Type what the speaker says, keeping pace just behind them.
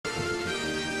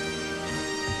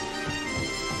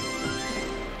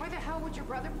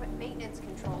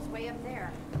controls way up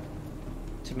there.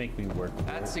 To make me work.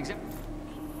 That's exactly.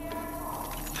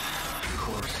 Of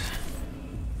course.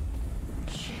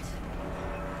 Shit.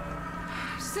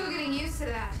 Still getting used to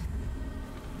that.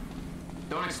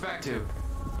 Don't expect to.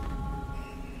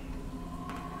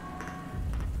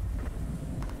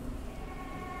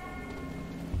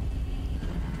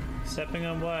 Stepping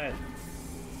on what?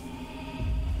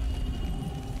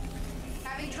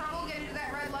 Having trouble getting to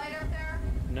that red light up there?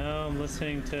 No, I'm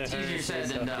listening to It's her easier said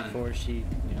say than stuff done. before she,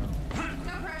 you know.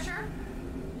 No pressure.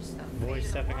 Just the Boy, fate of the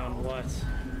stepping on world. what?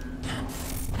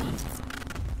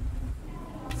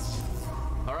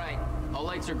 All right, all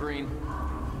lights are green.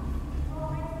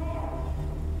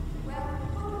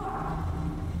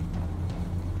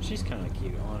 She's kind of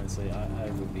cute, honestly. I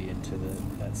would be into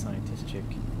that scientist chick.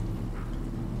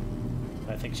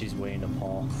 I think she's way into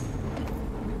Paul.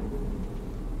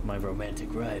 My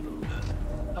romantic rival.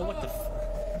 Oh, what the f...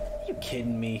 Are you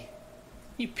kidding me?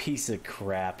 You piece of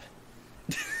crap.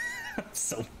 I'm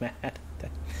so mad at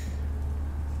that.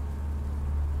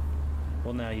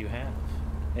 Well, now you have.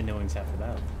 And knowing's half the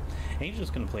battle. Angel's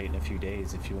gonna play it in a few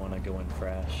days if you want to go in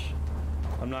fresh.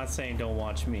 I'm not saying don't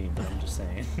watch me, but I'm just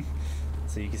saying.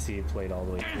 So you can see it played all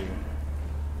the way through.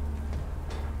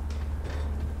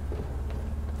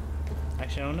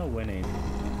 Actually, I don't know when it...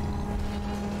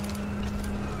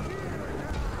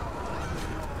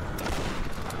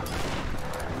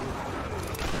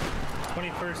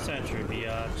 21st century,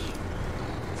 biatch.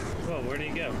 Whoa, where'd he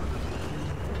go?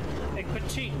 Hey, quit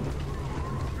cheating!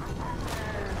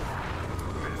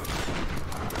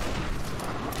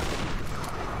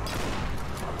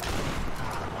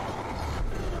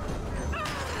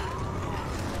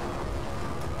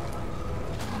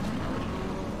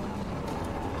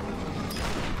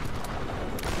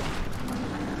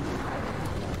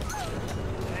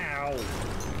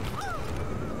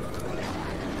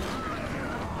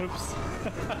 Oops.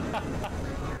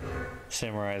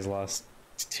 Samurai's lost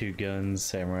 2 guns.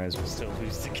 Samurais will still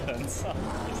lose the guns.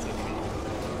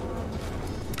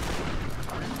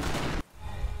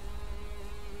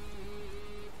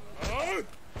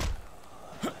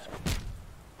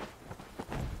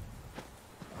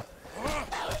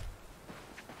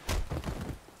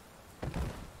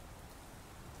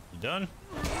 You done?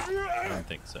 I don't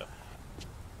think so.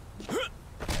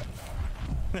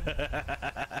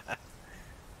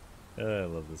 I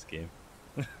love this game.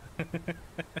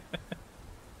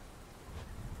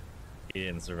 He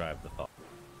didn't survive the fall.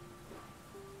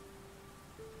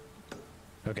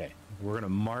 Okay, we're gonna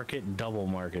mark it, double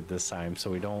mark it this time,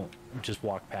 so we don't just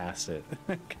walk past it.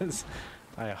 Because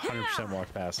I 100%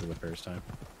 walked past it the first time.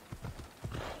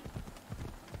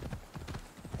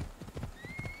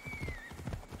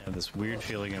 I have this weird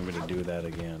feeling I'm gonna do that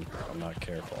again if I'm not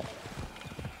careful.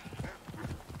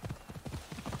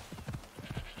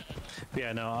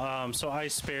 Yeah, no, so I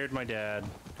spared my dad,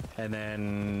 and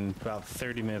then about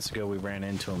 30 minutes ago we ran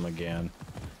into him again,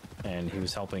 and he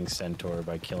was helping Centaur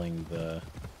by killing the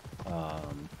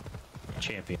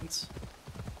champions.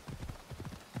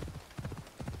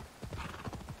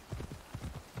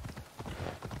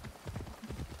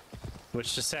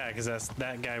 Which is sad, because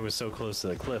that guy was so close to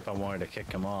the cliff, I wanted to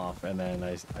kick him off, and then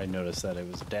I noticed that it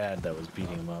was Dad that was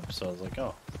beating him up, so I was like,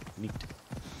 oh, neat.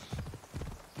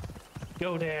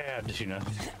 Go, Dad! You know?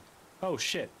 Oh,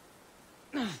 shit.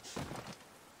 Yeah,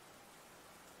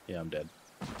 I'm dead.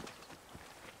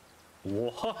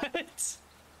 What?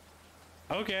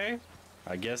 Okay.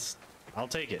 I guess I'll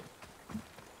take it.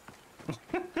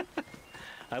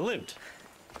 I lived.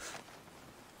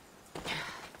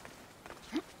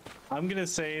 I'm gonna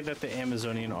say that the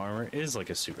Amazonian armor is like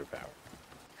a superpower.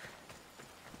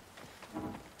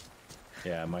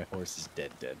 Yeah, my horse is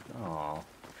dead. Aww.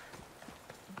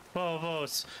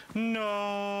 Vos,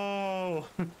 no!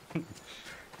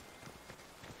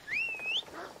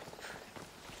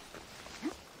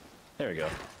 There we go.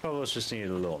 Vos just needed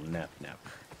a little nap.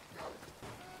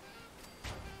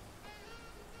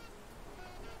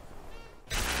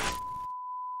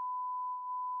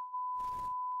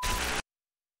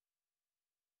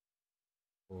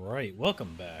 Right,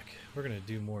 welcome back. We're gonna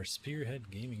do more Spearhead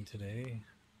gaming today.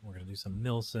 We're gonna do some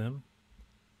Milsim.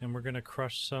 And we're gonna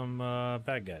crush some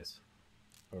bad guys,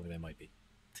 whoever they might be.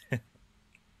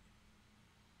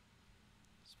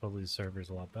 Supposedly the server's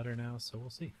a lot better now, so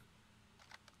we'll see.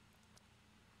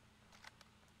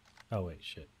 Oh wait,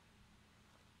 shit.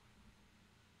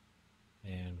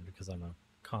 And because I'm a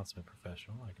consummate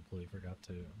professional, I completely forgot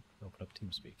to open up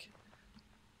TeamSpeak.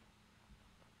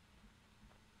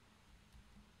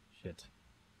 Shit.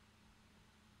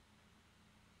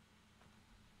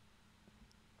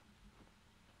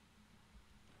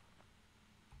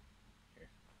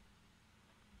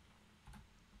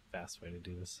 fast way to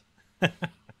do this. I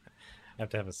have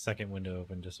to have a second window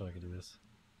open just so I can do this.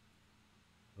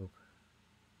 Oop.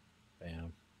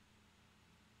 Bam.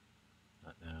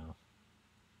 Not now.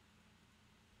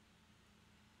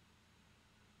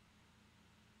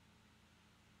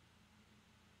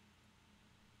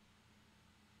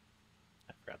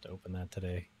 I forgot to open that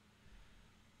today.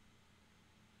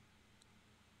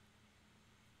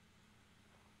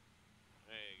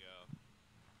 There you go.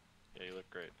 Yeah, you look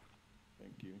great.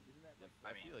 Thank you.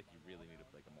 I feel like you really need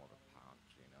like a more of a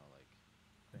punch, you know, like.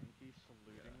 Thank you,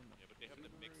 saluting. Yeah, but they have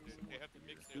to mix it. They have to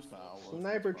mix it. Just hours.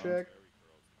 Sniper check.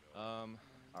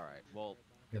 All right. Well,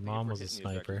 Your I think mom if was we're a hitting the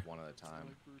objectives sniper. one at a time.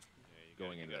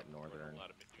 Going into that northern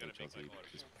HLZ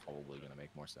is probably going to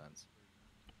make more sense.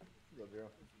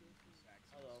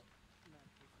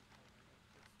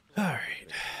 All right.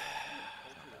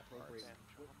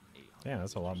 Yeah,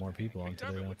 that's a lot more people on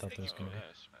today than I thought there was going to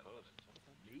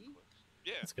be.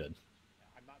 Yeah. That's good.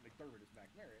 I'm not McDermott, it's Mac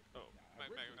Merritt. Oh, I'm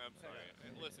sorry.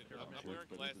 And listen, I'm wearing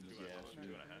glasses.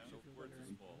 2.5. So words are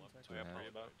small. I'm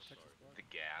about. The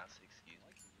gas, excuse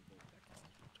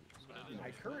me.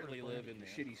 I currently live in the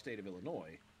shitty state of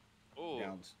Illinois. Oh,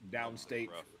 Downstate.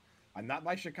 rough. I'm not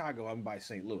by Chicago, I'm by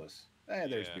St. Louis.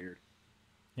 There's Yeah. Beard.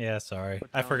 Yeah, sorry. What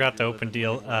I town forgot did to you live open in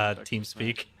deal when you were in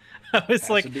TeamSpeak. I was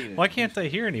like, Pasadena. why can't I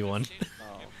hear anyone?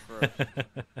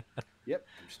 Yep,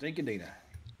 Stinking Dina.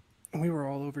 We were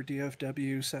all over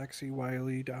DFW, Saxy,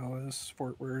 Wiley, Dallas,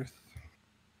 Fort Worth.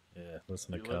 Yeah,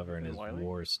 listen to You lived Cover and in his Wiley?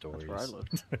 war That's stories. where I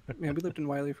lived. Yeah, we lived in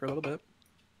Wiley for a little bit.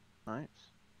 Nice.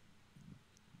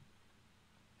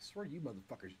 I swear you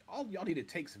motherfuckers, all y'all need to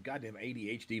take some goddamn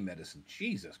ADHD medicine.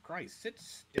 Jesus Christ, sit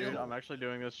still. Dude, I'm actually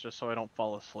doing this just so I don't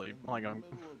fall asleep. Like I'm.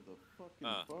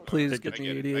 Please I get me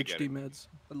get it, I get ADHD it. meds.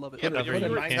 I'd love it. Yeah, but Whatever, if you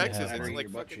you were in can't Texas, have it's it.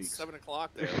 like Butt fucking cheeks. 7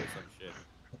 o'clock there or some shit.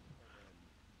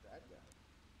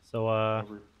 So, I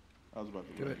was about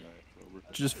to Do do it.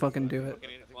 it. Just fucking do it. Fucking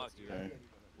 8 o'clock, dude. Okay.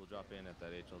 We'll drop in at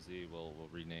that HLZ. We'll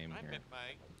rename I here. met my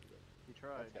He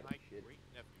tried. great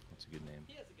nephew. What's a good name?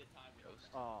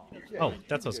 Oh. oh,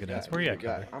 that's what I was going to ask. Where you at,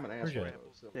 Cover? I'm an Where's you asshole.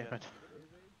 at? Damn it.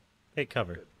 Hey,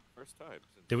 Cover. First time.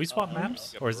 since- Did we swap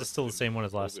maps? Or is this still the same one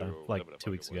as last time? Like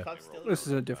 2 weeks ago? This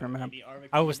is a different map.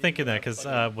 I was thinking that because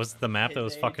was the map that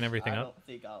was fucking everything up?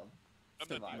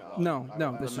 No,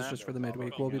 this is just for the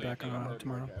midweek. We'll be back on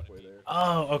tomorrow.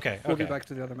 Oh, okay. We'll be Okay. back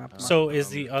to the other map tomorrow. So is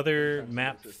the other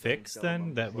map fixed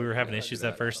then? That we were having issues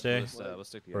that first day? Let's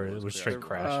stick Or together. it was Let's straight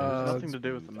clear out. crashing? Nothing to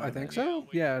do with the map. I think so.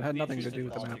 Yeah, it had nothing to do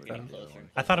with the map though.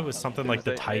 I thought it was something like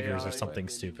the Tigers or something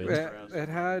stupid. It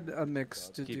had a mix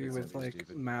to do with like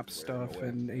map stuff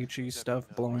and HE stuff,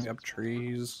 blowing up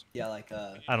trees. Yeah, like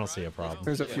I don't see a problem.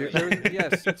 There's a few.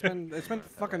 Yes, it's been fucking I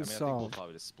think we'll solved.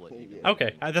 probably just split you guys.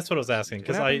 Okay, that's what I was asking What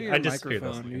because happened to I your disappeared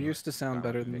this. microphone? You used to sound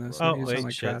better than this. Oh and you sound wait,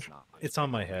 like shit! trash. It's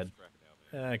on my head.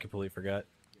 I completely forgot.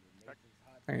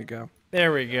 There you go.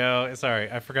 There we go.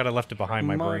 Sorry, I forgot I left it behind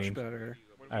my Much brain. better.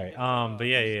 All right. But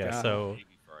yeah. God. So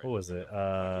what was it?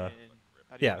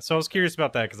 Yeah. So I was curious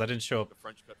about that because I didn't show up The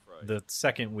French cut fries. the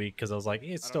second week because I was like,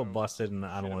 it's still busted and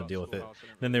I don't want to deal with it.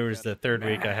 Then there was the third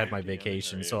week I had my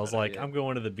vacation, so I was like, I'm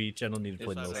going to the beach. I don't need to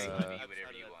play Milsim.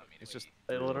 It's just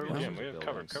They literally. Yeah, we have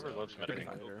cover. Cover loves medicing.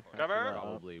 Cover.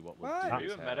 probably what we'll What? do. Are you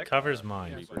is a have medic? Covers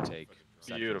mine. Reaper take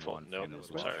section Beautiful. one Nope. from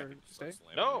those I'm sorry. walls. Stay?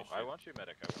 No, I want you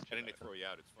medic. I want you And then they medic. throw you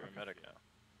out. It's You're a fine. medic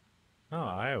now. Oh,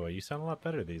 Iowa, you sound a lot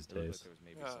better these It looked like days. there was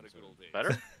maybe Ah, some the sort good of old days.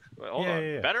 Better? Well, hold Yeah, on.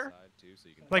 yeah, yeah. Better? side too, so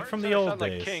you can Like Martin from the said I old sound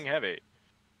like days. King Heavy.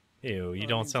 Ew, you Oh,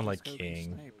 don't you sound just like go to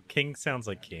King. Snape. King sounds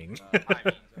like King.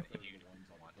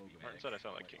 Martin said I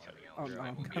sound like King Heavy. Oh no,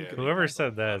 I'm Yeah. good. Whoever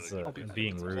said that is I'll be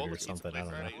being fine. rude Well, or it's something. I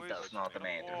don't know. Friday. That's not the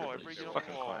man. Oh, everybody get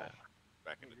fucking quiet.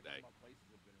 Back in the day.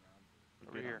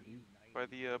 Over here. By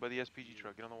the SPG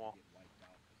truck. Get on the wall.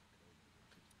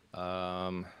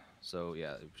 So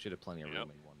yeah, we should have plenty of room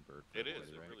Yep. in one bird. It for is.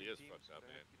 everybody, It right? really is fucked up,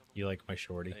 man. You like my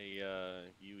shorty? A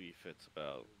UE fits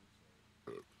about.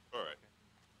 All right.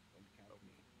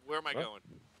 Where am I What? going?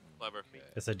 Clever.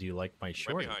 I said, do you like my Right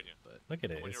shorty? behind you. Look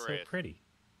at it. On It's your so ass. pretty.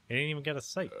 It ain't even got a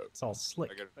sight. It's all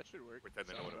slick. I gotta That should work. pretend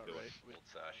I know what I'm doing.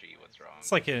 Sashi, what's wrong?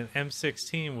 It's like an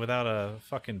M16 without a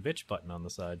fucking bitch button on the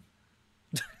side.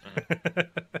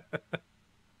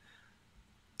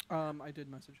 I did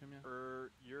message him, yeah.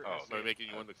 Oh, so I'm making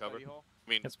you undercover? I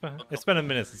mean, It's been a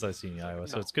minute since I've seen you, Iowa,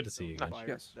 so it's good to see you again.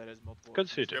 Yes. That is multiple. Good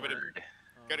to see you, Everybody- Bird.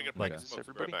 gotta get Like, back to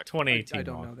smoke right back. 2018 I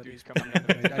don't mod. know that Dude's he's coming coming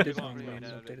in. in. I did He's tell him coming to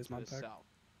in update his mod pack.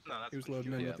 He was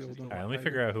loading in Yeah, with the old one. All right, let me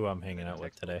figure out who I'm hanging out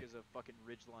with today. Is a fucking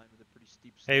ridge line with a pretty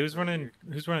steep Hey, who's slope right running?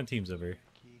 here Who's running teams over here?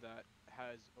 that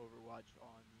has Overwatch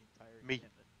on the entire Me.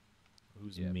 campus.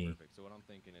 Who's Yeah, me? perfect. So what I'm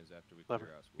thinking is after we Clever.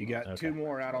 clear out, You got Okay. two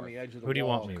more out on the edge of the Who do you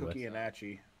want wall, me with? Cookie and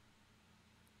Atchie.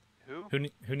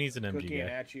 Who needs an MG Cookie and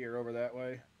guy? Atchie are over that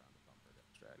way.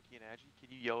 Cookie and Agi,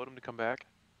 can you yell at him to come back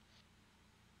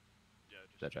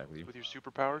Is that track with you? with your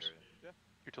superpowers? Yeah.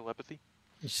 Your telepathy?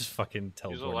 You just fucking Use a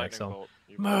teleport next to him. lightning bolt.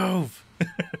 You Move!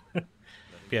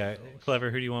 Yeah,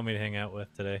 Clever, who do you want me to hang out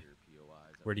with today?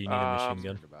 Where do you need a machine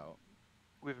gun?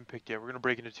 We haven't picked yet. We're gonna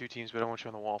break into 2 teams, but I want you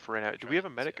on the wall for right now. Do we have a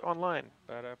medic online?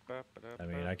 I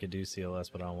mean, I could do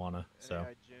CLS, but I don't wanna. So,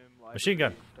 AI gym, machine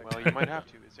gun. Well, you might have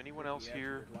to. Is anyone else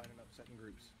here Lining up, setting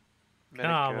groups. medic,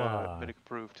 Come on. medic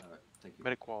approved?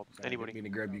 Medic qual. Anybody? Need to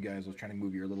grab you guys. I was trying to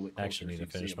move you a little bit I closer. actually need so to you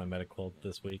can see finish 'em. my medical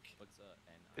this week.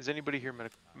 Is anybody here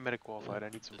medic qualified? I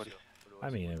need somebody.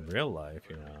 I mean, in real life,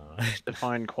 you know.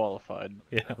 Define qualified.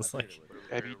 Yeah, it's like,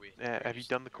 Have you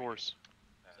done the course?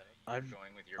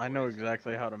 I know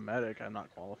exactly how to medic. I'm not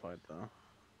qualified though.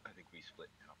 I think we split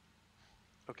now.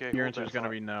 Okay. Your hold answer is that gonna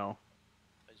thought. be no.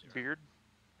 Beard.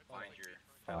 Find your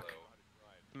Fuck. fellow.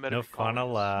 Medic No fun colleagues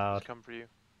allowed. Come for you.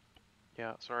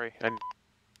 Yeah, sorry. And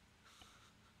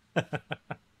alright,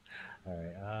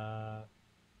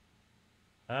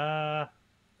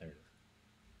 there it is.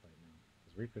 Right now.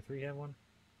 Does Reaper 3 have one?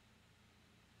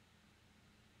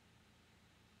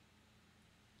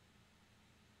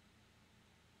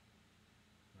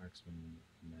 Marksman,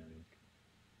 medic.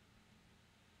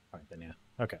 Alright, then yeah.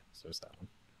 Okay, so it's that one.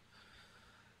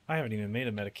 I haven't even made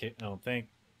a medic kit, I don't think.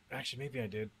 Actually, maybe I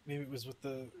did. Maybe it was with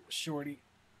the shorty.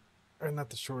 Or not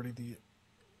the shorty, the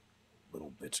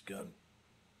little bitch gun.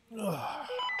 Ugh.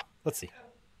 Let's see.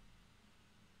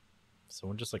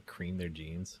 Someone just like creamed their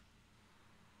jeans.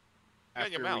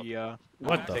 in your mouth.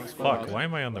 What the fuck? Why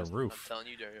am I on the roof? Telling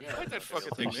you, Dario. Like that fucking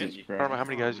thing, man. Arma, how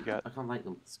many guys you got? I can't like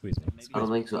them. Squeeze me. I don't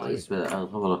think so, at least, but I'll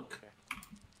have a look.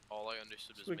 All I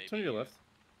understood is Wait, maybe. turn to your left.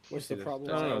 What's the problem?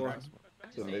 No.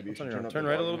 So maybe you should turn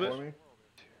right a little bit.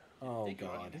 Oh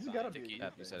god. He's gotta be.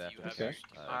 You said after. Okay.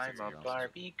 I'm a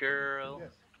Barbie girl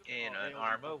in an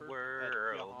Arma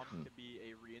world.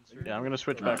 Yeah, I'm gonna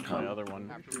switch back to my other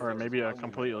one, or maybe a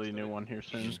completely new one here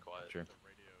soon. Just quiet. Sure.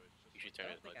 You should turn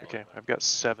it like. Okay, I've got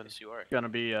 7. Yes, you are. Gonna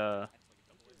be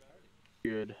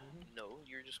good. No,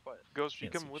 you're just quiet. Ghost, you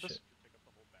Can't coming see with shit. us?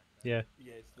 Yeah.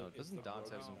 Oh, doesn't Don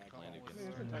have some plan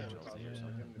against Chelsea or Yeah,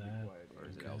 something? that- Or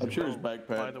is it I'm sure his By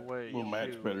backpack the way, will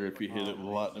match better if you hit it with a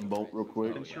lightning bolt real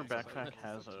quick. Since your backpack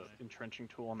has a entrenching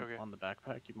tool on, Okay. on the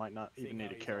backpack, you might not even need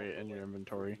to carry it in your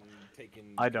inventory.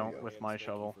 I don't with my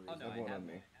shovel. Oh, no, I Everyone have on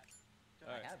me.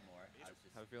 I have more.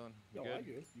 How you feeling? No, We I good?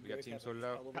 do. We got team sorted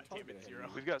out?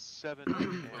 We've got 7,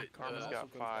 and Karma's got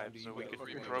 5, so we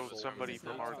could throw somebody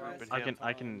from our group at him.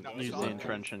 I can use the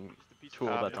entrenching tool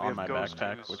that's we on have my Ghost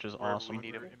backpack, who's which is wherever awesome. We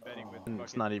need him. And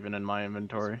it's not even in my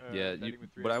inventory. Yeah,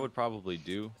 what I would probably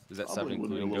do, is that 7 Probably would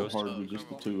be a including little Ghost? harder with just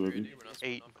the two of you.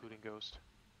 8, including Ghost.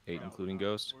 8 including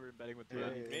Ghost?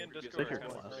 Take your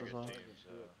glasses off.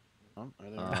 Oh, are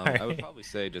they- I would probably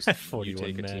say just you 41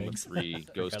 take a team of mags. 3,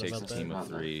 Ghost Forgot takes a about team that. of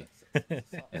 3,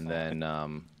 and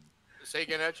then Say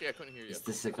again, actually, I couldn't hear you. Is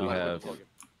the we cigar have working?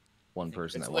 one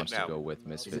person It's that lit wants now. to go with Is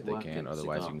Misfit, it they working? can. Is it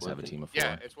Otherwise, not you can just have a working? team of 4.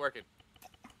 Yeah, it's working.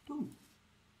 Ooh.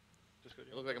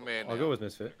 You look like a man. I'll go with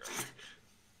Misfit.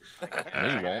 No,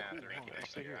 you won't. I'm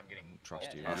getting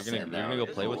Trust you. I'll You're sit gonna down go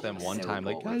and play with them one say time,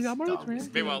 we've like, always "Hey, I'm on a done train."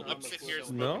 this. Meanwhile, I'm sitting here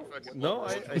smoking No, fucking no,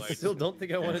 I still don't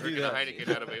think I want to do drinking a that.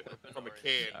 Heineken out of it from a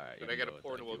can, Alright, but you I gotta can go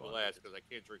pour with into a that if you glass because I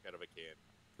can't drink out of a can.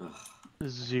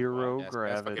 Zero Ask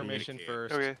gravity. permission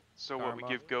first. Okay, so what we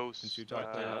Karma, give Ghost? since you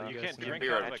talked to you Ghost can't and drink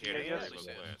Beer out out of of a a can, can, yes?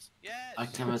 yes. I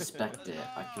can respect it.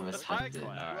 I can respect it.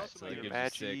 Alright, so that Give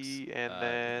gives you 6. Maggie, and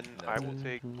then I will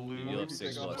take blue, You'll have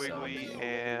 6 plus 7. Squiggly, The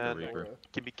and Reaper.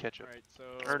 give me ketchup.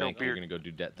 Or no, Spank, you're beard. gonna go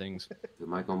do debt things.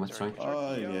 Am I going with sorry?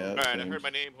 Oh, yeah. Alright, I heard my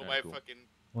name. Hold my Alright, cool. fucking.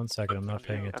 1 second, I'm not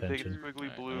paying I'm taking attention. Squiggly,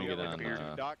 Alright, blue, let me get and on,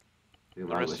 beard. We The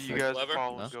might rest with of you it. guys Clever?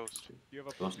 follow Huh? Ghost.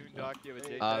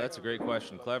 That's a great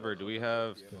question. Clever, do we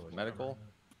have medical?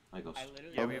 I go.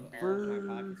 Yeah, we have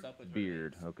beard.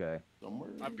 Beard, okay.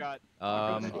 Somewhere. I've got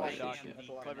Um,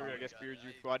 Clever, I guess Beard,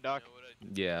 you squad doc.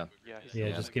 yeah. Yeah, he's Yeah,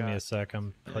 the just only give me guy. a sec.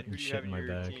 I'm putting Who do you shit have in my your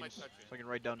bag. teams, so I can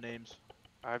write down names.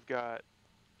 I've got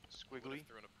Squiggly,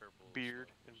 beard,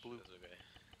 and blue.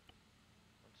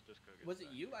 Was it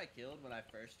you I killed when I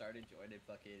first started joining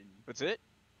fucking? What's it?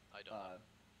 I don't.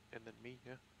 And then me,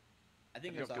 yeah. I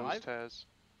think And it was Ghost on has.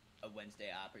 a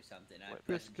Wednesday op or something. I What?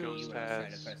 pressed G when I was Ghost trying to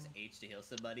has- press H to heal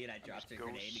somebody, and I dropped a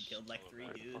grenade and Ghost- killed like 3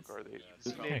 Where the dudes. fuck are they? Yeah,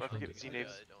 Z-Name, I actually. forget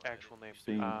Z-Name's actual name.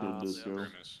 Seen this go.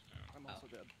 I'm also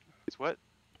dead. It's what?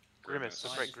 Grimace.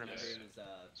 That's Oh, I right, just Grimace. remember it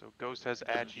was, So Ghost has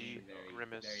Agi, very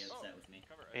Grimace, upset with me.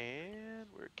 and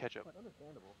we're Ketchup.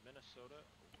 Minnesota,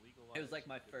 illegal It was like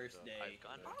my first day. I've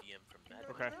gotten a DM from Matt.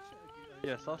 Okay.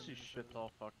 Yeah, Saucy's shit's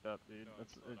all fucked up, dude.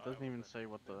 It doesn't even say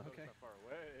what the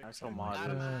actual mod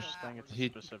is. It's just saying it's a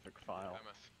specific file.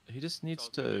 He just needs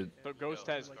to. So Ghost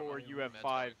has 4, you have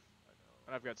 5,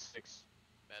 and I've got 6.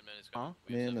 Madman is Huh?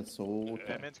 coming. Man, that's so.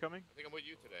 Batman's coming? I think I'm with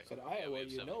you today. Said Iowa,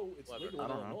 you know it's legal in I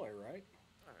don't know. Illinois, right?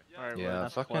 Alright, Yeah, well,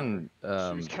 that's fucking.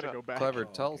 She's gotta go back. Clever.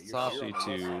 Oh, Tell okay, you're Saucy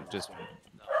sure. to just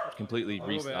completely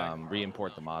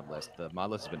re-import the mod list. The mod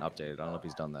list has been updated. I don't know if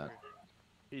he's done that.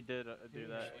 He did do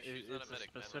that. She's not It's a a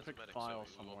medic, Batman's specific a medic, file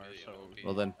so he will somewhere, be so... OP.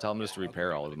 Well, then tell him just to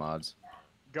repair all of the mods.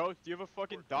 Ghost, do you have a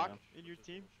fucking doc in your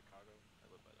team?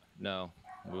 No,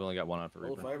 we only got one on for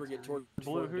Well, if repair. I ever get towards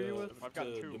Blue, who you with? I've got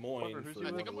to 2. Des Moines Clever, who's for you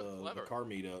I with? think I'm with the Clever. car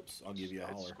meetups, I'll give you a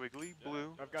It's holler. Squiggly,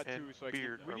 Blue, I've got 2, and so I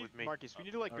Beard we are need, with me. Marcus, we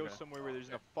need to like go Okay. somewhere where there's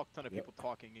a fuck ton of people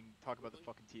talking and talk about the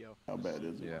fucking TO. How bad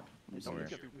is it? Yeah. Let Don't me worry.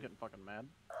 see. I'm getting fucking mad.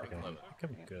 Okay, I think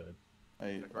I'm good.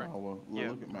 Hey, Iowa,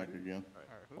 Yeah. look at Mike again.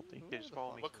 Yeah, just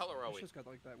follow me. What color are It's we? just got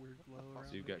like that weird glow around.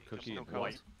 So you've got Cookie no and color.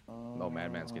 White. Oh,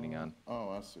 Madman's getting on. Oh,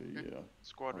 I see. Yeah.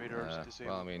 Squad radars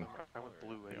disabled. Well, I mean, I went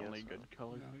blue, I The guess. only good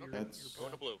color. No, you're, That's.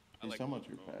 Going to blue. I Jeez, like how blue. much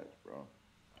your pack, bro?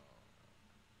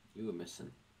 You were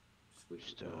missing.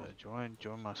 Just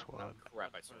join my squad.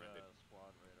 Crap, I surrendered.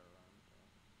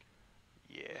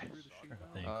 Yeah.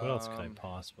 I think. What else could I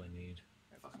possibly need?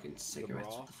 Fucking cigarettes.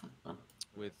 What the fuck, man?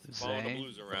 with Follow the Zane.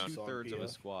 blues around. 2/3 of a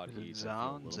squad, he'd feel a Zane,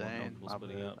 little more Zane, comfortable my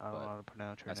splitting bad. up, I don't know how but to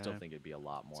pronounce your I still name. think it'd be a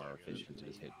lot more efficient to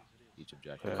just hit each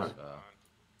objective Okay. together.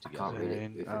 can't really-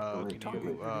 Zane, if can it's you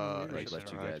going Like,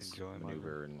 let you guys join my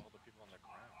maneuver and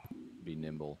be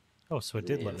nimble, Oh, so it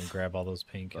did let me Yes. grab all those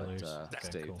but painkillers. Okay,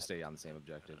 stay cool. stay on the same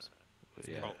objectives.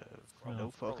 Yeah. Well, No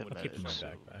fucking I'll keep it in my medicine, so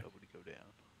backpack. nobody go down.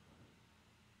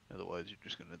 Otherwise, you're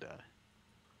just gonna die.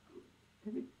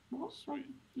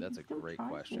 That's a great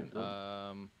question.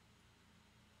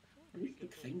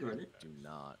 Big finger in it. Do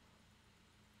not.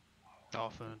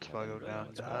 Offense, if I go down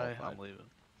and die, I'm leaving.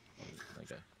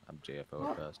 Okay, I'm JFO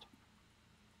at best.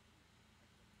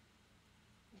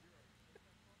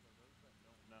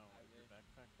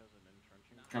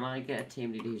 Can I get a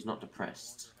team leader who's not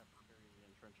depressed?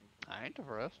 I ain't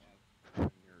depressed.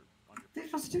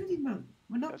 There's hostility, man.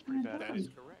 We're not That's pretty gonna bad. die. That is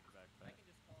correct.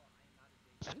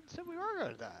 I didn't say we were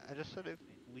gonna die. I just said if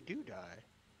we do die.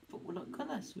 But we're not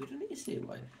gonna, so we don't need to stay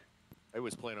away. I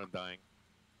was planning on dying.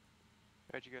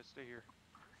 How'd you guys stay here?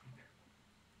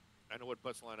 I know what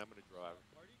bus line I'm gonna drive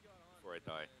before I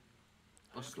die.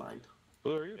 Bus line.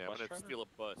 Blue, are you Yeah, a I'm bus gonna driver? steal a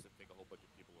bus and take a whole bunch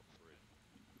of people off the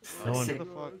bridge. No one,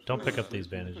 What the fuck? don't pick up these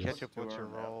bandages. Ketchup, what's your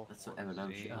role? That's what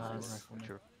M&M shit is. What's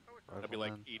your I'll be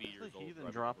like rifleman? 80 years old. Heathen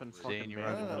driving dropping over the fucking bridge. Zane, you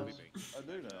bandages. rifleman? I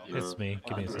do now. It's me.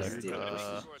 Give me a sec.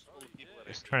 Uh,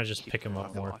 Trying to just pick them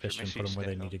up more efficient, put them where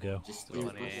they need to go. Just Well,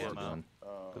 steal yeah, buses. man.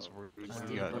 Uh, Because we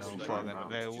Steal got no buses.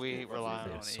 fucking. We ain't relying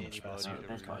Yeah, on so much anybody faster. to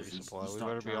Best part is you resupply. We stop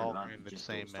better be driving all around carrying and the just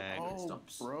same don't stop. mag. oh,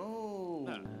 stops. bro.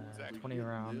 Exactly. 20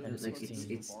 round Like,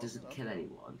 M16. it doesn't kill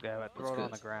anyone. Yeah, but throw it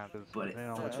on the good. ground because But it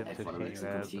depending on which fucks everyone, M16 makes you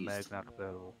them have, the confused. mag's not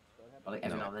compatible. But like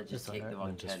every No. now and then, just Just take like the that. wrong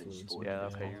And just turn and just fluids. walk. Yeah,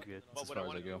 Yeah. okay, you're good. But as what far I as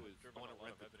want I to go. do is I want to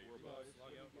rent the tour bus.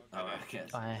 Oh, okay.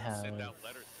 I Send have out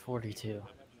letters. 42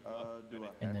 Do I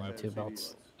and have then to 2 have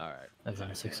belts CDLs? All right, of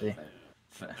M60.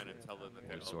 And then tell them that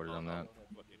we're sorted on that.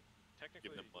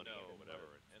 Give them money or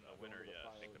whatever. In the winter, yeah,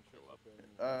 make them show up.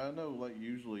 I know, like,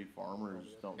 usually farmers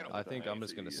don't. You know, I think I'm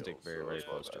just gonna CDLs, stick very so very that's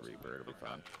close why to I asked. Rebird. It'll be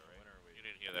fine. You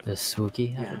didn't hear that The from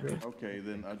Swookie Yeah. hybrid. Okay,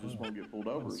 then I just won't get pulled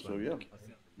over, so yeah.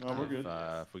 No, we're good.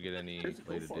 If we get any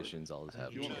late additions, I'll just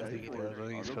have You want I think he does. I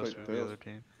think he's I'll go supposed take to be the the other test.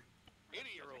 team.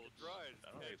 80-year-old drives.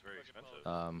 I don't think it's very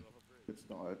expensive. It's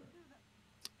not.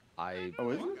 I Oh,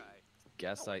 is it?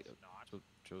 guess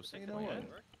Joseph. You know what?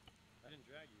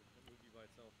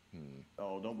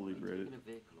 Oh, don't believe Reddit.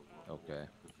 Okay.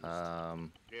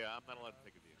 Yeah, I'm not allowed to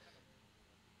take a vehicle.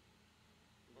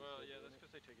 Well, yeah, that's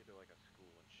because they take you to like a school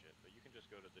and shit. But you can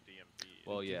just go to the DMV.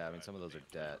 Well, yeah. I mean, some of those are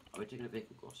debt. Are we taking a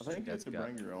vehicle course? I think you have That's to got-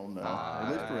 bring your own now. At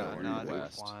least around No, I here. think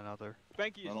West. we're flying out there.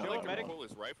 Spanky, I is don't Joe like medic? Pull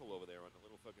his rifle over there on the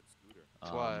little fucking scooter.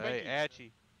 That's why. Hey,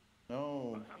 Atchie.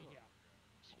 No,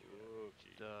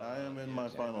 I am in my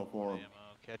final form.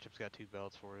 Ketchup's got 2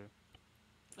 belts for you.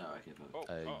 No, okay,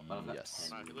 but Yes.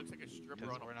 He looks like a stripper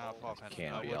Because on a we're not pole. fucking.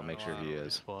 Can be. I'll make sure he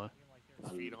is. Fly.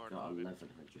 His feet aren't got moving.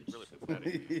 1100. Really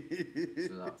pathetic.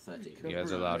 So that's 13. You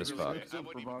guys are loud as fuck. I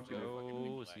wouldn't even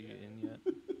Oh, is he in yet?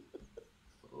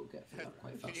 We'll get through that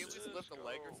quite Can you at fast. least lift a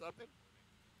leg or something?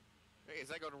 Hey, it's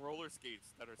like on roller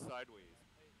skates that are sideways.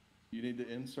 You need to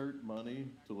insert money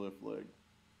to lift leg.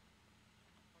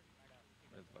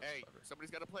 Hey, somebody's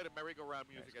got to play the merry-go-round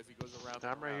music as he goes around.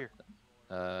 I'm right here.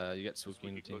 You got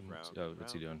Swooking Swookie team. goes round, Oh,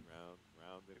 what's he doing? round,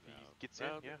 round, and If he round, gets in,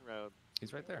 round yeah. and round.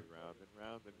 He's right there. Round and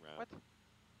round and round. What?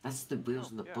 That's the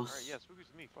wheels on the Yeah, bus. alright, yeah,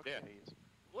 Spooky's me. Fuck Yeah. yeah, he is.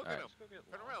 Look All at right. him.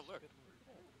 Turn around, look.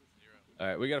 All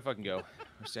right, we gotta fucking go.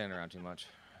 We're standing around too much.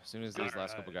 As soon as these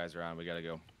last couple guys are on, we gotta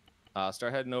go.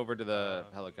 Start heading over to the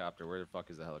helicopter. Where the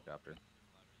fuck is the helicopter?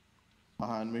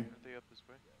 Behind me. Are they up this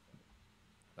way?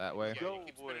 That way? Go,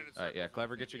 boy. All right, yeah,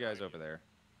 Clever, get you guys over there.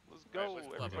 Let's go,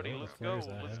 everybody. Let's go. Where's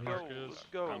that Let's heavy? go. Let's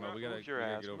go. Arma, we gotta Move your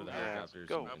ass. get over the Move your ass. helicopters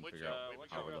Go. and figure out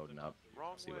how we're loading up.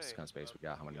 Wrong See what way. kind of space we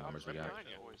got, how many numbers we got.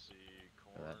 LC,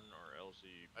 corn, or LC.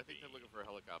 I think they're looking for a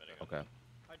helicopter. Okay.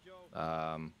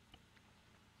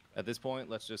 At this point,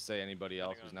 let's just say anybody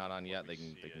else who's not on yet, they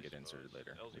can get inserted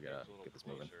later. We gotta get this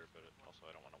moving. But also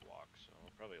I don't want to walk, so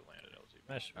I'll probably land at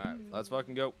LC. All right, let's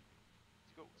fucking go.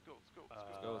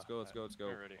 Let's go. Let's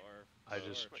go. I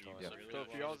just Yep. So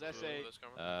for y'all's essay,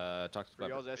 Talk to for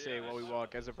y'all's Clever. essay while we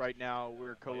walk, as of right now,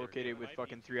 we're co-located with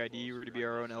fucking 3ID. We're gonna be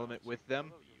our own element with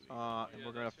them, and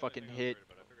we're gonna fucking hit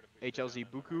HLZ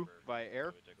Buku via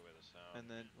air, and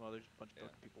then well, there's a bunch of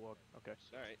fucking people walking. Okay,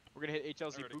 Alright. we're gonna hit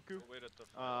HLZ Buku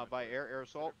via air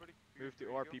assault. Move to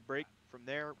ORP break. From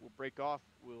there, we'll break off.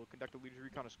 We'll conduct a leaders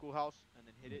recon of schoolhouse, and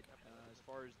then hit it. As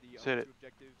far as the Hit other it. two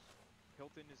objectives,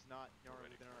 Hilton is not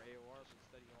within our AOR, but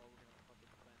study hall. We're gonna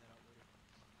fucking plan that out later.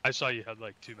 I saw you had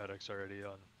like 2 medics already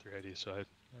on 380, so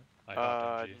I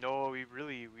hopped in G. No, we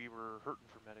were hurting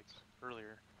for medics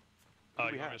earlier. Who do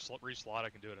You we want have? me to reslot? I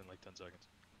can do it in like 10 seconds.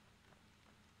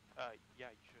 Yeah,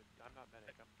 you should. I'm not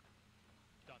medic. I'm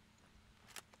done.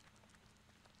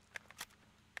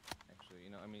 Actually, you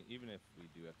know, I mean, even if we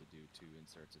do have to do 2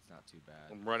 inserts, it's not too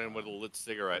bad. I'm running with a lit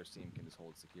cigarette. First team can just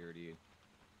hold security.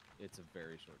 It's a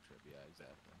very short trip. Yeah,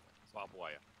 exactly. Barbed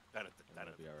wire. That'll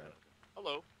be all right.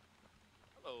 Hello.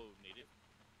 Hello, native.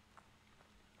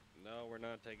 No, we're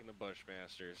not taking the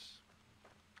Bushmasters.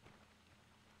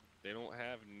 They don't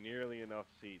have nearly enough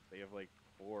seats. They have like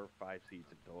 4 or 5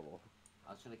 seats in total.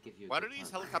 I was gonna give you. Why do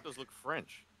these helicopters look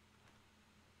French?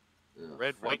 Ugh,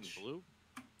 Red, white, French. and blue?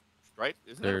 Right?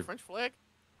 Isn't that They're- a French flag?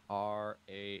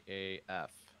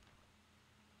 RAAF.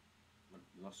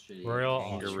 Royal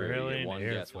Kangaroo. Australian One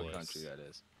Air guess what Force. country that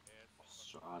is.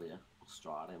 Australia,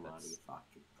 man, you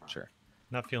fucking crap. Sure.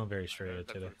 Not feeling very straight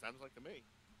That's today. what it sounds like to me.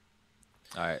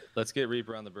 All right, let's get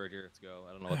Reaper on the bird here. Let's go.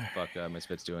 I don't know what the fuck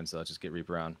Misfit's doing, so let's just get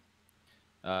Reaper on.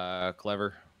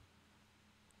 Clever.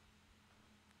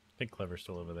 I think Clever's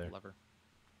still over there. Clever.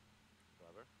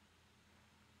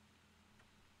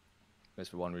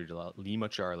 Misfit 1, Lima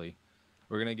Charlie.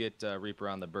 We're going to get Reaper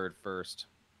on the bird first.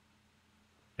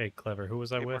 Hey, Clever, who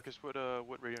was I Hey, with? Marcus, what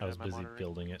radio I was am I busy monitoring?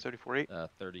 building it. 74.8?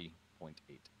 30.8.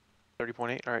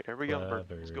 30.8? Alright, everybody on the bird.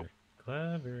 Let's go.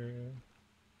 Clever.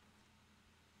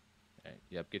 All right,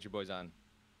 yep, get your boys on.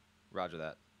 Roger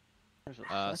that.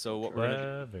 So what we're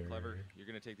gonna do, Clever, you're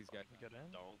gonna take these guys.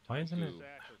 Why isn't it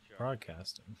Don't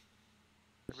broadcasting?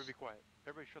 Everybody be quiet.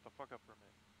 Everybody shut the fuck up for a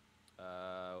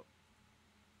minute.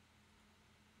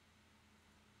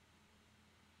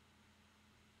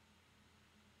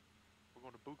 We're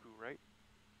going to Buku, right?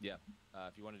 Yeah.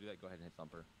 If you want to do that, go ahead and hit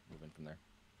Thumper. Move in from there.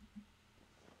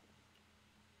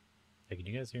 Hey, can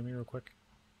you guys hear me real quick?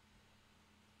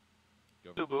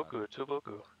 Go To Buku, to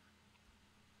Buku.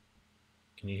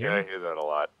 Can you hear Yeah, I me? hear that a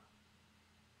lot.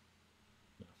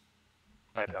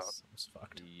 I don't. It's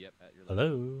fucked. Yep, at your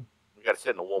Hello? We gotta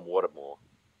sit in the warm water more.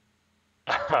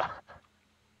 I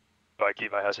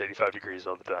keep my house 85 degrees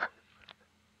all the time.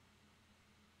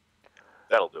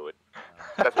 That'll do it.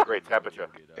 That's a great temperature.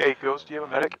 Hey, Ghost, do you have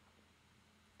a medic?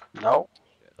 No.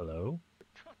 Hello?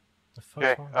 The fuck's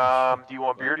Okay, wrong with do you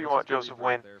want Beard or do you want Joseph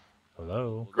Wayne?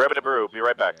 Hello? Grabbing a brew. Be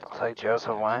right back. I'll take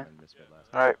Joseph Wayne.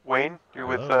 Alright, Wayne, you're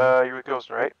with Ghost,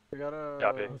 right? We got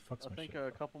Copy. I think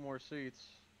a couple more seats.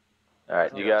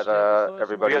 Alright, you got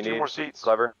everybody We got you 2 need? more seats.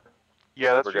 Clever?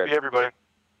 Yeah, that We're should be good. everybody.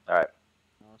 Alright,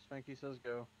 Spanky says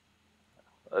go.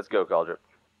 let's go, Caldrip.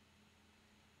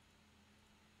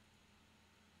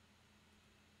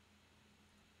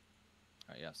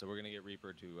 Alright, yeah, so we're gonna get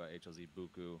Reaper to HLZ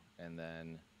Buku, and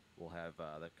then we'll have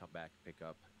them come back pick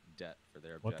up Det for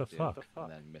their What the objective, fuck?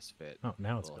 and then Misfit. Oh,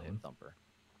 now it's will going. hit Thumper.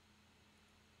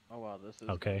 Oh wow, this is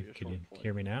Okay, gonna be a can short you flight.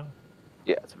 hear me now?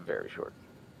 Yeah, it's very short.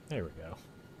 There we go.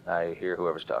 I hear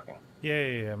whoever's talking.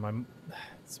 Yeah, my...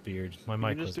 It's weird. My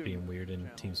mic just was do being weird in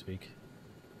channel. TeamSpeak.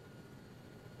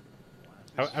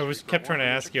 I kept trying to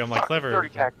ask you, I'm like, Clever, 30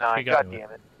 TAC 9, who you got god me with?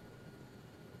 damn it.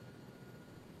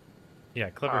 Yeah,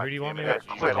 Clever, who do you want me Yeah, with?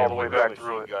 click all the way back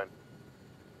through it. Gun.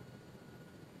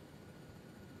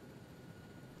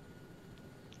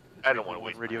 I don't want to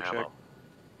waste Radio my check. ammo.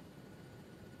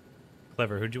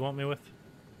 Clever, who'd you want me with?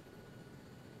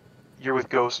 You're with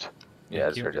Ghost. Yeah, I Thank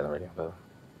just you. heard you on the radio. But...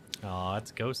 Aw,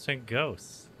 it's Ghost and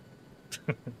Ghosts.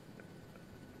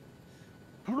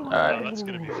 Oh, that's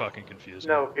gonna be fucking confusing.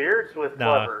 No, Beard's with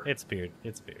Nah, Clever. it's Beard.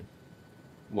 It's Beard.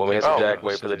 When we hit the deck,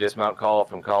 wait for the dismount call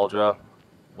from Cauldra.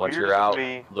 Once Beard you're is out,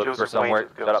 me, look for Joseph somewhere. Wayne's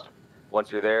with Shut Ghost. up.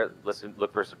 Once you're there, listen.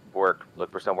 Look for work.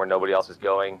 Look for somewhere nobody else is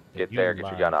going. Get You there. Get lie.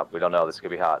 your gun up. We don't know. This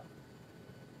could be hot.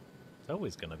 It's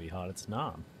always gonna be hot. It's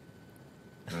Nom.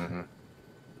 Mm-hmm.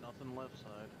 Nothing left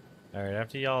side. All right,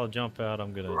 after y'all jump out,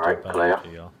 I'm gonna Right, jump out clear. after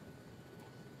y'all.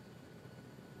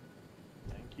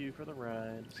 Thank you for the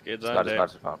ride. Skids on deck.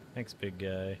 Thanks, big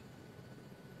guy.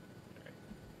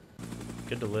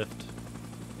 Good to lift.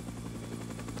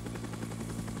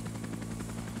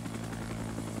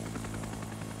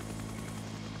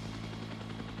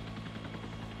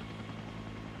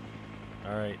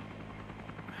 All right.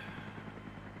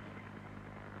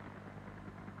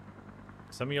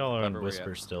 Some of y'all are on Clever, where you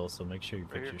Whisper at? still, so make sure you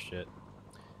Right fix your shit.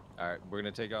 All right, we're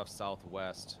gonna take off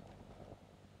southwest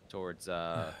towards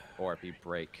ORP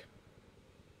break.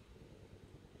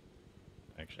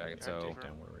 Actually, I can so take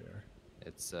down where we are.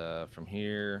 it's from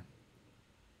here.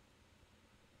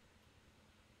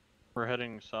 We're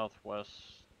heading southwest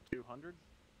 200?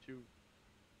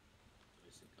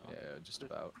 Yeah, just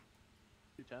about.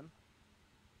 210?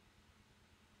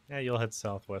 Yeah, you'll head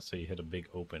southwest so you hit a big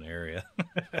open area.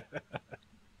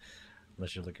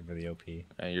 Unless you're looking for the OP.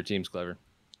 And your team's clever.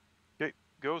 Okay,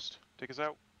 Ghost, take us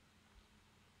out.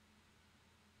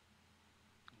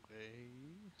 Okay,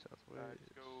 southwest.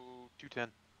 Let's go 210,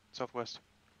 southwest.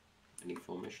 Any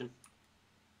formation?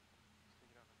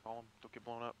 Call him, don't get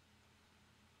blown up.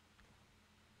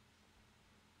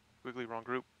 Wiggly, wrong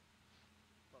group.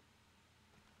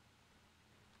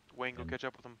 Wayne, go catch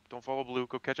up with him. Don't follow Blue,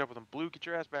 go catch up with him. Blue, get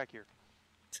your ass back here.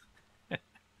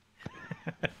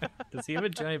 Does he have a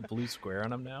giant blue square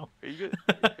on him now? Are you good?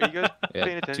 Are you guys Yeah,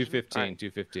 paying attention? 215, Alright.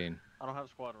 215. I don't have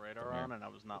squad radar Come here. on, and I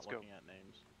was not Let's go. looking at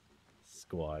names.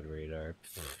 Squad radar.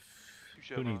 Two Who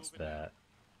chevrons. needs that?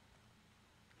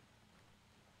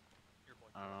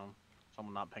 I don't know.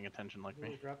 Someone not paying attention like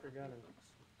me. Drop your gun.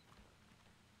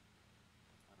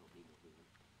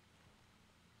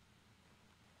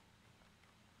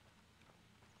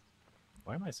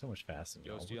 Why am I so much faster than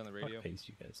y'all? Ghost, you What on the fuck radio? pace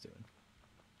you guys doing?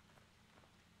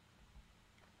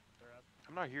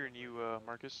 I'm not hearing you,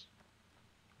 Marcus.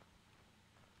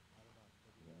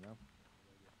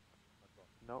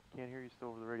 Nope, can't hear you still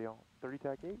over the radio. 30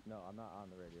 tac 8? No, I'm not on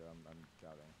the radio. I'm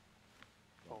shouting.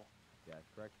 Oh. Yeah,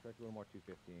 correct a little more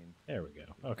 215. There we go.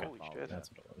 Okay. Holy shit. That's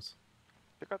what it was.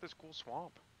 Check out this cool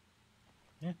swamp.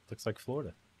 Yeah, looks like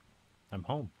Florida. I'm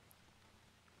home.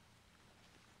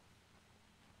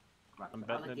 I'm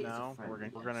betting it now. We're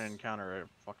gonna encounter a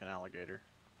fucking alligator.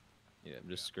 Yeah,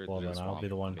 just skirt Well, through the then I'll swamp, be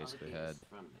the one. basically head.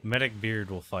 Medic Beard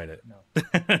will fight it.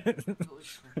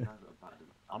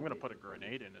 I'm gonna put a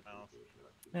grenade in it now.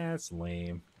 That's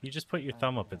lame. You just put your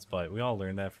thumb up its butt. We all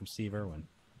learned that from Steve Irwin.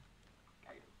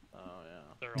 Oh yeah.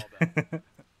 They're all bad.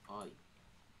 Oi.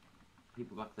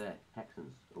 People back there,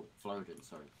 Texans, or Floridians,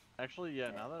 sorry. Actually,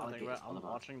 yeah. Now that I think about it, I'm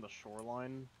Alligators, watching the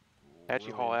shoreline. Patchy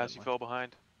really haul ass, you intently. fell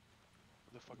behind.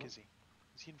 Where the fuck is he?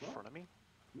 Is he in front of me?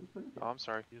 Oh, I'm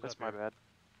sorry. That's my bad.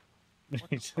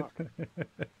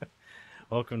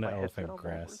 Welcome to My headset Elephant on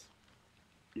Grass.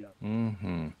 Yeah.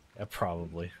 Mm-hmm. Yeah,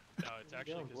 probably. No, it's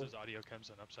actually because his audio comes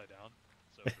in upside down.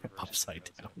 So it reverses Upside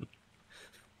it. down.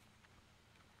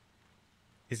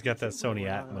 He's got that Sony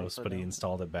Atmos, but he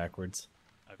installed it backwards.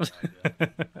 I have no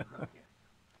idea.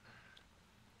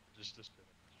 just kidding.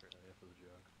 Straight out for the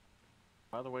joke.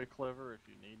 By the way, Clever, if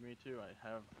you need me to, I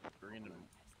have green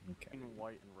and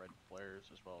white and red flares,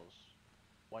 as well as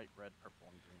white, red, purple,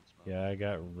 and green smoke. Yeah, I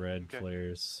got red Okay.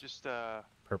 flares. Just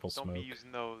purple don't smoke. be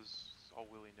using those all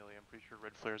willy nilly. I'm pretty sure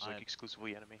red flares like I-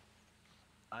 exclusively enemy.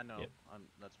 I know. Yep.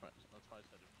 That's why I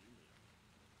said if you need them.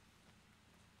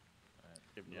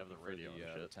 Given you have the For radio and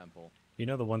the shit. temple. You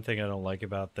know the one thing I don't like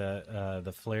about that,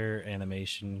 the flare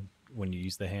animation, when you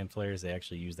use the hand flares, they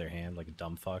actually use their hand like a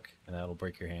dumb fuck, and that'll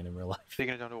break your hand in real life.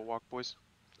 Taking it down to a walk, boys.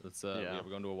 Let's Yeah. we're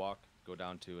going to a walk. Go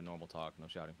down to a normal talk. No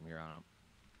shouting from here on out.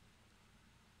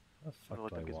 How the fuck Let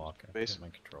do them I get some walk? I space. forget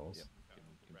my controls. Yep. Give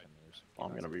 'em 10 meters.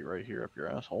 I'm gonna be right here up your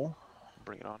asshole.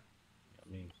 Bring it on. Let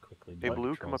me quickly do Hey, my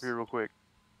Blue, come up controls. here real quick.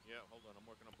 Yeah, hold on. I'm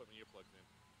working on putting my earplugs in.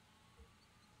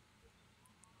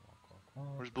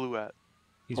 Where's Blue at?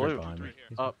 He's Blue. right behind me. Right here.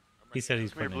 He's- Up. He said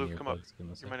he's Come here, putting in Blue. Come up. earplugs. Give him a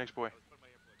You're sec. my next boy. Put my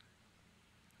earplugs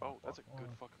in. Oh, that's a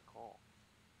good fucking call.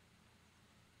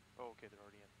 Oh, okay, they're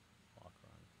already in. Walk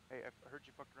around. Hey, I heard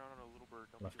you fucked around on a little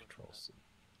bird. Don't Left be doing controls.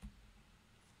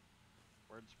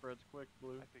 Word spreads quick,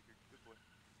 Blue. that. I figured. Good boy.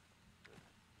 Good.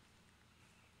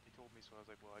 He told me, so I was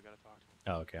like, well, I gotta talk to him.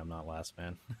 Oh, okay, I'm not last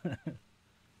man.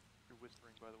 You're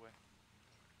whispering, by the way.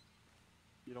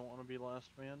 You don't want to be last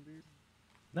man, dude?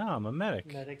 No, I'm a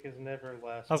medic. Medic is never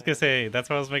last. I was gonna say, that's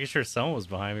why I was making sure someone was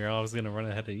behind me or I was gonna run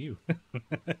ahead of you. I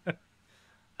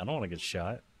don't want to get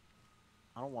shot.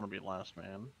 I don't want to be last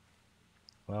man.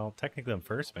 Well, technically I'm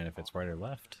first man if it's right or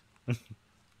left. It's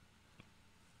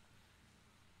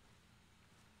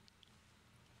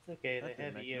okay, That they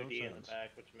have didn't make no EOD in the sense.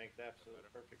 back, which makes absolute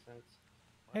perfect sense.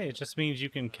 Hey, it just means you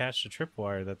can catch the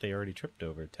tripwire that they already tripped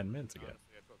over 10 minutes ago.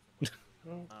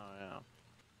 Oh yeah.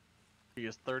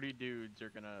 Because 30 dudes are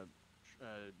gonna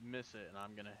miss it, and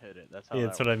I'm gonna hit it. That's how. Yeah,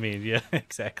 that's what I mean. Yeah,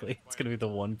 exactly. It's gonna be the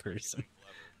one person.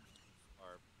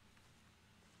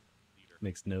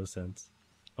 Makes no sense.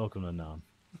 Welcome to Nam.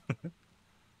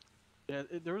 Yeah,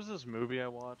 there was this movie I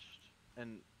watched,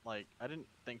 and like I didn't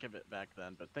think of it back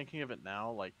then, but thinking of it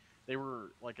now, like they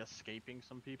were like escaping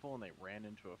some people, and they ran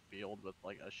into a field with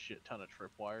like a shit ton of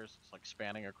tripwires. It's like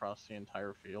spanning across the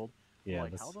entire field. I'm Yeah,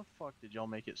 like, how the fuck did y'all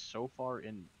make it so far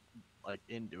in, like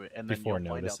into it, and then Before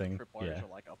you'll find out the noticing, tripwires yeah. are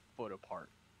like a foot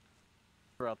apart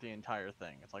throughout the entire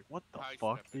thing. It's like, what the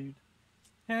fuck, dude?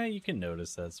 Yeah, you can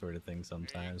notice that sort of thing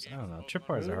sometimes. I don't know.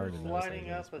 Tripwires are hard to Who's notice.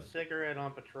 lighting up a cigarette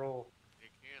on patrol?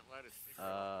 That'd be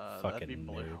Fucking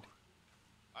blue. nerd.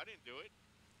 I didn't do it.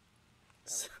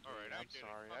 Alright, I'm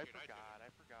sorry. I forgot.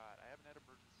 I haven't had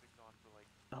emergency on for like.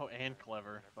 Oh, and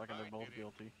clever. Fucking, they're both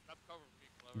guilty.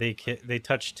 They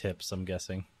touch tips, I'm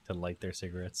guessing, to light their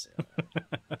cigarettes.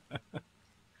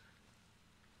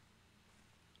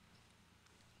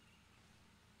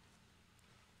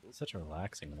 Such a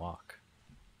relaxing walk.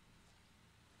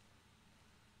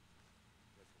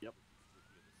 Yep.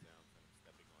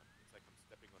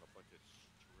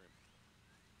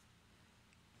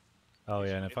 Oh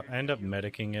yeah, and if I end up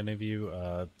medicing any of you,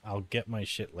 I'll get my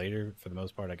shit later. For the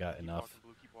most part, I got enough,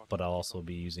 but I'll also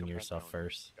be using your stuff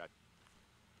first.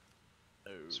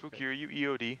 Spooky, are you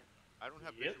EOD? I don't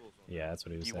have Yep. visuals on Yeah, that's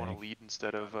what he was You saying. want to lead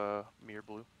instead of Mirror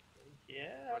Blue?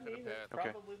 Yeah, I mean, it's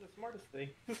Okay. probably the smartest thing.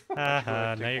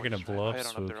 Haha, now you're gonna blow up, Head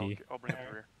on up there, Spooky. I'll bring up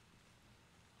the rear.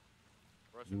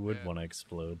 You would want to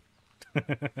explode. I am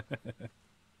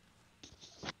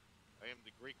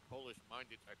the great Polish mine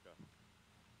detector.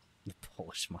 The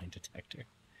Polish mine detector.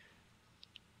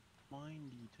 Mine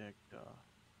detector.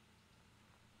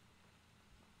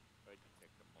 I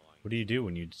detect the mine. What do you do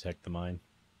when you detect the mine?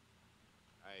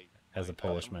 As a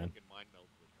Polish man. fucking mine melt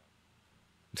with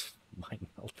them. Mine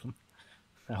melt them.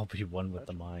 I'll be one with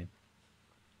the mine.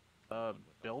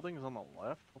 Buildings on the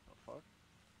left? What the fuck?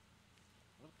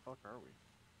 Where the fuck are we?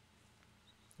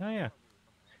 Oh yeah.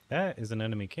 That is an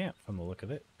enemy camp from the look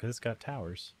of it, because it's got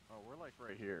towers. Oh, we're like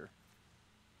right here.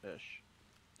 Ish.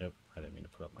 Nope, I didn't mean to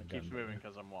put up my gun. Keeps moving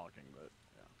because I'm walking, but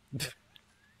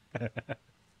yeah.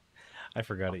 I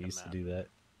forgot Fucking it used map. to do that.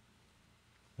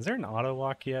 Is there an auto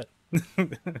walk yet?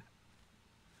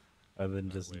 Other than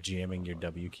just jamming your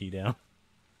W key down.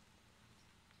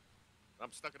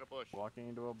 I'm stuck in a bush. Walking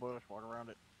into a bush, walk around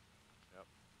it. Yep.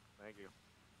 Thank you.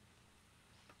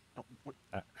 Oh, what?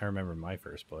 I remember my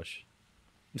first bush.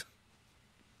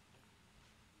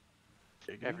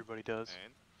 Everybody does.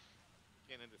 And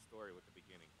can't end the story with the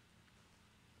beginning.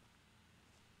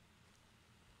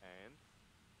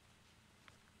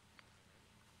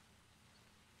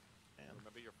 And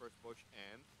remember your first bush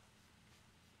and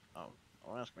Oh,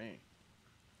 don't ask me.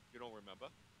 you don't remember?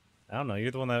 I don't know,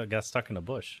 you're the one that got stuck in a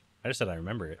bush. I just said I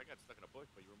remember it. I got stuck in a bush,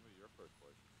 but you remember your first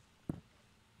bush.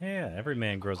 Yeah, every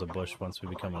man grows a bush once we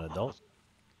become an adult.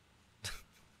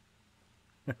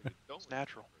 It's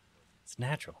natural. It's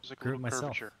natural. There's like a Grew it little myself.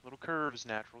 curvature. Little curve is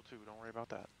natural too. Don't worry about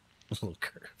that. A little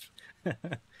curve.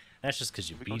 That's just because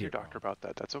you We beat go to your it. doctor about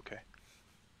that. That's okay.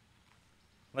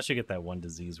 Unless you get that one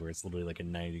disease where it's literally like a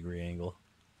 90-degree angle.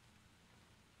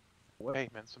 Hey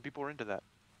man, some people are into that.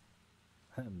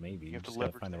 Maybe. You have to just gotta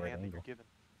leverage find the the right hand that you're angle. given.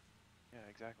 Yeah,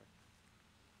 exactly.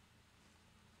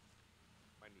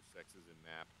 My new sex is in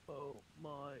nap. Oh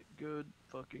my good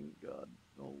fucking god.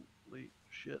 Holy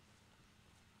shit.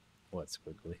 What,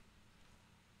 squiggly?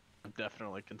 I'm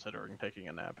definitely considering taking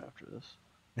a nap after this.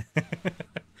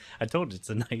 I told you it's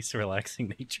a nice, relaxing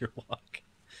nature walk.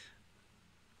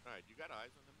 Alright, you got eyes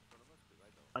on them in front of us? Because I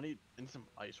don't. I need some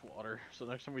ice water, so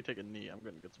next time we take a knee, I'm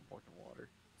gonna get some fucking water.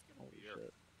 Holy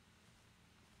shit.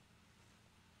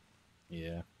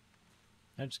 Yeah.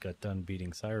 I just got done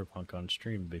beating Cyberpunk on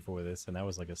stream before this, and that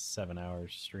was like a 7-hour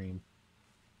stream.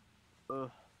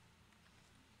 What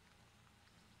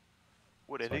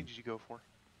So ending did you go for?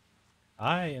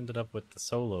 I ended up with the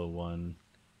solo one.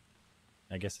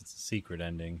 I guess it's a secret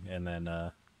ending, and then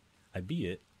I beat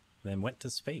it, then went to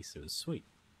space. It was sweet.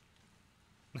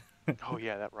 Oh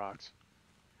yeah, that rocks.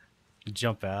 You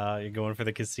jump out, you're going for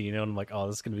the casino, and I'm like, oh,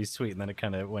 this is gonna be sweet. And then it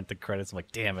kind of went to credits. I'm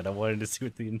like, damn it, I wanted to see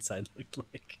what the inside looked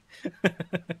like.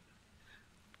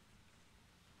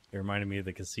 It reminded me of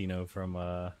the casino from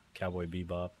Cowboy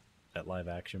Bebop, that live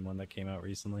action one that came out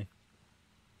recently.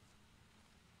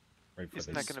 Right for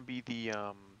Isn't this. that going to be the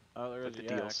like the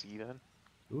DLC then?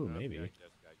 Ooh, maybe.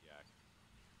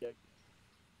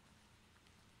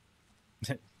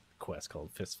 Quest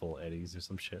called Fistful Eddies or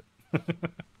some shit.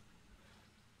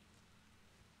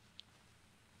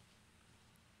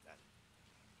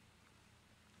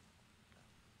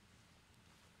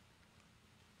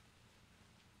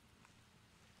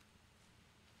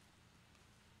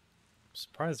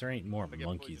 Surprised there ain't more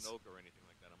monkeys.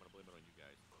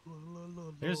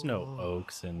 There's no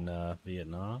oaks in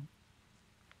Vietnam.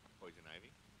 Poison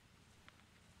ivy?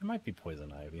 It might be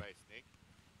poison ivy. Try a snake?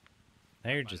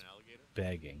 Now you're Find just an alligator?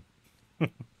 begging.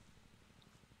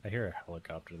 I hear a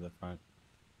helicopter in the front.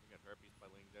 You got herpes by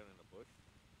laying down in a bush?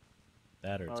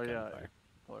 That or it's Oh yeah. gunfire.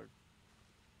 Plug.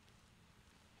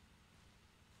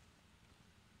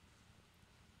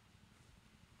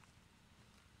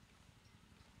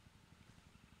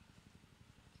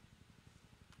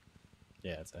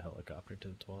 Yeah, it's a helicopter to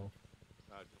the 12.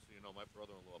 Just so you know, my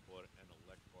brother-in-law bought an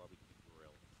electric barbecue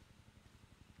grill.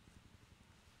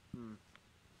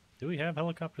 Do we have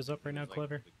helicopters up right now, Like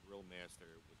Clever? the grill master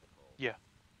with the pole. Yeah.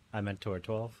 I meant toward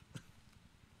 12. But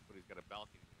he's got a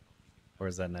balcony. Or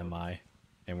is that an MI?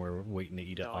 And we're waiting to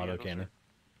eat an No, yeah, auto those cannon?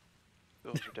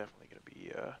 Those are definitely going to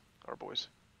be our boys.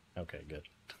 Okay, good.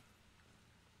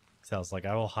 Sounds like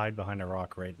I will hide behind a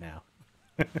rock right now.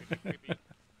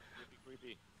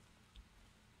 Creepy.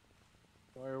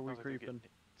 Why are we creeping?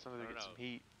 Sounds like they get some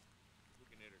heat.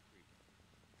 Looking at her creepy.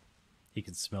 He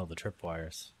can smell the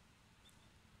tripwires.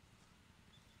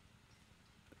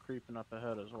 Creeping up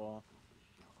ahead as well.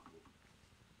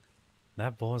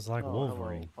 That boy's like Oh,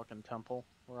 Wolverine. hello, fucking temple.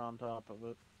 We're on top of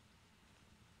it.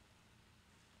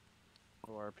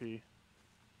 ORP.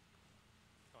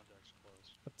 Contact's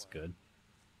closed. That's good.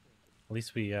 At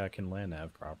least we can land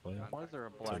nav properly. Why is there a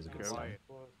That's black always a good goat? sign.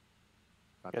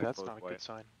 Yeah, that's not a good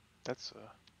sign. That's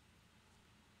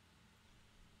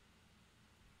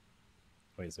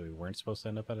Wait, so we weren't supposed to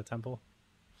end up at a temple?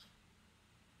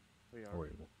 We are. Or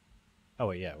oh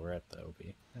wait, yeah, we're at the OP.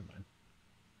 Never mind.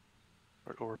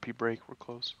 ORP break. We're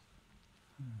close.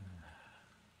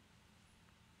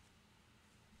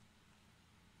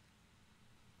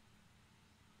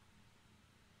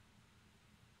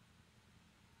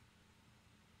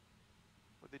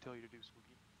 What'd they tell you to do,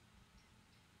 Spooky?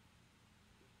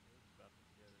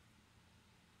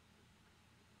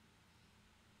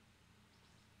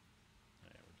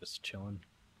 Alright, we're just chilling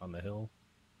on the hill.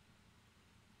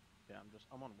 Yeah,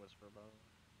 I'm on whisper about it.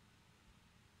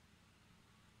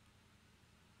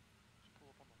 Just pull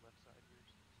up on the left side here.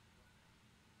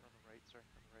 Or on the right, sorry,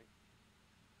 on the right.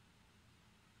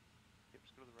 Yep,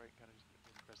 just go to the right, kind of just get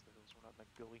the rest of the hill so we're not like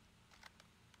Billy.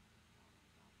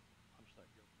 Punch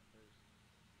that goat in the face.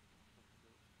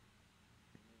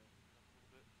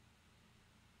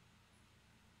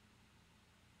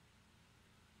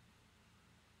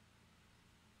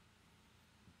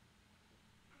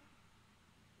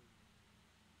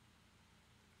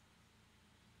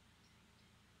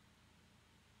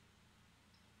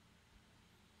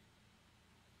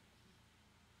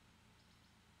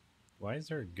 Why is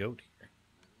there a goat here?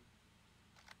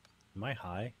 Am I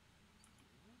high?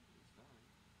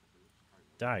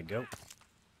 Die, goat.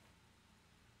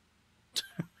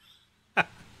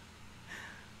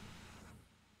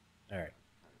 Alright.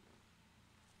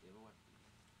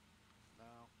 No,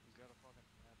 he's got a fucking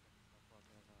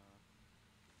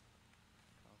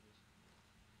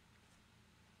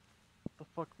What the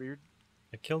fuck, Beard?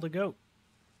 I killed a goat.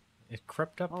 It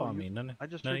crept up Oh, on you- me. None, I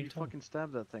just none heard of you told me. fucking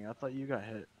stab that thing. I thought you got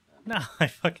hit. No, I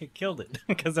fucking killed it.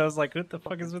 Because I was like, what the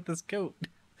fuck is with this goat?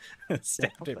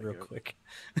 Stabbed fuck it that real goat. quick.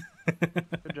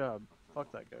 Good job.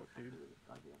 Fuck that goat, dude.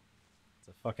 It's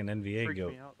a fucking NVA Freaked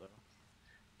goat. me out, though.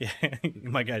 Yeah,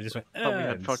 my guy just went, I thought we "Ah,"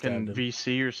 had and fucking stabbed him.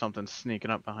 VC or something sneaking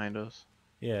up behind us.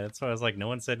 Yeah, that's why I was like, no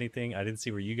one said anything. I didn't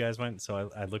see where you guys went, so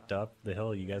I looked up the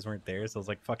hill. You guys weren't there, so I was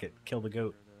like, fuck it, kill the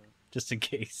goat. Just in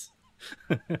case.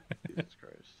 Jesus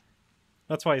Christ.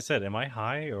 That's why I said, am I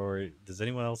high, or does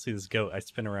anyone else see this goat? I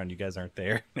spin around, you guys aren't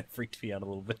there. It freaked me out a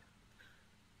little bit.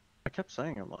 I kept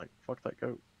saying, I'm like, fuck that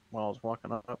goat while I was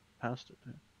walking up past it,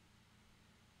 dude.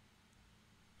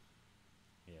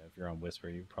 Yeah, if you're on Whisper,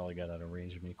 you probably got out of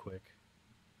range of me quick.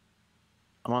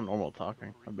 I'm on normal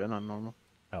talking. I've been on normal.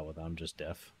 Oh, well, I'm just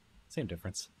deaf. Same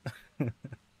difference.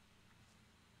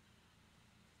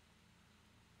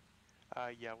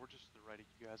 Yeah, we're just to the right of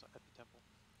you guys at the temple.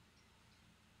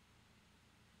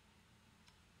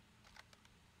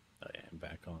 I am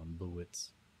back on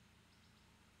bullets.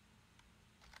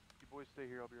 You boys stay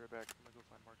here. I'll be right back. I'm gonna go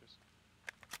find Marcus.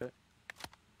 Okay.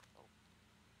 Oh,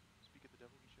 speak of the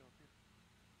devil, he show up here.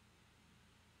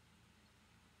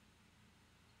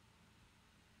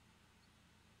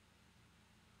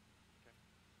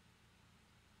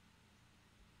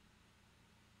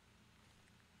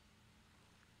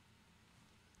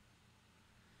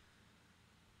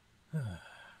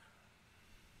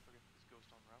 Okay, is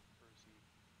Ghost en route, or is he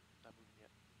not moving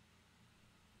yet?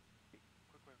 Hey,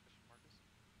 quick question, Marcus.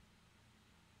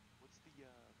 What's the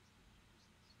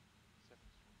distance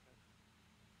settings shortcut?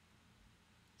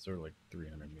 Sort of like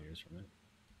 300 meters from it.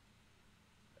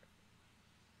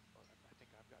 Oh, I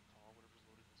think I've got tall, whatever's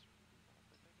loaded in the circle blue box,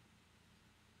 I think.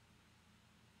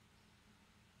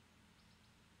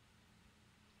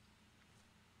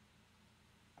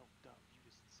 Oh, duh, view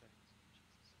distance settings.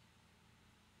 Jesus.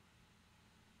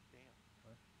 Damn.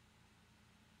 What?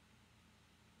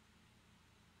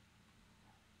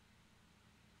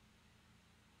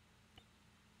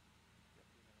 Yep,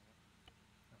 you're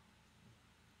there now.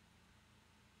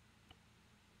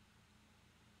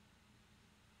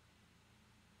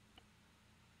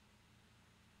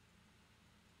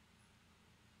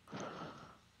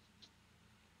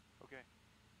 Okay.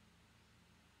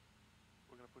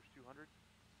 We're gonna push 200.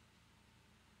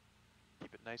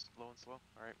 Keep it nice, low and slow.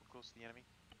 Alright, we're close to the enemy.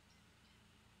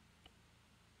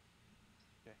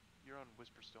 Okay, you're on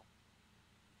Whisper still.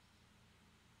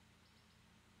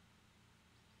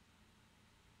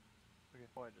 Okay.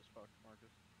 Oh, I just fucked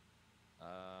Marcus.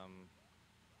 I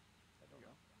don't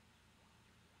know.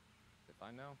 Is it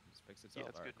fine now? Just fix itself? Yeah,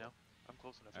 it's Alright, good cool. now. I'm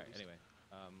close enough. Alright, at least. anyway.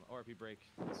 ORP break.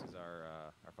 This is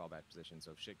our fallback position.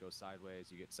 So if shit goes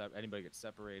sideways, you get anybody gets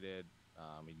separated,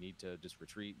 you need to just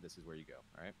retreat. This is where you go.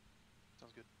 Alright?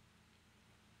 Sounds good.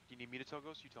 Do you need me to tell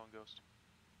Ghost? You telling Ghost?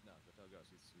 No, go tell Ghost.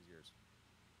 He's yours.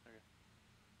 Okay.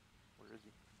 Where is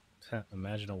he?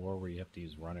 Imagine a war where you have to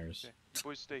use runners. Okay. You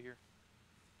boys stay here.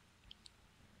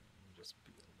 Just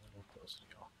be a little closer to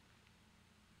y'all.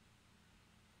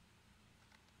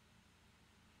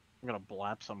 I'm gonna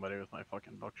blap somebody with my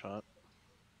fucking buckshot.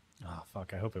 Oh,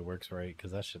 fuck. I hope it works right,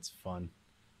 because that shit's fun.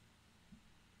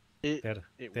 It They had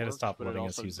to works, stop but it letting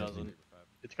us also use it. doesn't.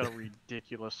 It's got a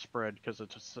ridiculous spread because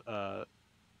it's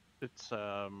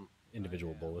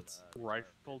Individual bullets.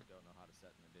 rifled.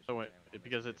 So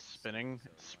because it's spinning,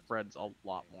 it spreads a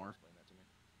lot more.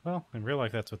 Well, in real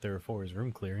life, that's what they were for, is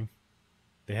room clearing.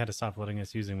 They had to stop letting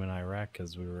us use them in Iraq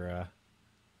because we were,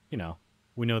 you know,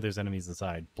 we know there's enemies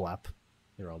inside. Blap.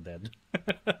 They're all dead.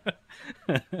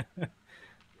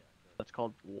 That's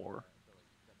called war.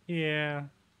 Yeah.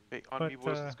 Hey, on me,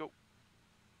 boys. Let's go.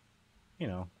 You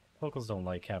know, locals don't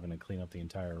like having to clean up the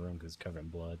entire room because it's covered in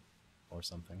blood or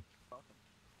something.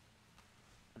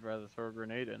 I'd rather throw a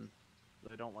grenade in.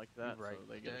 They don't like that, Right. so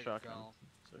they get a Dead shotgun. gal.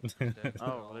 So-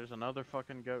 oh, there's another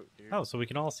fucking goat, dude. Oh, so we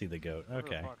can all see the goat.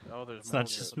 Okay. Oh, there's It's more not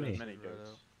goats. just There's me. many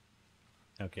goats.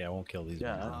 Okay, I won't kill these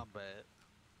Yeah. ones.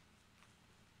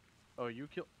 Oh, you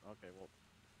killed. Okay, well,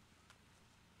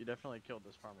 you definitely killed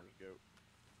this farmer's goat.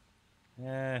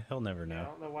 He'll never I know.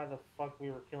 don't know why the fuck we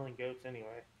were killing goats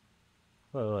anyway.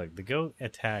 Look, the goat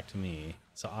attacked me,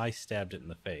 so I stabbed it in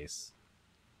the face.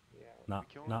 Yeah.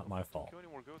 Not my fault. Kill any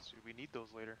more goats, dude. We need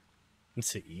those later.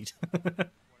 To eat.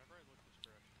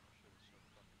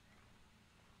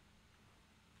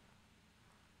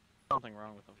 Something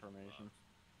wrong with the formation.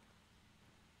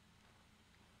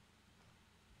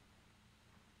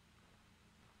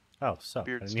 Oh, sup. I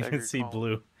Beard didn't even staggered see column.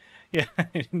 blue. Yeah, I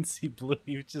didn't see blue.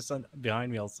 He was just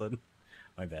behind me all of a sudden.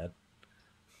 My bad.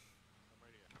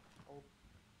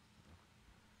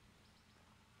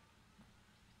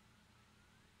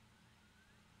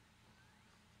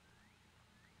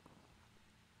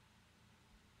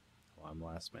 Oh, I'm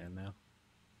last man now.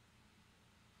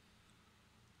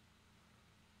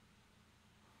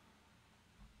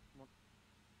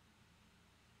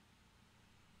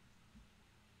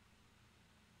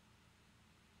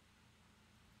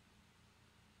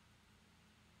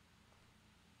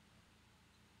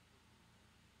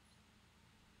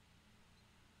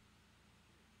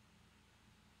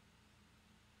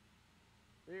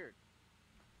 Weird.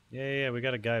 Yeah, we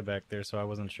got a guy back there, so I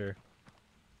wasn't sure.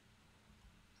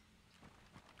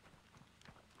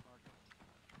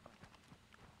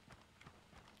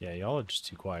 Yeah, y'all are just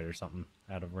too quiet or something.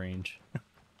 Out of range.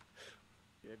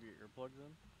 You have your earplugs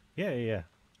in? Yeah.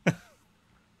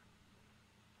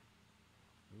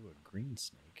 Ooh, a green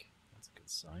snake. That's a good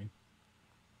sign.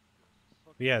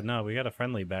 But yeah, no, we got a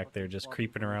friendly back there just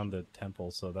creeping around the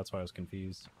temple, so that's why I was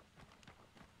confused.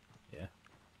 Yeah.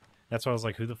 That's why I was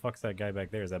like, who the fuck's that guy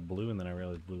back there? Is that Blue? And then I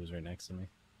realized Blue was right next to me.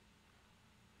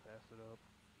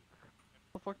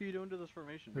 What the fuck are you doing to this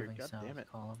formation, Beard? Moving God south damn it.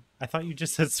 column. I thought you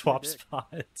just said swap dick.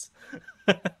 spots.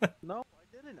 No, I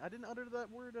didn't. I didn't utter that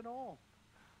word at all.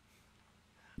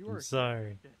 You I'm are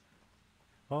sorry.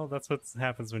 Well, that's what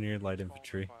happens when you're in light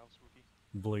infantry.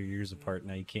 Blow your ears apart,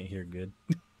 now you can't hear good.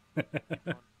 Just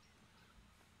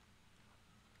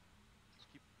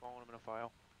keep following him in a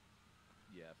file.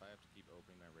 Yeah, if I have to keep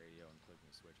opening my radio and clicking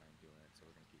the switch, I ain't doing it. So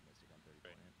we're gonna keep Mystic on 30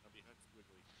 point. I'm behind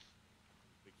Squiggly.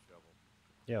 Big shovel.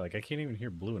 Yeah, like I can't even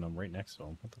hear Blue and I'm right next to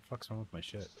him. What the fuck's wrong with my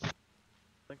shit? I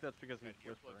think that's because he's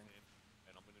Got earplugs whispering. in,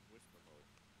 and I'm in whisper mode.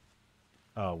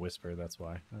 Oh, whisper, that's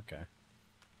why. Okay.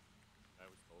 I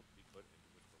was told to be put into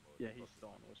whisper mode. Yeah, he's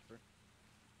still on whisper.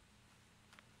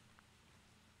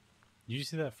 Did you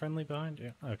see that friendly behind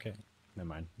you? Okay. Never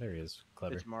mind. There he is.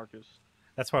 Clever. It's Marcus.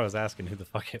 That's why I was asking who the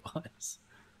fuck it was.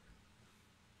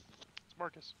 It's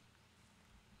Marcus.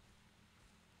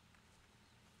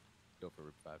 Go for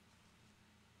Route 5.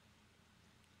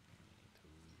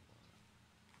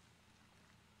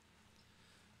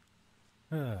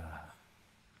 If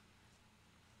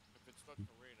it starts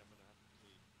to rain, I'm gonna have to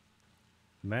leave.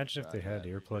 Imagine if they had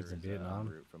There earplugs in is, Vietnam.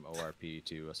 Route from ORP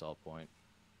to Assault Point.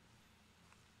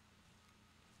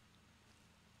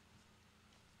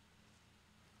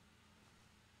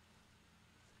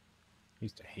 I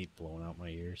used to hate blowing out my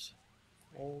ears.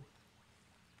 Old.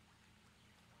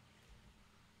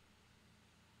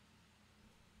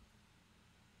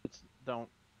 Don't.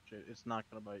 It's not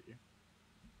gonna bite you.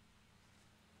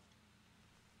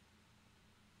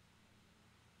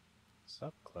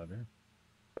 Sup, Clever?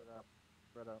 Spread out.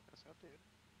 Spread out. That's out, dude.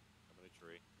 I'm in a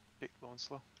tree. Take low and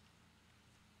slow.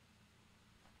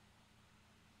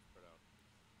 Spread out.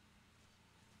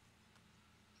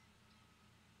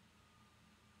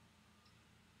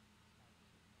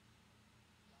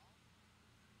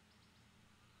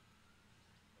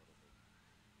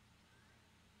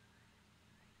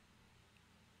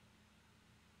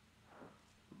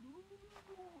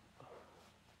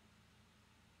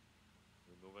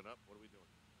 We moving up? What are we doing?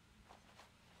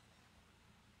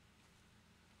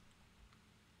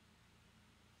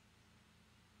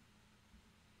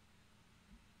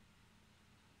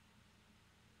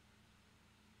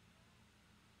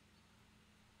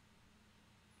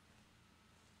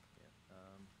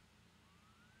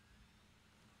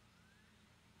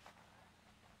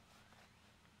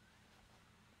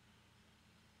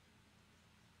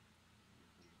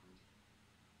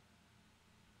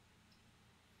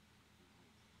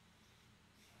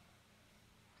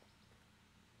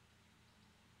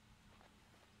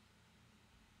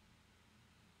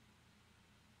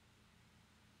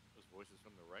 Those voices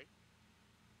from the right?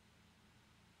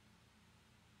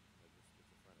 Like you're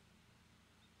schizophrenic.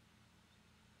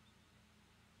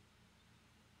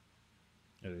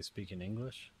 Are they speaking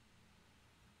English?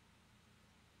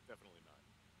 Definitely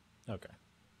not. Okay.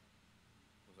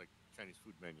 It was like Chinese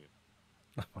food menu.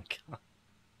 Oh my god.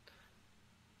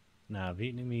 Nah,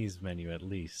 Vietnamese menu at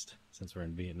least, since we're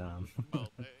in Vietnam. Well,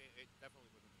 it definitely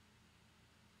wasn't.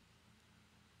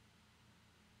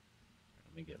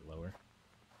 Let me get lower.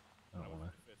 I I don't was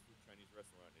wanna. at a fast food Chinese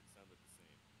restaurant. It sounded the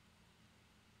same.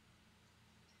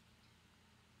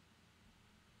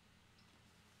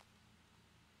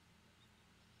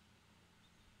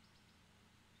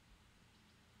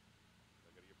 I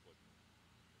gotta get plugged in.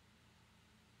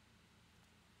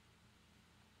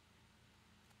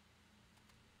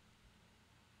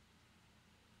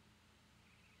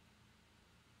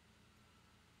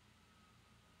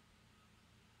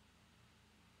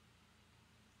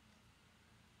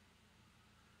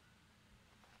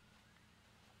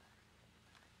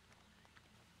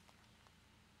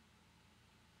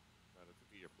 I took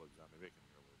the earplugs out. Maybe I can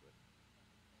hear a little bit.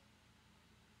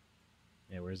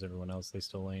 Yeah, where's everyone else? They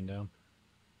still laying down?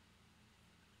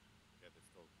 Yeah, they're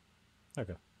still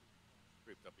Okay.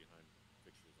 creeped up behind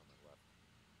fixtures on my left.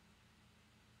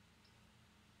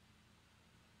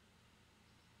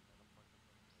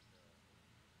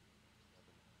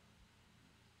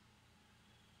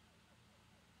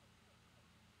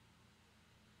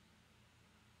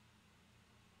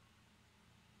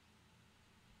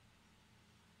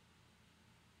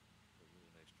 There's a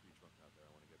really nice tree trunk out there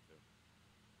I want to get to.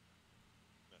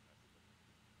 Not happy with it.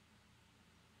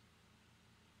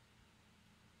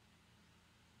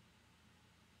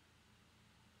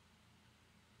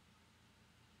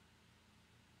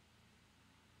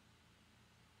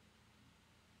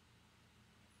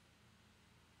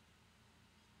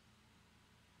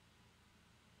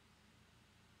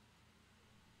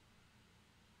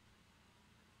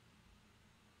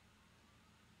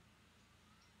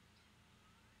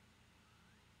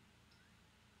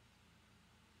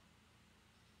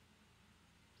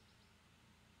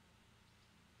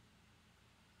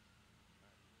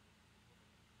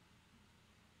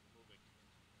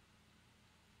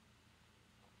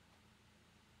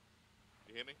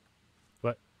 You hear me?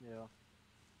 What? Yeah.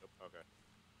 Nope. Okay.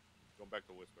 Going back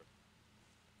to whisper.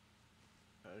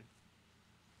 Okay.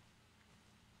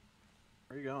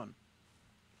 Where are you going?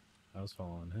 I was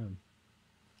following him.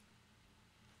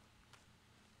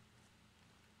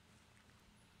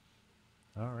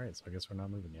 All right, so I guess we're not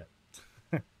moving yet.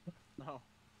 No.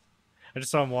 I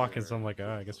just saw him walking, so I'm like,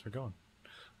 oh, I guess we're going.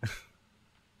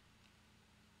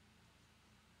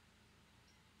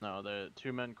 No, the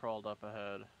 2 men crawled up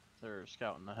ahead. They're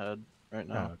scouting ahead right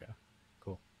now. Oh, okay.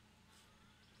 Cool.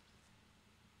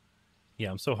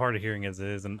 Yeah, I'm so hard of hearing as it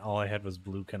is, and all I had was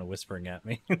Blue kind of whispering at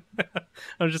me.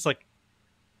 I was just like,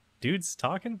 dude's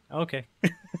talking? Okay.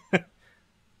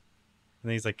 And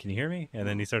then he's like, can you hear me? And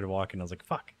then he started walking. I was like,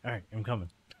 fuck. All right, I'm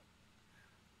coming.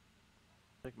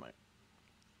 I think my...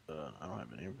 I don't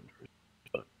have any inventory.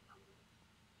 What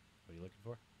are you looking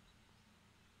for?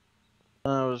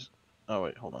 I was... Oh,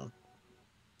 wait, hold on.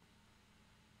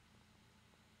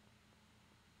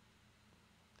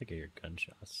 I think I hear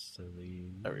gunshots to the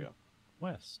There we go.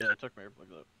 west. Yeah, I took my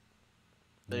earplugs out.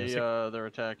 They're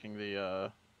attacking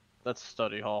the, that's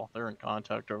study hall. They're in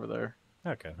contact over there.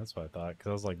 Okay, that's what I thought, because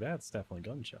I was like, that's definitely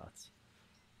gunshots.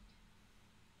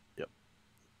 Yep.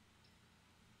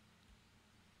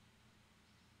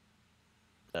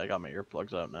 Yeah, I got my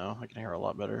earplugs out now. I can hear a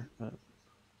lot better. But...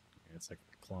 Yeah, it's like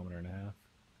a kilometer and a half.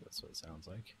 That's what it sounds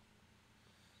like.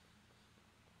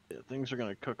 Yeah, things are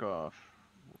gonna cook off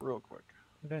real quick.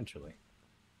 Eventually.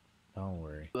 Don't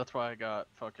worry. That's why I got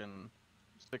fucking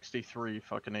 63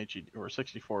 fucking HE, or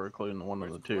 64 including the one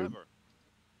on the tube.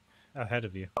 Ahead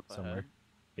of you, somewhere. Ahead?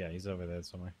 Yeah, he's over there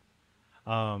somewhere.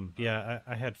 Yeah,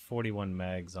 I had 41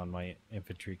 mags on my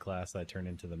infantry class that I turned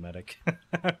into the medic.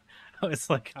 I was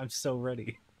like, I'm so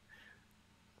ready.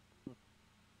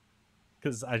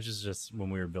 Because I just when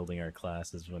we were building our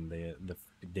classes, when the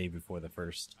day before the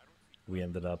first, we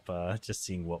ended up just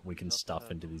seeing what we can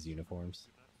stuff into these uniforms.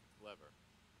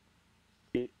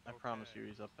 I promise you,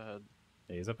 he's up ahead.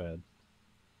 Yeah, he's up ahead.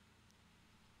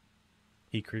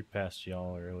 He creeped past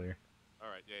y'all earlier.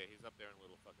 Alright, yeah, he's up there in a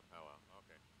little fucking powwow.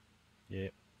 Okay. Yeah.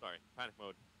 Sorry, panic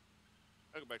mode.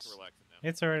 I'll go back to relaxing now.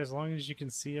 It's alright, as long as you can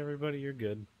see everybody, you're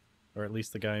good. Or at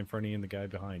least the guy in front of you and the guy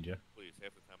behind you. Please,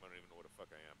 half the time I don't even know what the fuck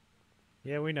I am.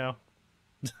 Yeah, we know.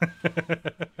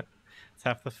 It's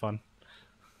half the fun.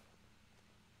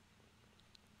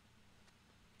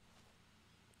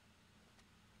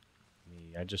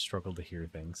 Me, I just struggle to hear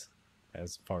things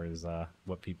as far as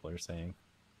what people are saying.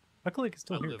 Luckily, I can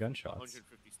still I hear live gunshots.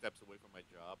 150 steps away from my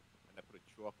job, and I put a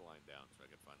chalk line down so I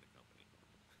can find the company.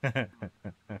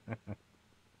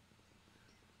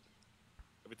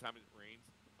 Every time it rains,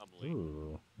 I'm late.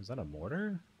 Ooh, is that a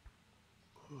mortar?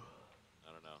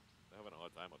 I don't know. They're having a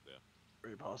hard time up there.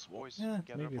 Very possible. Boys, Yeah,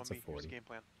 gather maybe up it's on a me. Here's 40. the game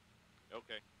plan.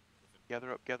 Okay.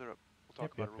 Gather up, gather up. We'll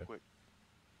talk Yep, about it real yep. quick.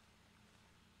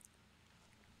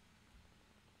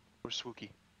 Where's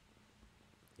Swooky?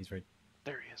 He's right.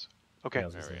 There he is. Okay. Yeah, I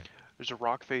was gonna say. There's a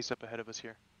rock face up ahead of us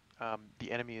here.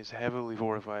 The enemy is heavily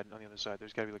fortified on the other side.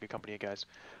 There's got to be like a company of guys.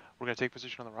 We're going to take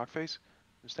position on the rock face,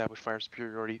 establish fire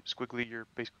superiority. Squiggly, you're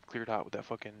basically cleared out with that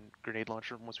fucking grenade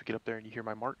launcher once we get up there and you hear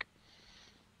my mark.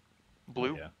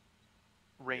 Blue, Yeah.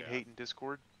 Rain, Yeah. Hate, and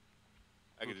Discord.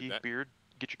 I can do Mookie, that. Beard,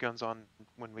 get your guns on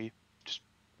when we'll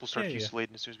start Yeah, yeah.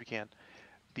 fusillading as soon as we can.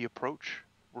 The approach,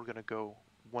 we're going to go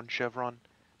 1 chevron,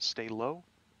 stay low,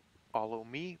 follow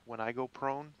me. When I go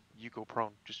prone, you go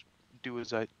prone. Just do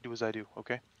as I do,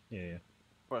 okay? Yeah, yeah.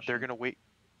 Question. They're gonna wait,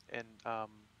 and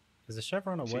Is the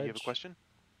chevron a so wedge? you have a question?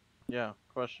 Yeah,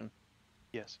 question.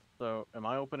 Yes. So, am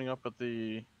I opening up with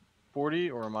the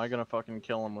 40, or am I gonna fucking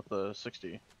kill him with the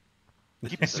 60?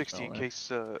 Keep the 60 in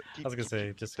case. I was gonna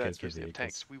say, just in that case for gives them vehicles.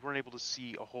 tanks. We weren't able to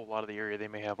see a whole lot of the area. They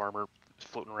may have armor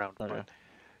floating around, Okay. but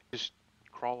just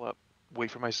crawl up,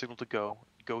 wait for my signal to go.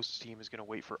 Ghost team is gonna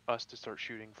wait for us to start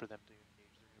shooting for them to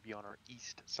engage. They're gonna be on our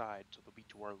east side, so they'll be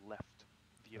to our left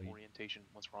via orientation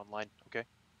once we're online. Okay.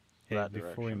 Hey, that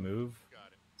before we direction. move,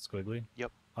 Squiggly.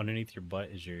 Yep. Underneath your butt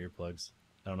is your earplugs.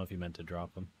 I don't know if you meant to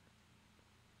drop them.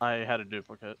 I had a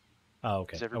duplicate. Oh,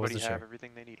 okay. Does I everybody wasn't have sure.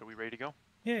 everything they need? Are we ready to go?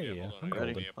 Yeah, yeah. Hold on, I'm I gotta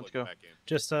golden. get Let's plugged go. back in.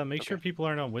 Just make sure people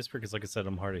aren't on whisper, because like I said,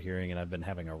 I'm hard of hearing, and I've been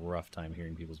having a rough time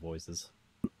hearing people's voices.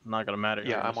 Not gonna matter.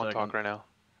 Yeah, I'm on talk right now.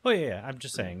 Oh yeah, I'm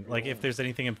just saying, like, if there's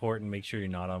anything important, make sure you're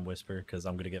not on whisper, because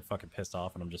I'm gonna get fucking pissed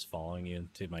off, and I'm just following you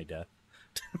to my death.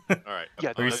 Alright.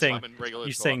 Yeah, Or you're that's saying fine.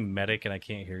 you're saying medic, and I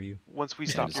can't hear you. Once we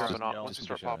Yeah, stop just- popping just off, yell. once we Just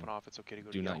start be shouting. popping off, it's okay to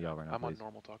go. Do to not yell. yell right now, I'm on please.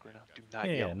 normal talk right now. Do not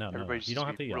Yeah, yell. yeah, no, Everybody no. just You don't be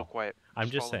have to real yell. quiet. I'm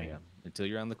just follow me. saying. Until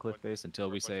you're on the cliff face,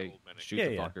 until we say shoot Yeah,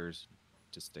 the yeah. fuckers,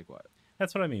 just stay quiet.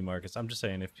 That's what I mean, Marcus. I'm just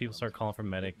saying, if people start calling for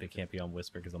medic, they can't be on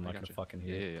whisper, because I'm I not gonna gotcha. fucking Yeah,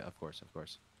 hear. yeah, yeah, of course, of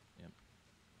course. Yeah.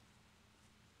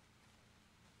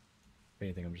 If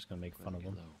anything, I'm just gonna make fun of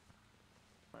them.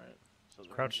 Alright, so the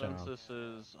Crouch down. consensus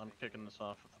is I'm kicking this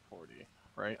off with the 40,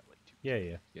 right? Yeah,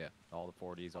 yeah. Yeah, all the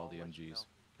 40s, all the MGs.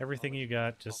 Everything you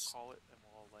got, just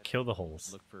kill the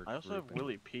holes. Look for I also have grouping.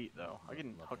 Willie Pete though. I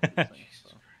can hook these things.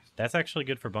 So. That's actually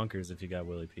good for bunkers if you got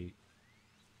Willie Pete.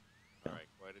 Alright,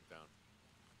 write it down.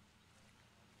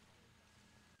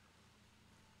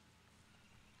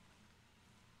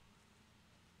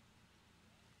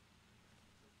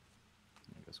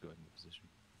 Let's go ahead and move position.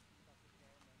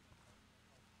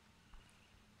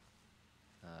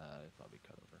 Probably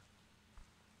cut over.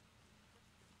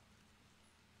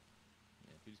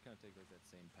 Yeah, if you just kind of take like that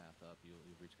same path up, you'll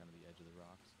reach kind of the edge of the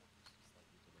rocks, just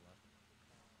slightly to the left.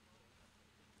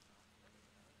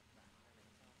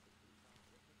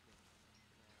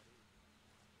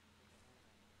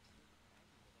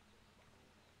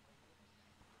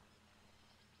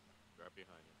 Grab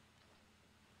behind you.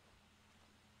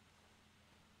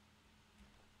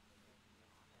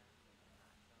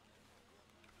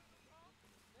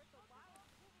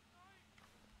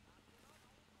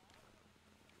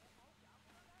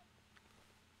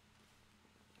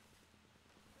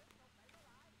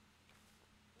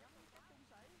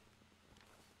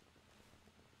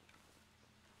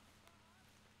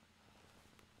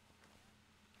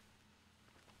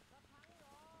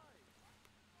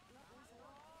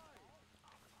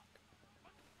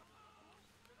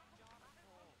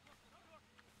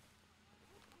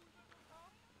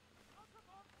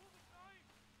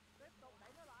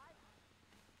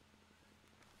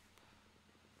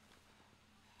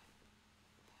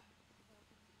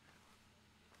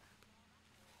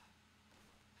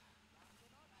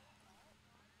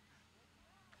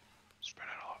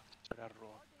 Spread out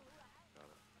along.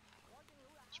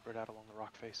 Spread out along the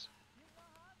rock face.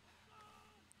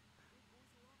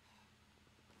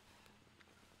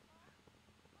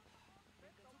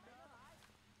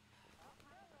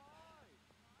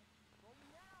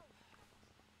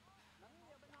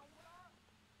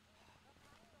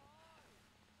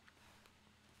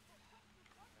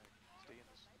 Stay in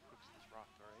this rock,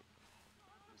 alright?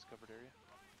 In this covered area.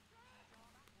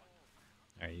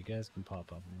 Alright, you guys can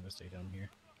pop up. I'm gonna stay down here.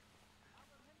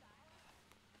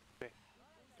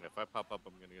 And if I pop up,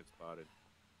 I'm gonna get spotted.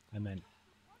 I meant,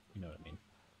 you know what I mean.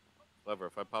 Clever,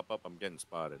 if I pop up, I'm getting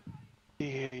spotted.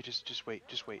 Yeah, just wait,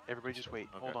 Everybody just wait.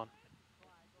 Okay. Hold on.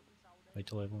 Wait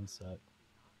till everyone's set.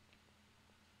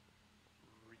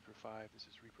 Reaper 5, this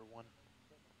is Reaper 1.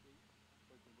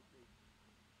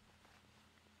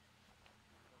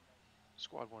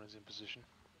 Squad 1 is in position.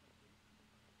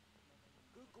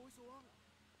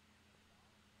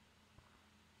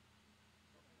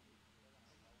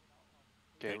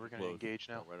 Okay, we're gonna engage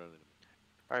now. Right under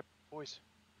Alright, boys.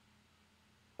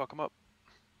 Fuck 'em up.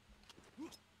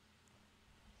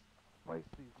 Place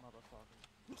these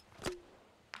motherfuckers.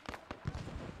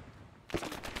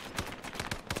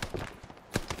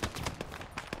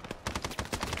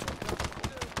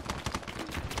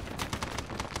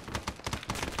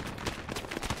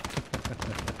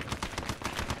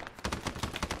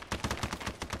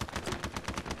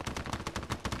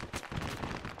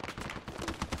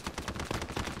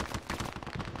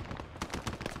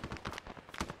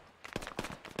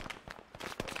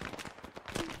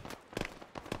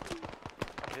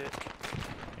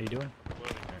 How you doing?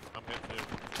 I'm hit too.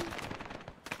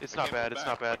 It's not bad, it's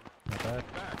not bad. Not bad.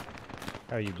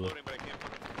 How are you, Blue? Loading, but I can't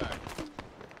put it back.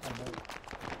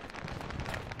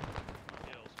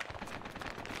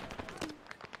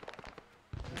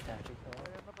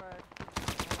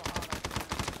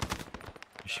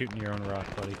 You're shooting your own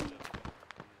rock, buddy.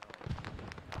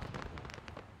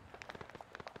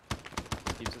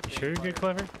 You sure you're good,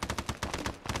 Clever?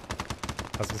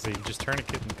 I was gonna say, you just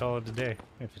tourniquet and call it a day,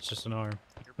 if it's just an arm.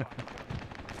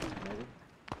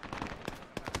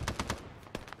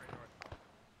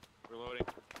 Reloading.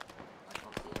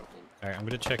 Alright, I'm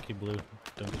gonna check you, Blue.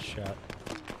 Don't get shot.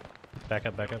 Back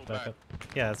up, back up, back up.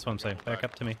 Yeah, that's what I'm saying. Back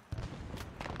up to me.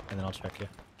 And then I'll check you.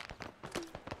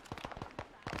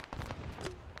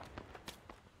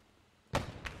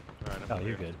 Alright, Oh,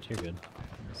 you're good. You're good.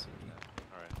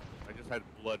 Alright. I just had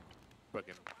blood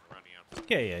fucking around the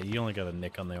outside. Yeah, yeah, you only got a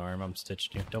nick on the arm. I'm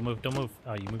stitching you. Don't move, don't move.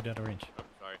 Oh, you moved out of range. Oh,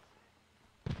 sorry.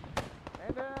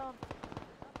 Man down.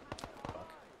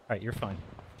 Alright, you're fine.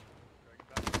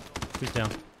 Who's down?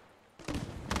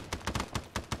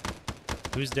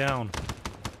 Who's down?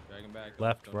 Drag him back.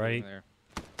 Left, Don't leave right. him there.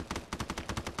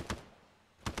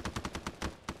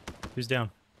 Who's down?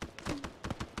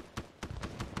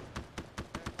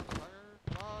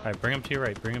 Alright, bring him to your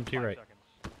right. Bring him to your right.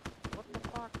 What the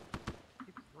fuck?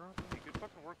 Hey, good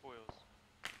fucking work, boys.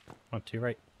 On to your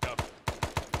right.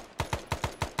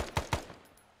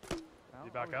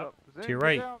 Back up. To your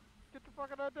right. Get the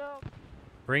fucking head down.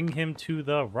 Bring him to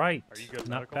the right, Are you good,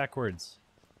 not medical? backwards.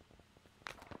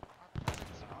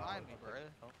 Behind me, bro.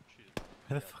 Oh, shit.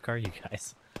 Where the fuck are you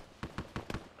guys?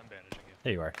 I'm bandaging you.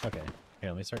 There you are. Okay. Here,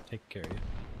 let me start taking care of you.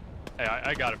 Hey,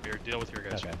 I got it, Beard. Deal with your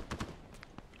guys. Okay.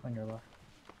 On your left.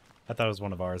 I thought it was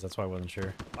one of ours. That's why I wasn't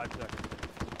sure. 5 seconds.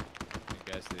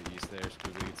 You guys to the east there.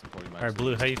 Squiggly, get some 40 mics. All right,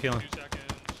 Blue, how you feeling? 2 seconds.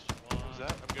 Who's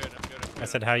that? I'm good. I'm good. I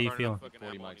said, how you Burning feeling? up fucking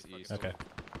 40 ammo on mics these east. fucking Okay.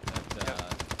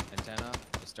 That antenna,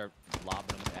 just start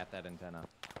lobbing them at that antenna.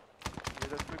 Yeah,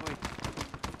 that's quickly.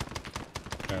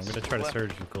 Alright, I'm gonna try to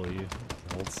surgical you.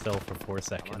 Hold still for 4 I'm not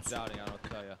seconds. shouting, I don't know what to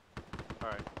tell you.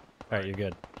 Alright. Alright, you're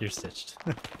good. You're stitched.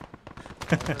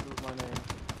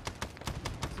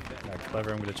 Alright,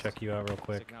 Clever, I'm gonna check you out real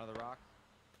quick. Sticking out of the rock.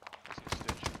 I see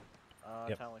Stitch.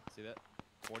 Yep. Tally. See that?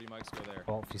 40 mics go there.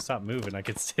 Well, if you stop moving, I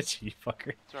could stitch you,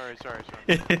 fucker. Sorry.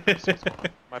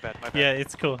 My bad. Yeah,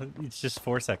 it's cool. It's just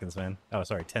 4 seconds, man. Oh,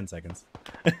 sorry, 10 seconds.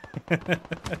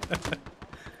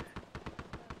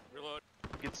 Reload.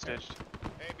 Get stitched.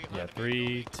 Hey, behind Yeah,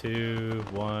 me. 3, 2,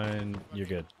 1. You're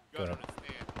good. Go ahead.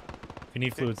 If you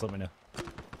need fluids, let me know.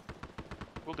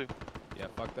 Will do. Yeah,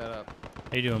 fuck that up.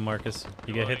 How you doing, Marcus?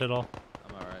 You get hit at all?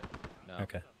 I'm alright. No.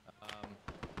 Okay.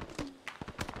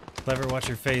 Clever, watch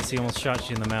your face. He almost shot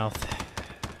you in the mouth.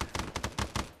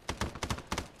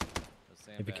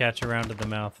 If you catch around to the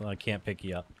mouth, I can't pick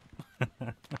you up.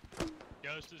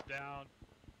 Ghost is down.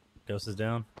 Ghost is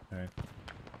down? Alright.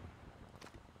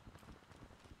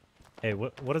 Hey,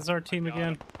 what is our team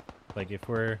again? Like, if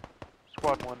we're...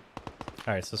 Squad 1.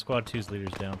 Alright, so Squad 2's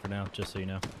leader's down for now, just so you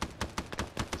know.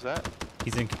 Is that?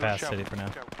 He's incapacitated for now.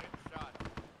 Shot.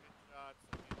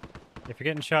 If you're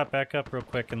getting shot, back up real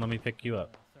quick and let me pick you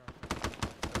up.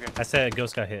 Okay. I said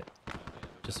Ghost got hit.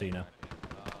 Just so you know.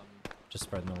 Just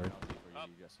spreading the word.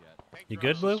 You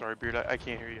good, Blue? Sorry, Beard. I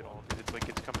can't hear you at all. It's like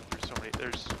it's coming through so many.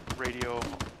 There's radio,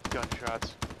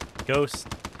 gunshots. Ghost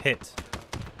hit.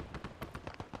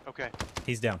 Okay.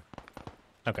 He's down.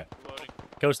 Okay. Reloading.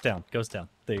 Ghost down. Ghost down.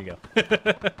 There you go.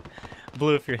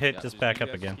 Blue, if you're hit, Yeah, just you back up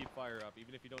guys again. Keep fire up,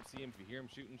 even if you don't see him. If you hear him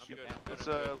shooting, shoot good. at him. Let's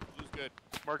Blue's good.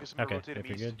 Marcus, I'm gonna Okay, rotate if him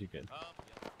you're east. good, you're good.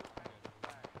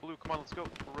 Blue, come on, let's go.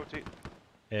 We'll rotate.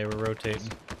 Yeah, we're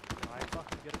rotating. I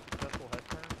fucking get a successful head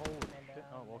turn. Holy shit.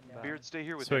 Oh, welcome back. Beard, stay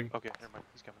here with Swig. him. Okay, never mind.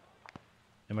 He's coming.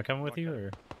 Am I coming with you,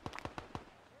 or...?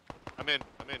 I'm in.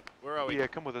 Where are we? Yeah,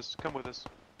 come with us. Come with us.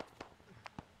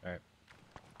 Alright.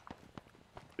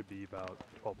 Should be about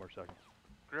 12 more seconds.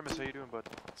 Grimace, how you doing, bud?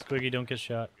 Squiggy, don't get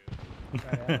shot.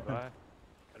 Bye.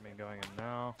 I mean, going in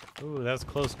now. Ooh, that was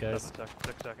close, guys. 6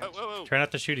 seconds. Whoa. Try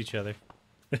not to shoot each other.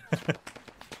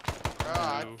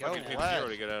 God, fucking hit zero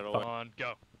to get out of the way. On,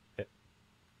 go. Hit.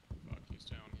 Fuck, he's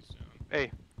down.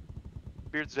 Hey,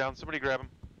 Beard's down. Somebody grab him.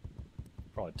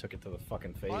 Probably took it to the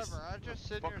fucking face. Clever, I just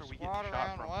sit Fuck here are we squat getting shot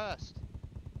around from? west.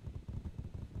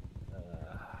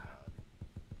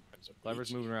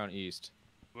 Clever's moving around east.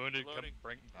 Wounded, come,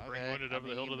 bring Okay, wounded I over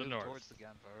the mean, hill you to the move north. towards the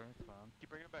gunfire. It's fine. Keep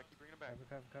bringing him back. Keep bringing him back.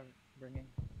 Cover. Bringing.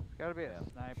 There's gotta be a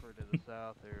sniper to the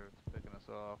south here that's picking us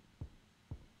off.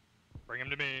 Bring him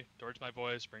to me, towards my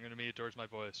voice. Bring him to me, towards my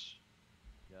voice.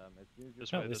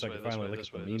 This Oh, way, at least this I way, can this finally way, look this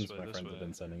at the way, memes this way, my this friends way. have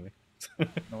been sending me.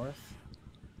 North?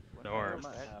 North.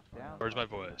 Down. Towards my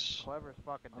voice. Clever's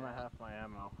fucking I'm at half my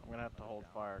ammo. I'm gonna have to hold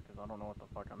fire because I don't know what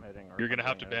the fuck I'm hitting. Or You're if I'm gonna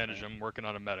have to hitting bandage anything. him. Working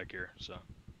on a medic here, so.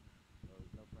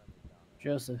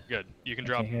 Joseph. Good. You can I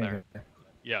drop can't him hear there.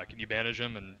 you. Yeah, can you bandage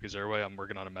him? And because their way, I'm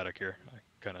working on a medic here. I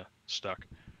kind of stuck.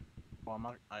 Well, I'm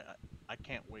not. I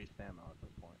can't waste ammo at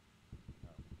this point.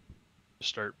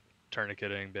 Start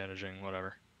tourniqueting, bandaging,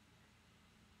 whatever.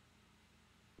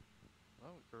 Oh,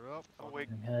 we're up. I'm awake.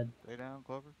 Turning head. Stay down,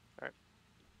 Clever. Alright.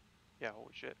 Yeah,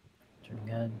 holy shit. Turning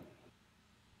head.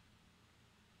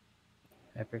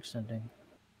 Hyperextending.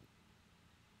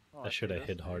 I should have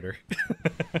hit harder.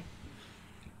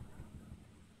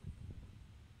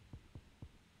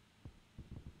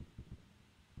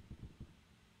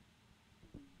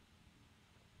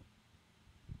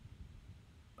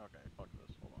 Okay, fuck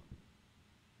this. Hold on.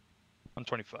 I'm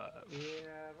 25. Yeah,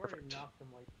 I've already knocked him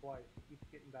like twice. He keeps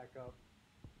getting back up.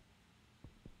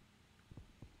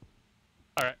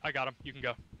 Alright, I got him. You can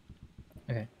go.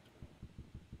 Okay.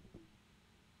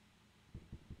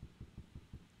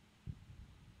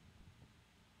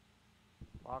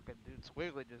 Fucking dude,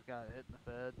 Squiggly just got hit in the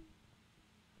fed.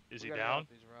 Is We he gotta get down? off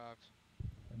these rocks.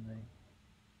 Friendly.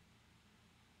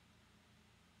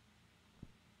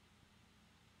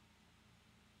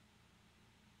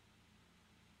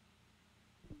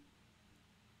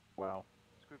 Wow.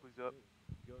 Squiggly's up.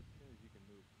 Go as soon as you can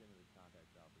move. Get into contact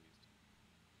southeast.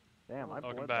 Damn, I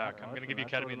Welcome bled back. that I'm much gonna give you in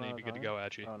that short ketamine, then amount you'll be of good to go, time?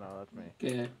 Achi. Oh no, that's me.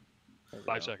 Okay.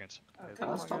 5 seconds.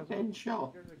 Can't stop getting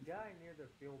shot. There's a guy near the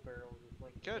fuel barrels. It's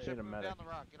like Ketchup, Need a move medic. down the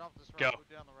rock. Get off this rock. Go. Move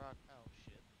down the rock. Oh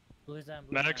shit. Blue's down.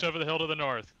 Blue's Medics down. over the hill to the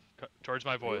north, towards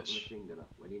my voice. Machine gunner.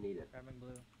 When do you need it? Grabbing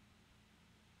blue.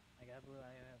 I got blue.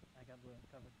 I got blue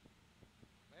covered.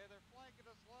 Hey, they're flanking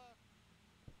us left.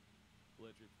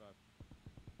 Blitz 5.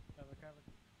 Covered.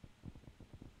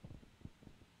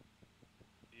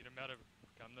 Need a medic.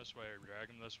 Come this way or drag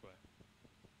him this way.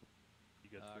 You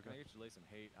good? Can I get you to lay some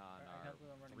hate on Alright, I got blue,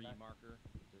 I'm running 3 back. marker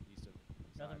to the east of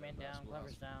Another side man of, down. schoolhouse?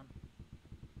 Clever's down.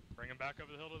 Bring him back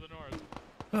over the hill to the north.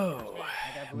 Oh,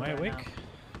 I got am blue I right awake? now.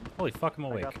 Holy fuck, I'm I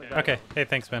awake. got the guy Okay, that was- hey,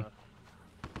 thanks, man.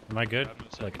 Am I good? Grab him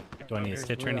a Like, second. do I need a Here's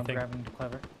stitch or blue, I'm anything? grabbing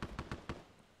Clever.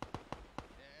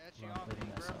 Yeah, Well, I'm bleeding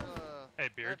myself. Hey,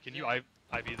 Beard, can you IV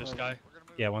this guy?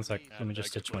 Yeah, one sec. Let me just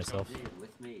stitch myself. Ian,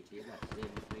 with me to your left. Ian,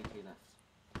 with me to your left.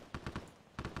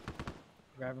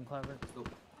 Grabbing Clever. Let's go.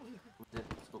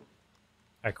 Let's go.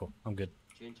 Alright, cool. I'm good.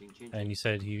 Changing. And you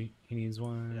said he needs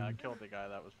one. Yeah, I killed the guy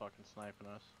that was fucking sniping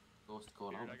us. Ghost call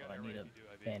out. Beard, I got I need airway to if you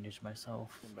do IV. bandage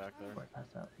myself. Come back there. Before I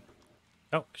pass out.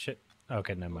 Oh, shit.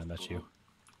 Okay, never mind. That's you.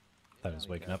 Thought I was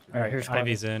waking up. Alright, here's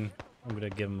Ivy's in. I'm gonna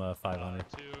give him a 500.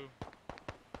 2.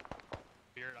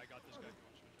 Beard, I got this guy.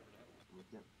 You want to switch over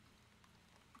to him?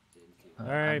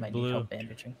 I Alright, might need Blue. help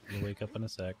bandaging. You'll wake up in a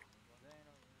sec.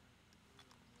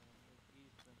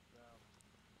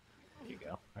 There you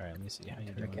go. Alright, let me see how you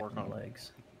Gotta doing. get Work my on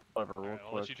legs. Clever real Alright,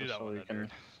 I'll let quick, you do just that so one we then, can.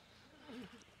 Beard.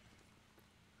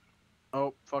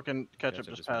 Oh, fucking ketchup Ketchup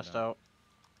just just went passed down. out.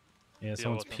 Yeah, Deal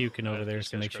someone's with him. puking over there, This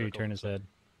so guy's make sure you critical, turn his so- head.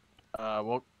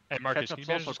 Well, Hey, Marcus, can ketchup's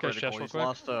you manage also this guy's chest critical. real He's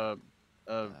quick?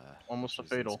 lost almost a Is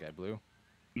fatal. This guy blue?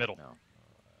 Middle. No.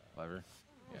 Clever?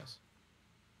 Yes.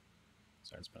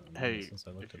 Sorry, it's been a Hey, minute since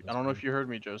I looked at this I don't know one. if you heard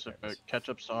me, Joseph, but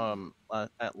ketchup's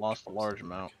lost a large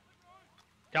amount.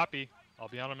 Copy. I'll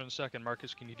be on him in a second.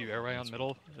 Marcus, can you do airway on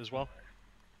middle as well?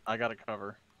 I got a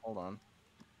cover. Hold on.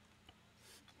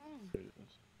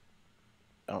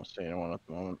 I don't see anyone at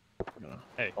the moment. I'm gonna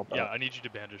Hey, help yeah, out. I need you to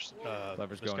bandage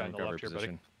Clever's this going guy in on the cover left here, buddy.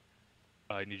 position.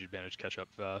 I need you to bandage catch up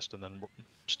fast, and then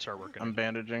start working. I'm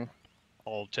bandaging.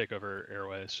 I'll take over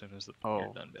airway as soon as you're Oh,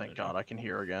 done thank bandaging. God, I can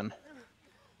hear again.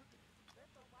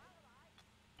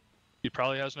 He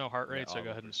probably has no heart rate, Yeah, so all go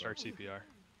ahead over and the start CPR.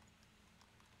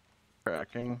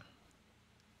 Cracking.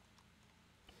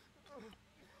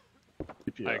 I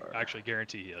CPR. actually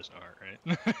guarantee he has no heart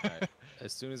rate. Alright.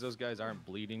 As soon as those guys aren't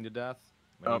bleeding to death,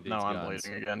 we Oh, need no, these I'm guns.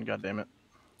 bleeding again. God damn it.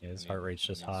 Yeah, his We heart need- rate's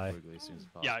just we need high. squiggly as soon as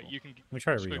Yeah, possible. you can. Let me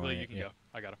try to Squiggly, reorient, you can yeah. go.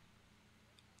 I got him.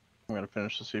 I'm gonna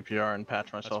finish the CPR and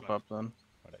patch myself fine. up then.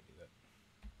 Why'd I do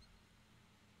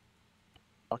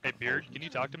that? Hey, Beard, can you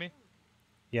talk to me?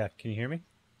 Yeah, can you hear me?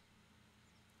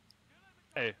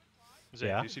 Hey, Zay,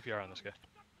 Yeah? do CPR on this guy.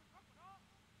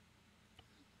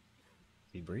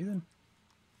 Is he breathing?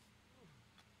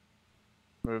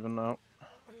 Moving out.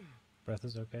 Breath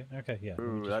is okay? Okay, yeah. let me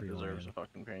Ooh, just that reorient deserves a him.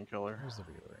 fucking painkiller. Where's the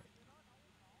reorient?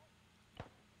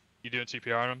 You doing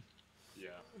CPR on him? Yeah.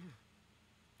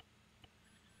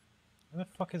 Where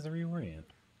the fuck is the reorient?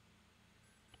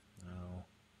 No.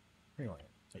 Reorient.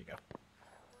 There you go.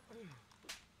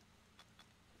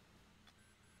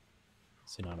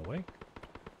 Is he not awake?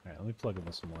 Alright, let me plug him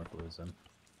with some more fluids then.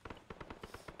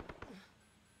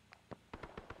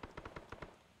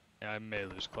 Yeah, I may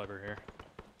lose Clever here.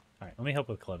 Alright, let me help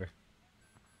with Clever.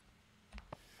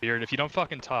 Beard, if you don't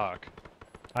fucking talk,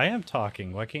 I am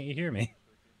talking. Why can't you hear me?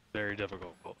 very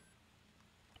difficult.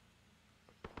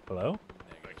 Hello?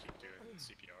 I keep doing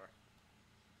CPR.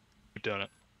 Keep doing it.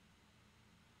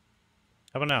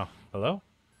 How about now? Hello?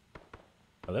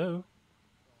 Hello?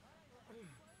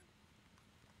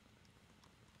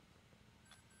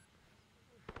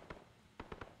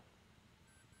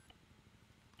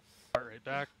 Heart rate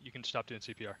back. You can stop doing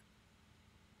CPR.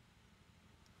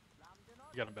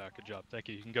 You got him back. Good job. Thank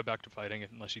you. You can go back to fighting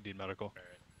unless you need medical. Alright.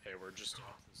 Hey, we're just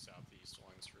off the southeast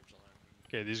along this ridge line.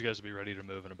 Okay, these guys will be ready to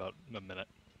move in about a minute.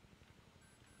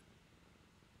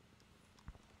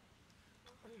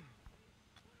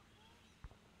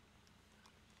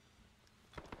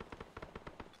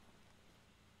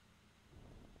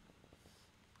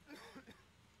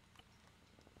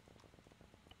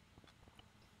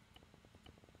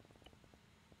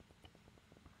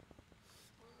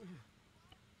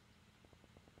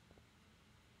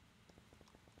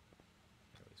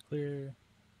 It's clear.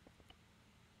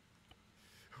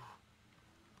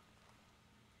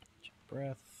 Check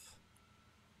breath.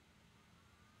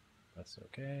 That's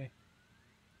okay.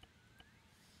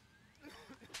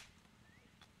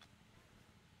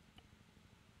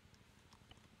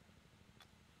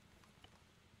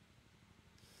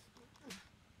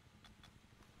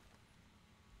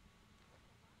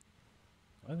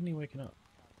 isn't he waking up?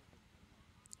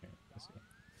 Okay, let's see.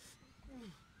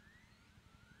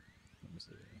 Let me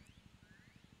see.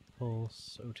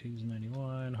 Pulse O2's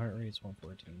 91, heart rate's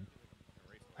 114.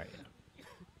 Alright, yeah.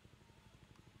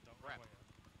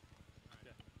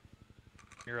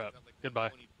 You're up.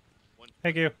 Goodbye.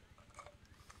 Thank you.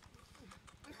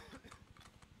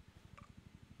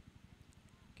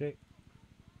 Okay.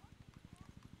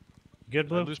 Good,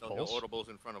 Blue? Lose pulse. Audibles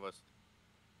in front of us.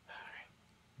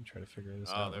 I'm trying to figure this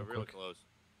Oh, out they're real really quick. close.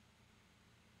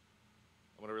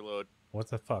 I'm gonna reload. What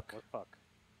the fuck? What fuck?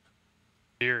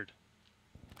 Beard.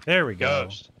 There we go.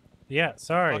 Ghost. Yeah,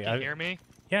 sorry. Fucking hear me?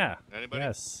 Yeah. Anybody?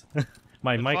 Yes.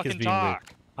 My Then mic is fucking being talk.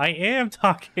 weird. I am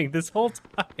talking this whole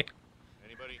time.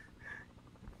 Anybody?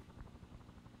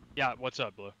 Yeah, what's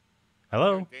up, Blue?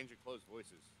 Hello? Danger closed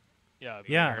voices. Yeah, I've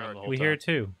been Yeah, hearing him the whole we hear time. it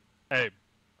too. Hey,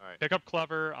 Alright. pick up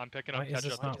Clever. I'm picking Why up is Ketchup.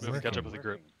 this not Let's move catch up working? with the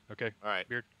group. Okay? Alright.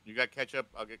 Beard. You got ketchup?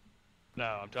 I'll get. No,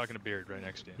 I'm talking to Beard right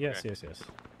next to you. Yes, yes, yes.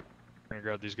 We're gonna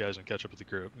grab these guys and catch up with the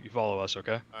group. You follow us,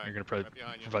 okay? Alright, You're gonna right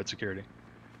behind you. provide security.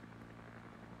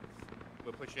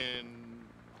 We're pushing.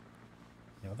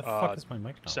 Yeah, what the fuck is my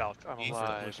mic not? South. I'm East of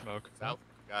alive. Blue Smoke. South.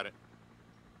 Got it.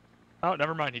 Oh,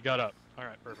 never mind. He got up. All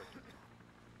right, perfect.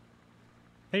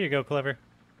 There you go, Clever.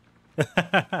 Running past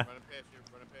you.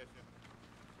 Running past you.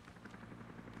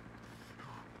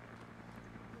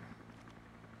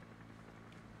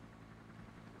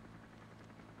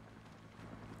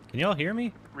 Can y'all hear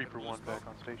me? Reaper 1 back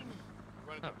on station.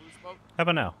 Running to blue smoke. How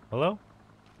about now? Hello?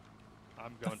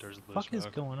 I'm going towards the Blue What the fuck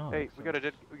Smoke. is going on? Hey, we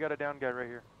got a down guy right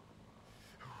here.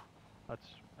 That's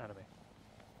enemy.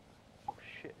 Oh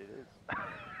shit, it is.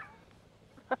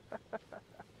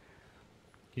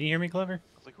 Can you hear me, Clever?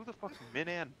 I was like, who the fuck's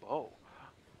Min-An Bo?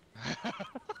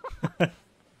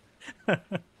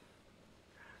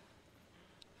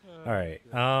 Alright,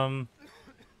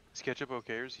 Is Ketchup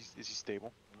okay, or is he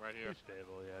stable? I'm right here. He's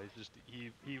stable. Yeah, he's just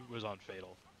he was on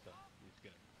fatal, so he's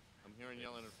good. I'm hearing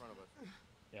yelling in front of us.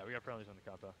 Yeah, we got friendlies on the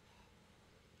compound.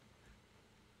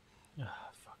 Ah,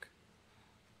 fuck.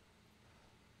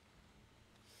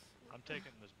 I'm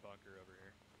taking this bunker over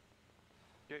here.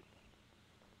 Okay.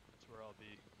 That's where I'll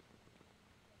be.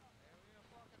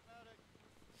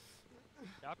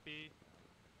 Copy.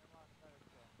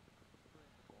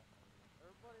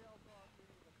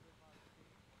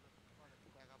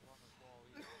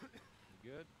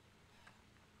 You good?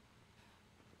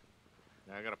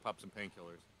 Now I gotta pop some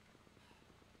painkillers.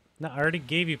 No, I already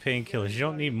gave you painkillers. You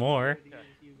don't need more.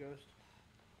 You Ghost?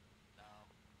 No.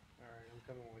 Alright, I'm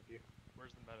coming with you.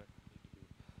 Where's the medic need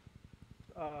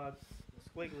to be?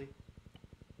 Squiggly.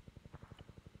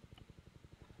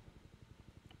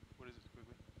 What is it,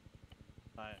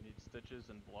 Squiggly? I need stitches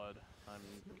and blood. I'm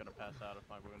gonna pass out if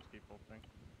my wounds keep opening.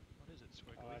 What is it,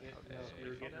 Squiggly? I didn't know if you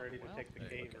were getting ready to take the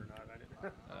cave or not. I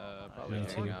didn't. Probably Me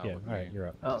hang too. out Yeah, with alright, me. you're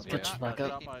up. Oh, Yeah. get you back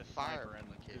Shot up. by a sniper and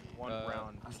did one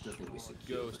round.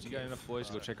 Ghost, you got enough boys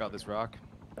to go check out this rock?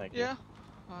 Thank you. Yeah.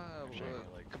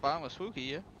 Combined with Spooky,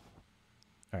 yeah.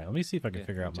 Alright, let me see if I can Yeah,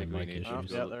 figure out my take what mic you need.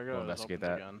 issues. Yeah, there Go goes. investigate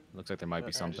Opens that. again. Looks like there might be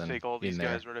Just something take all these in there.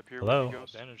 guys right up here. Hello? With you,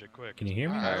 Ghost. Bandage it quick. Can you hear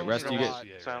me? Alright, rest of you guys.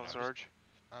 Silent Sarge.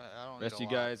 I don't Rest of you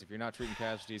guys, if you're not treating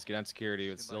casualties, get on security.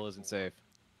 It still isn't safe.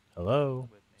 Hello?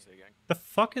 Say again. The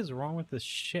fuck is wrong with this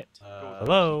shit? Hello?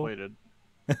 Hello? Waited.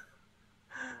 That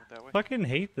way. Fucking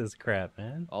hate this crap,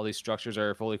 man. All these structures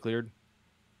are fully cleared.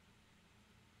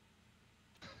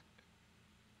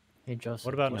 Hey, Joseph.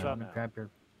 What about you now? wanna Grab your.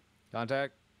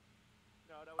 Contact?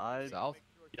 I South?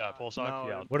 Yeah, pulse off. No,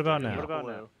 Yeah. What about now? What about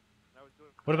now?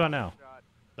 What about now?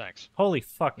 Thanks. Holy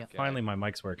fuck, Yeah. finally my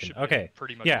mic's working. Should be Okay.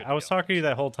 pretty much Yeah, good I to was go. talking to you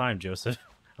that whole time, Joseph.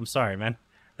 I'm sorry, man.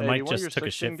 The Hey, you mic want your just took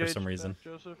a 16 shit for some gauge reason. back,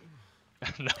 Joseph?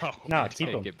 No. No, keep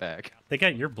Take them. it back. They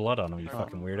got your blood on them, you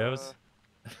fucking weirdos.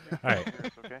 Alright.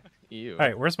 That's okay. Ew.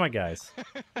 Alright, where's my guys?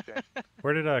 Okay.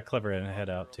 Where did Clever head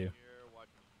out to?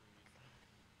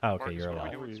 Oh, okay, Marcus, you're what are we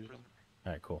alive. doing with this prison?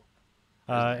 Alright, cool.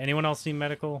 Anyone else need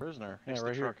medical? Prisoner. Yeah, Next to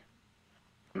right the here.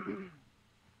 truck.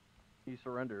 He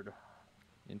surrendered.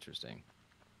 Interesting.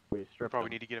 We We stripped probably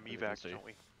him. need to get him as you evac, can see. don't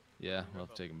we? Yeah, we'll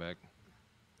have to take him back.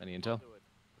 Any intel?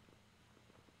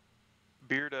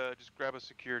 Beard, just grab a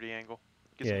security angle.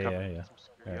 Get Yeah, some cover. yeah, yeah. Get some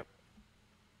security Alright. up.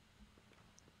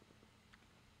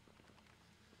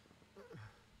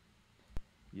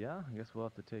 Yeah, I guess we'll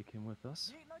have to take him with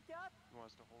us. You want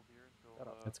us to hold here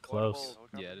until, It's close.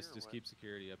 Yeah, just keep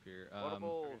security up here.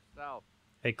 Audible south.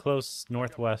 Hey, close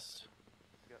northwest.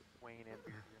 We got Wayne and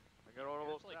Beard here. I got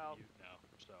audible It's like south. mute now,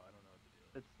 so I don't know what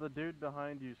to do. It's the dude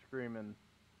behind you screaming.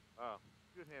 Oh,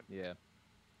 shoot him. Yeah.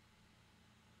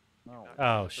 No.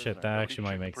 Oh shit, that Nobody actually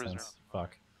might shoot the make prisoner. sense.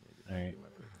 Fuck. Alright.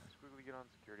 Squiggly, get on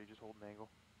security. Just hold an angle.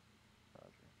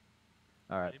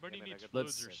 All right. Anybody And then I needs got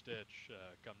fluids the- or stitch,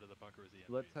 come to the bunker with the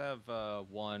Let's have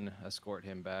one escort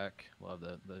him back. We'll have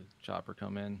the chopper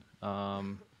come in.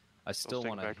 I still take him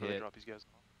want to back before they hit. drop these guys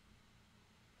off.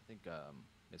 I think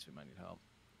Misfit might need help.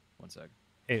 One sec.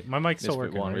 Hey, my mic's still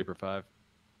Misfit working, 1, right? Reaper 5.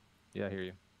 Yeah, I hear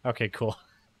you. Okay, cool.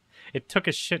 It took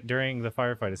a shit during the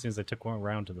firefight as soon as I took one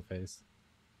round to the face.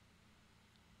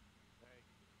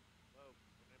 Hello,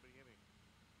 can anybody hear me?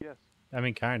 Yes. I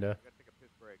mean, kinda. I gotta take a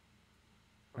piss break.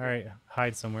 All right,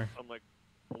 hide somewhere. I'm like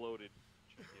bloated.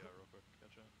 Check you out real quick.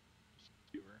 Gotcha.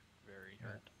 You were very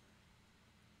hurt.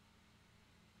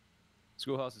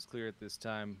 Schoolhouse is clear at this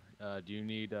time. Do you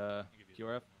need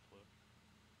QRF?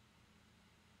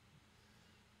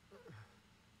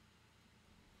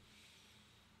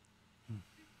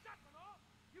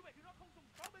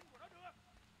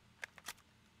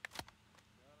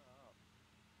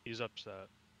 He's upset.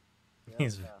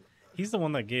 He's the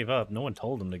one that gave up. No one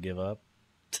told him to give up.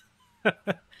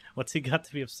 What's he got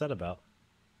to be upset about?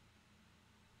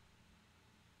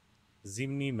 Does he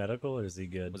need medical or is he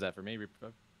good? Was that for me, Reaper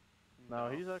 5? No,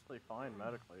 he's actually fine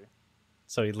medically.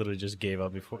 So he literally just gave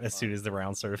up before, as soon as the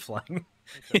round started flying.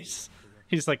 he's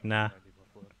like, nah.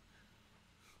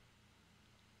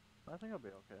 I think I'll be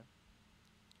okay.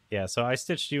 Yeah, so I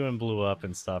stitched you and blew up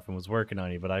and stuff and was working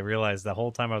on you, but I realized the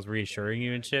whole time I was reassuring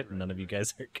you and shit, and none of you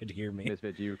guys could hear me.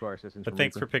 Misfit, do you require assistance But from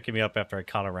thanks Reaper? for picking me up after I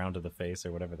caught a round to the face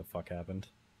or whatever the fuck happened.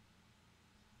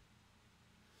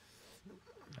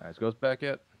 Alright, goes back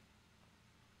yet?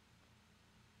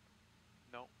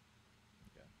 No.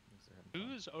 Okay. Thanks for having fun.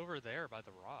 Who's over there by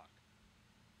the rock?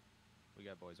 We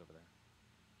got boys over there.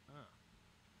 Oh.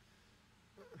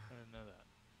 I didn't know that.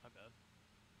 My bad.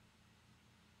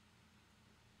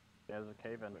 Yeah, there's a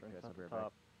cave entrance guys, at I'll be the right back.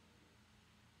 top.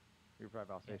 Reaper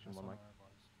 5 off station, one mic.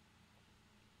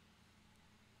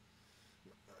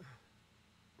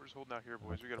 We're just holding out here,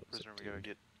 boys. We got a prisoner we gotta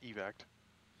get evac'd.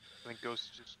 I think Ghost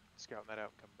is just scouting that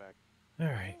out and coming back.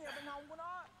 Alright.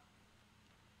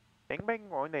 Bang bang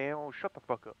right now. Shut the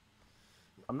fuck up.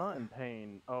 I'm not in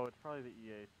pain. Oh, it's probably the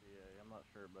EACA. I'm not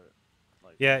sure, but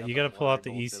like. Yeah, got you that gotta pull out the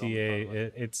bloody bullshit on the ECA. front of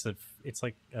it. It's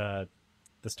like the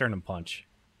sternum punch.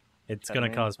 It's Ketamine?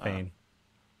 gonna cause Ah. pain.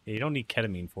 Yeah, you don't need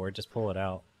ketamine for it. Just pull it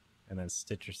out and then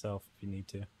stitch yourself if you need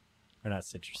to, or not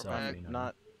stitch yourself. I'm you know.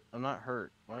 not. I'm not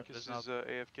hurt. What? Marcus is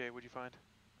AFK. What'd you find?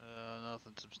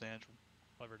 Nothing substantial.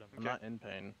 Clever dumb. I'm not in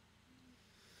pain.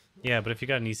 Yeah, but if you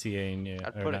got an ECA in you, I'd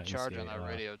or put a not charge ECA, on that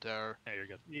radio tower. Hey, you're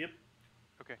good. Yep.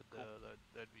 Okay. But,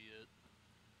 that'd be it.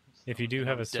 If you do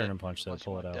have a Dead- sternum punch, though, unless you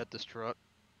pull it want out. death destruct.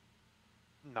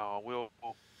 No, well,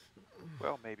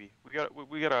 maybe. We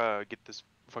gotta get this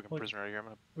fucking Well, prisoner out of here. I'm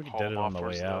gonna we can haul dead him it on off the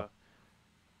towards way out.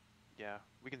 Yeah,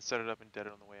 we can set it up and dead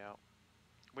it on the way out.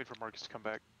 Wait for Marcus to come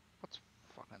back. What's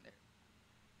fucking there?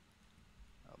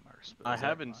 Oh, Marcus. I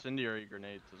have incendiary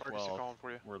grenades as Marcus, well. calling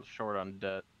for you. We're short on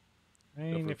debt. I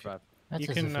mean, for if five. That's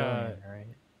you a can, civilian, right?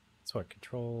 it's what,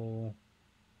 control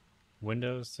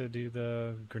Windows to do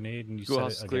the grenade, and you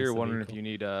Schoolhouse set is it clear. against the Wondering if vehicle? you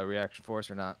need reaction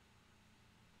force or not.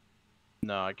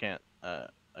 No, I can't. I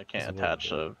That's can't a little attach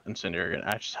the incendiary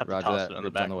grenade. I just have Roger to toss that. it in the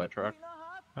Rips back on the of way. the truck.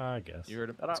 I guess. You heard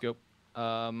him. Shut Let's up.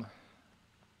 go.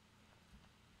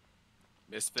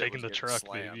 Misfit Taking was the getting truck,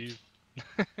 slammed. baby.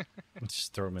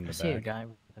 Just throw him in I the see a back. guy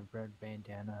with a red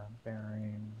bandana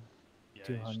bearing Yeah,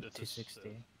 200, it's a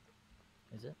 260.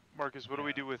 Is it? Marcus, what do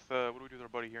we do with our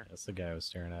buddy here? That's the guy I was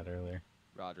staring at earlier.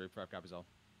 Roger. 5 copies all.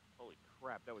 Holy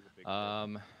crap, that was a big. I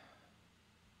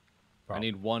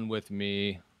need one with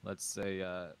me. Let's say,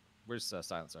 where's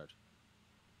Silent Sarge?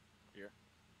 Here.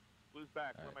 Blue's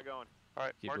back. Where am I going? All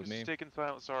right, Keep with Marcus me. is taking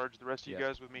Silent Sarge. The rest of you Yeah.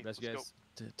 guys with me. Rest of you Let's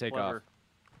guys take Clever.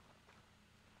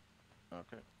 off.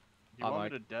 Okay. Do you On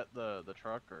want me mic. to debt the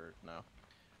truck or no?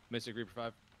 Mystic Reaper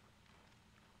 5.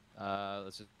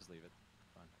 Let's just leave it.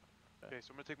 Fine. go. Okay, so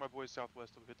I'm gonna take my boys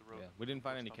southwest till we hit the road. Yeah. We didn't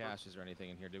find any Let's not move. caches or anything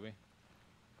in here, did we?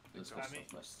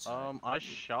 I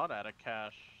shot at a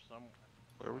cache somewhere.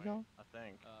 Where we going? I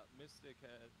think. Mystic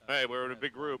had. Hey, we're in a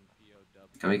big group.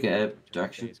 Can we get a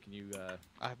direction? Can you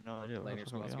I have no idea. lane your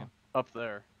squads again? Up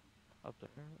there. Up there?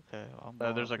 Okay. I'm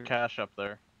going There's a up here. cache up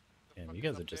there. Damn, you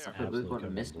guys are just there? We've absolutely got a covered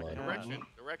in mist blood. man. Direction.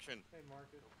 Direction. Hey,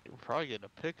 Marcus. We're probably getting a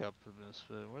pickup from this.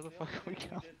 Where the fuck are we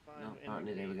going? No,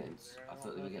 apparently they were getting. I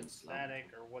thought they were getting slammed.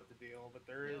 static or what the deal, but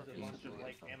there is a Yeah, bunch of yeah,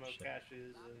 like yeah, ammo shit.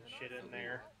 caches and shit in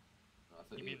there. I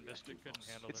thought You they mean were Mystic reacting couldn't force.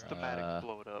 handle It's their thematic. Uh,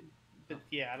 Blow it up. But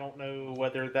yeah, I don't know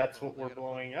whether that's what we're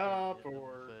blowing up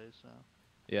or. Phase now.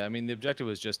 Yeah, I mean the objective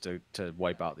was just to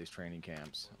wipe out these training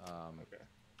camps. Okay.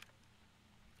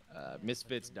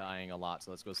 Misfits dying a lot,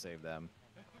 so let's go save them.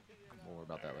 We'll worry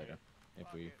about that later if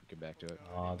we get back to it.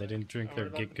 Aw, they didn't drink their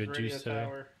What about get the good radio juice today.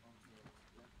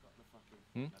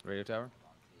 tower? Radio tower?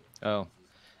 Oh.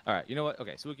 All right. You know what?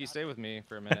 Okay, Swookie, stay with me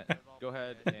for a minute. Go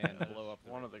ahead and blow up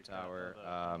One of the tower.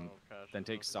 caches Then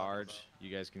take on top of Sarge.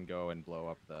 You guys can go and blow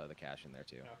up the cache in there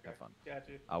too. Have fun. Gotcha.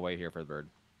 I'll wait here for the bird.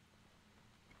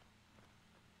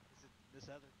 This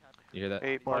other captain. You hear that?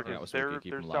 Hey, Hang Marcus, out with they're Swookie,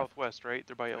 keep him alive. southwest, right?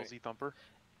 They're by LZ Thumper.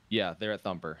 Yeah, they're at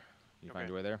Thumper. You find Okay.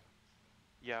 your way there?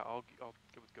 Yeah, I'll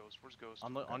get with Ghost. Where's Ghost?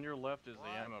 On your left is the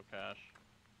ammo cache.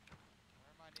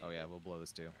 Oh yeah, we'll blow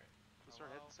this too. Let's start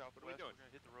heading southwest. We're gonna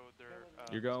hit the road there.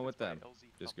 You're going with by them. LZ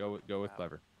Just Thumper. go with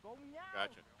Clever.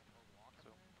 Gotcha.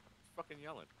 Fucking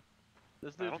yelling.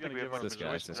 This I don't dude's think gonna we have give much our This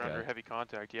guy, choice. this We're under guy. heavy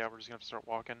contact. Yeah, we're just gonna have to start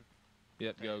walking.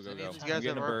 Yep, go. These guys I'm have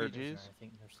getting a bird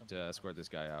RPGs? to escort this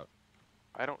guy out.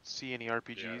 I don't see any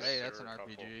RPGs. Hey, that's an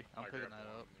RPG. I'm picking that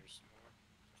up.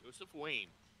 Joseph Wayne.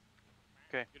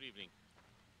 Okay. Good evening.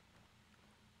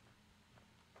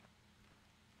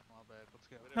 My bad. Let's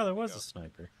go. No, there was a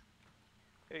sniper.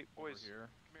 Hey, boys. Here.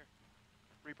 Come here.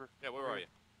 Reaper. Yeah, where are you?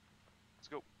 Let's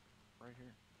go. Right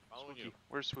here. Following Swookie. you.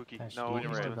 Where's Swookie? Gosh, No, Swookie he's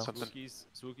right doing above. something.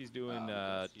 Swookie's doing.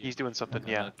 He's doing something. I'm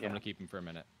Yeah, gonna, yeah. I'm gonna keep him for a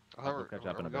minute. Oh, We'll catch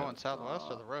up in we're a bit. going southwest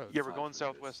of the road. Yeah, we're going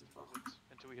southwest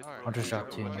until we hit the Alright, road. I'll just drop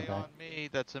two in the everybody back. on me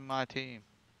that's in my team.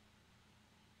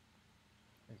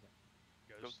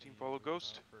 Ghost team follow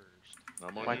Ghost.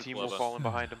 I'm on My you, team will Clever. fall in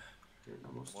behind him.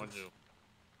 I'm on you.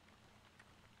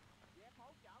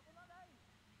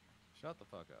 Shut the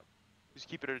fuck up. Just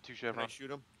keep it at a 2 Can I chevron.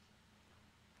 shoot him?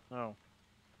 No.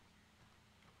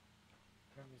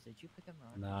 Did you pick him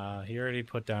up? Nah, he already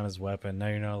put down his weapon. Now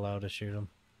you're not allowed to shoot him.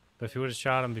 But if you would have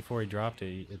shot him before he dropped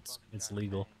it, it's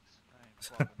legal.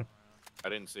 I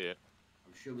didn't see it.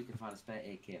 I'm sure we can find a spare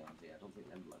AK around here. I don't think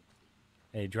them look.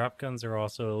 Hey, drop guns are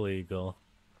also illegal.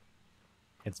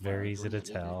 It's very easy to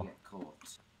tell.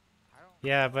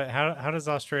 Yeah, but how does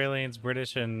Australians,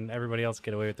 British, and everybody else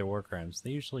get away with their war crimes? They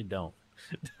usually don't.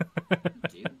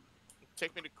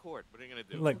 Take me to court. What are you gonna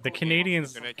do? Look, the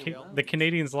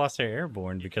Canadians lost their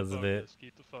airborne because of it.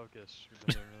 Keep the focus.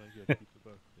 You're doing really good. Keep the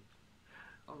focus.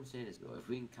 All I'm saying is, though, if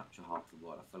we can capture half the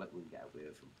world, I feel like we can get away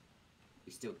with them.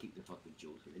 We still keep the fucking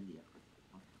jewels in India.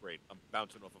 Great. I'm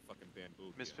bouncing off a fucking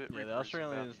bamboo. Misfit Yeah, the Reapers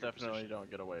Australians back in your definitely position. don't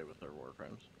get away with their war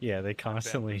crimes. Yeah, they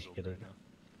constantly get it.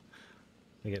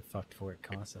 They get fucked for it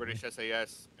constantly. British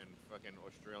SAS and fucking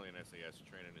Australian SAS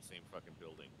train in the same fucking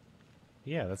building.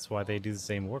 Yeah, that's why they do the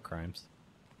same war crimes.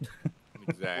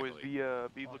 Exactly. Boys,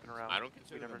 be looking around. I don't We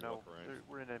consider never them war know. crimes.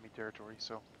 We're in enemy territory,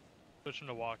 so. Pushing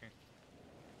to walking.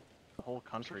 The whole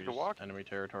country to is walk? enemy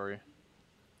territory.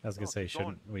 I was gonna say, keep going.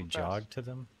 shouldn't we Move jog fast. to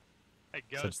them? Hey,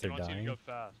 Since Ghost, he they're wants you to dying? go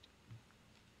fast.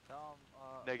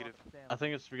 Negative. I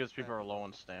think it's because people are low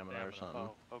on stamina or something.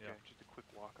 Oh, okay. Just a quick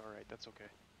walk. All right, that's okay.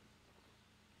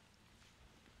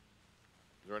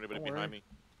 Is there anybody Don't behind worry. me?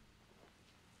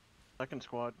 Second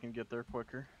squad can get there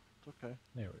quicker. It's okay.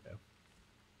 There we go.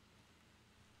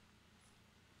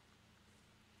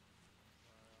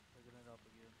 Picking it up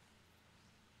again.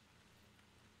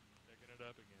 Picking it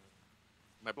up again.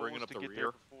 Am I bringing Goal up is the to get rear?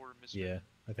 there before Misfit Yeah,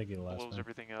 I think he last blows one.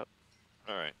 everything up.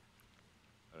 All right.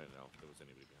 I didn't know if there was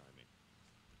anybody behind me.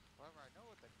 However, I know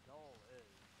what the goal is.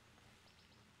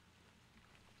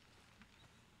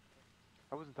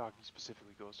 I wasn't talking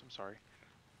specifically Ghost. I'm sorry.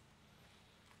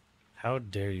 How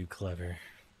dare you, Clever?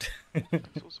 I'm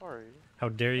so sorry. How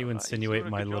dare you He's insinuate doing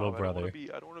a my good little job. brother?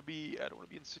 I don't want to be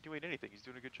insinuating anything. He's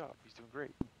doing a good job. He's doing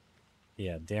great.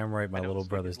 Yeah, damn right, my I know little it's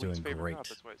gonna be brother's Blue's doing favorite great. job,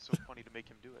 that's why it's so funny to make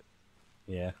him do it.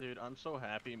 Yeah. Dude, I'm so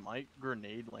happy. My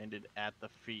grenade landed at the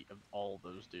feet of all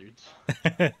those dudes.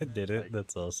 Did it?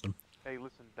 That's awesome. Hey,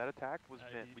 listen, that attack was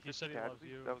meant. he We took said the he loves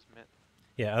casualties, you. that was meant.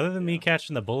 Yeah, other than me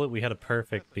catching the bullet, we had a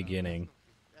perfect beginning.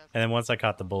 And then once I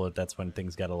caught the bullet, that's when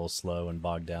things got a little slow and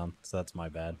bogged down. So that's my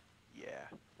bad. Yeah.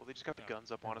 Well, they just got the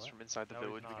guns up on us from inside the No, he's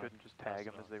village. We not. couldn't just tag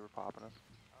them as they were popping us.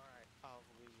 Alright, I'll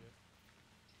believe you.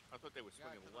 I thought they were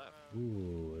swinging left.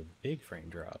 Ooh, a big frame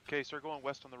drop. Okay, start going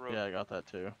west on the road. Yeah, I got that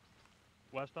too.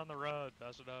 West on the road.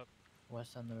 Pass it up.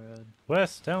 West on the road.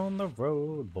 West down the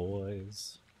road,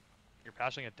 boys. You're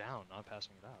passing it down, not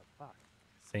passing it up. Fuck.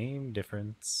 Same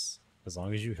difference. As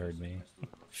long as you heard me.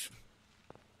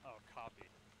 Oh, copy.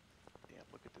 Damn,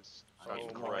 look at this.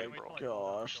 Sergeant Oh Craig. my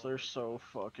Gosh, they're so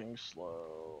fucking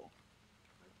slow.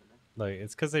 Like,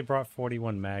 it's because they brought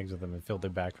 41 mags with them and filled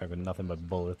their backpack with nothing but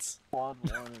bullets. Quad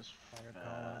 1 is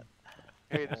fat.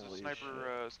 Hey, there's a Holy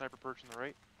sniper, shit. sniper perch on the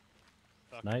right.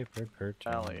 Sniper perch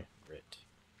on Alley. the Rit.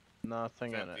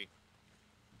 Nothing It's in it. empty.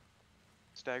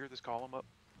 Stagger this column up.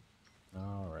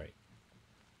 Alright.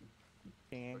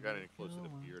 If I got any closer to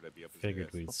Beard, I'd be up his Figured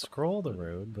ass. we'd scroll the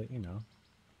road, but you know.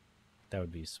 That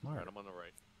would be smart. Alright, I'm on the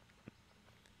right.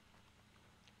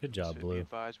 Good job, Be Blue.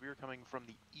 advised, we are coming from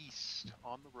the east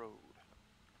on the road.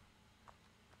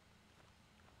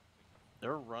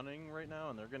 They're running right now,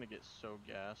 and they're gonna get so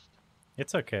gassed.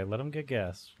 It's okay. Let them get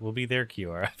gas. We'll be their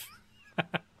QRF.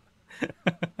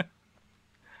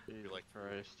 Jesus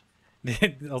Christ.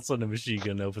 All of a sudden, a machine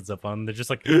gun opens up on them. They're just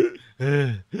like,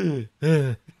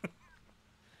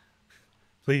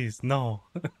 please, no.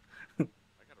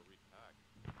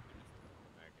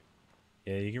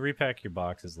 Yeah, you can repack your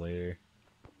boxes later.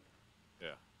 Yeah.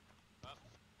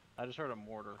 I just heard a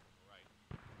mortar.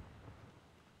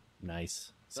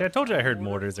 Nice. See, I told you I heard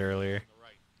mortars earlier.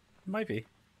 Might be.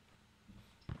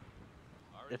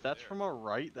 If that's from a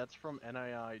right, that's from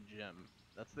NII Gym.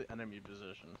 That's the enemy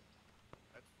position.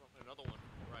 That's from another one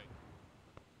from the right.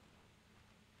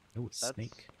 Ooh, a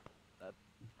snake.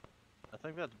 I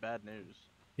think that's bad news.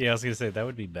 Yeah, I was gonna say that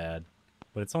would be bad,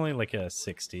 but it's only like a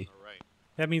 60. Right.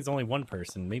 That means only one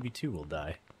person, maybe two, will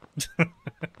die.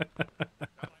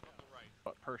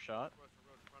 What, per shot?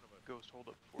 Ghost, hold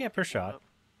up. Yeah, per shot. Up.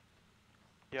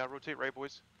 Yeah, rotate right,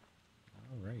 boys.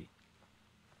 All right.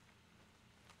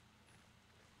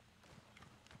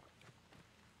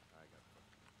 I got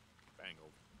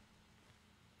bangled.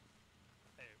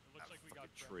 Hey, it looks like we got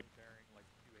tree bearing like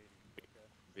 280. Okay.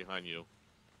 behind you.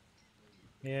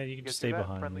 Yeah, you can You just guys see stay that?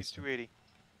 behind. Friendly's Lisa. 280.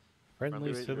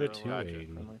 Friendly's to the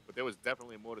 280. But there was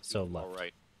definitely more to So the left.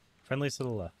 right. Friendly's to the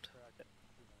left.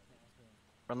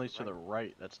 Friendly's to the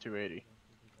right, that's 280.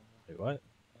 Wait, what?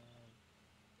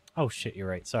 Oh shit, you're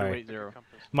right. Sorry.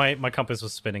 280. My compass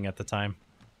was spinning at the time.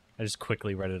 I just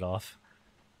quickly read it off.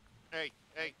 Hey,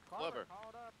 Clever.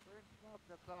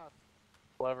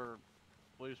 Clever.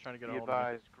 Blue's trying to get a Be hold of me.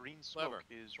 advised, green smoke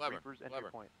is Reaper's entry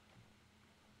point.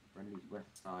 Friendly's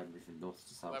west side with the north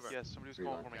to south. Yes, somebody was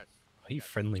calling for me. Are you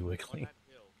friendly wiggling?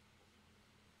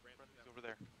 Friendly's over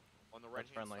there. On the right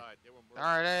hand side, they were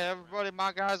Alright, hey, everybody,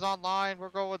 my guys online. We're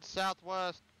going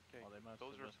southwest. Okay,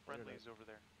 those are friendlies over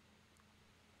there.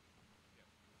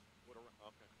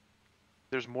 Okay.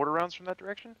 There's mortar rounds from that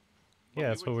direction? Yeah,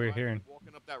 that's what we were hearing.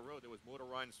 Walking up that road, there was mortar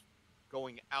rounds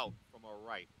going out from our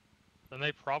right. Then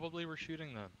they probably were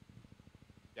shooting them.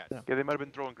 Yes. Yeah, they might have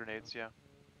been throwing grenades, yeah.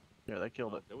 Yeah, they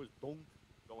killed it. There was boom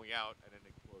going out and then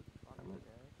exploded.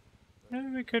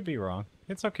 We could be wrong.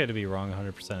 It's okay to be wrong 100%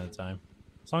 of the time.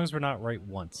 As long as we're not right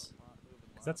once.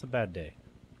 Because that's a bad day.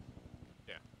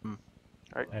 Yeah.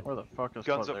 Alright, where the fuck is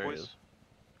Guns Spud? up, There he boys. is.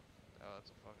 Oh,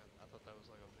 that's a fucking. I thought that was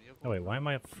like a vehicle. Oh wait, why am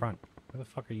I up front? Where the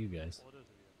fuck are you guys?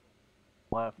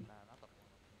 Left.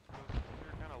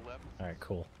 You're kind of left. Alright,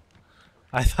 cool.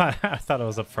 I thought I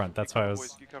was up front. That's why I was.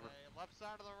 Boys, get cover. Left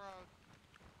side of the road.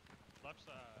 Left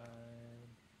side.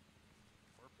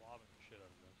 We're blobbing the shit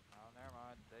out of this. Oh, never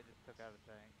mind. They just took out a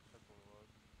tank. That's what it was.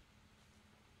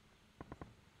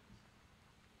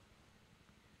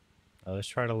 Oh, let's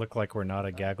try to look like we're not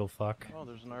a gaggle fuck. Oh,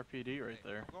 there's an RPD right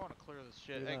there. We're going to clear this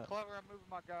shit. Look Hey, at that. Clever, I'm moving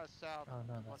my guys south. Oh,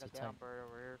 no, Like that's a a down tank. bird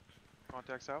over here.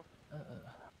 Contact south.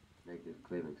 Negative,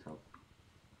 clearing south.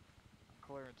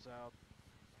 Clearing south.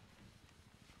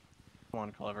 Come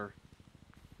on, Clever.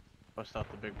 Bust out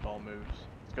the big ball moves.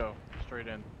 Let's go. Straight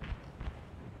in.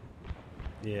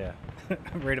 Yeah.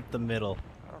 Right up the middle.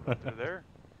 I don't know if they're there.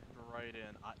 Right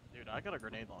in. Dude, I got a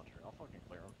grenade launcher. I'll fucking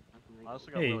clear them. I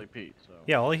also got Hey. Willie Pete, so.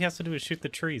 Yeah, all he has to do is shoot the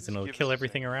trees and it'll Give kill us a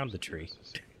everything second. around the tree.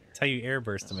 That's how you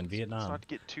airburst them in Let's Vietnam. not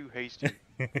get too hasty.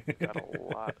 Got a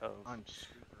lot of I'm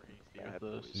super hasty bad with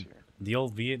boys this. here. The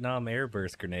old Vietnam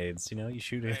airburst grenades, you know, you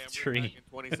shoot Hey, a I'm back tree. in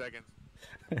 20 seconds.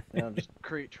 Yeah, just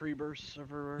create tree bursts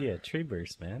everywhere. Yeah, tree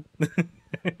burst, man.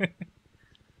 Alright,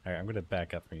 I'm gonna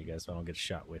back up from you guys so I don't get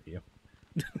shot with you.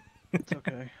 It's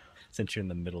okay. Since you're in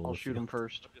the middle I'll of the shoot him field.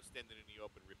 first. I'm just standing in the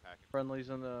open repacking. Friendlies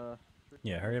in the.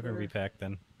 Yeah, hurry up and repack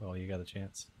then. Well, you got a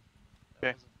chance.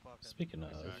 Okay. Speaking of,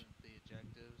 The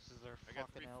objectives. This is their I got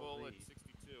fucking 3 full at LV.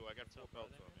 62. I got 4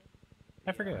 belts on me.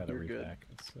 I forget how to You're good. repack.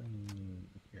 It's in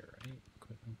here, right?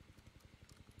 Equipment.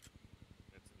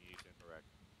 That's in the east and correct.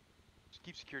 Just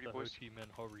keep security, The Ho boys. Chi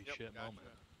Minh holy Yep, shit gotcha. moment.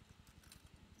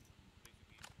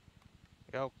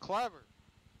 Yo, Clever.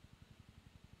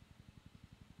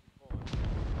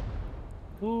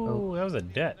 Ooh, that was a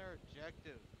debt. Their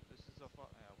objective. This is a well,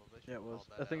 they Yeah, it should've was. called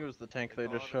that I think it out. was the tank They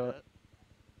they just called it a shot. debt.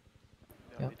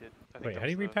 Yeah, they did. I think Wait, that how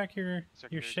do you was the repack your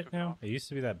secondary shit cooking now? off. It used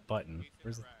to be that button.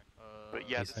 Where's the... But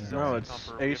yeah, this is No, our it's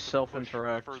number. We have Ace to self push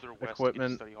interact, further west to get to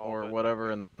equipment, Study Hall, or but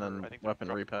whatever, and I then think they're weapon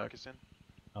dropping repack. Marcus in.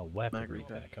 Oh, weapon Mag repack.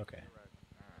 repack. Okay.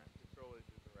 Control is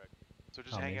correct. So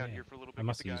just Oh, hang out man. here for a little I bit.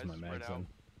 must Get have the used guys my spread mags out. then.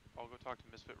 I'll go talk to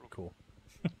Misfit real quick. Cool.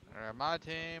 Alright, my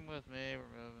team with me.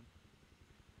 We're moving.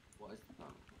 What is the plan?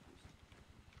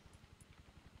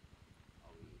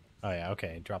 Oh yeah,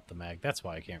 okay. Drop the mag. That's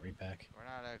why I can't repack. We're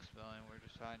not exfilling. We're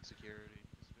just high in security.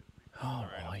 All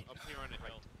Alright, right. up here on the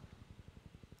hill.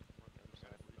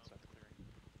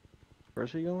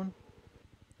 Where's he going?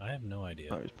 I have no idea.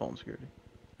 Oh, he's pulling security.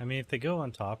 I mean, if they go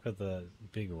on top of the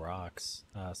big rocks,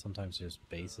 sometimes there's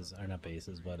bases, or not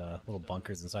bases, but little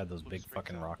bunkers inside those big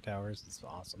fucking rock towers. It's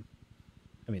awesome.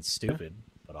 I mean, it's stupid,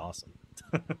 but awesome.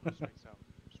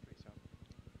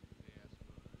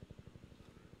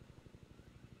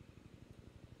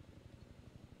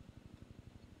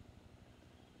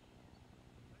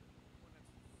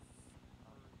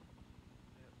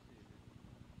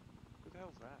 Who the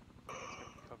hell's that? It's gonna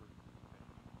be covered.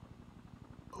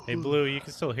 Hey, Blue, you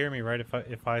can still hear me, right?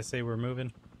 If I say we're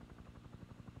moving.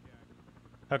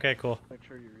 Okay, cool. Make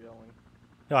sure you're yelling.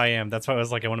 No, I am. That's why I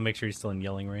was like, I want to make sure he's still in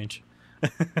yelling range,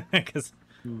 because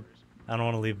I don't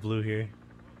want to leave Blue here.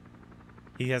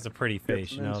 He has a pretty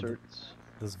face, you know.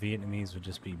 Those Vietnamese would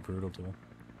just be brutal to him.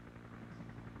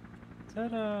 Is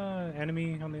that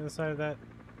enemy on the other side of that?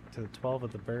 To the 12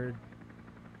 of the bird?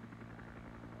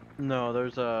 No,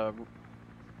 there's a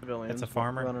civilian. That's a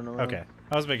farmer? Running around. Okay.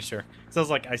 I was making sure. So I was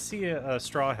like, I see a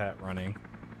straw hat running,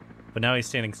 but now he's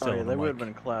standing still. Oh, yeah, and they I'm would have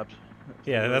like- been clapped.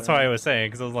 Yeah, that's why I was saying,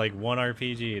 because I was like, one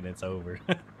RPG and it's over.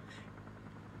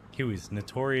 Huey's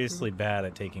notoriously bad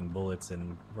at taking bullets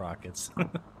and rockets.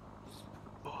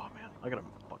 Oh, man. I gotta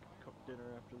fucking cook dinner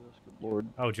after this. Good lord.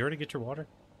 Oh, did you already get your water?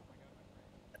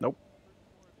 Nope.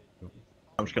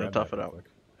 I'm just gonna Grab tough that it real out. quick.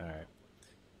 Alright.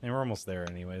 And we're almost there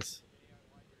anyways.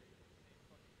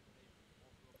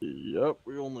 Yep,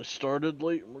 we only started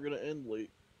late and we're gonna end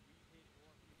late.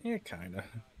 Yeah, kinda.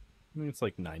 I mean, it's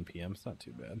like 9 p.m. It's not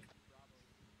too bad.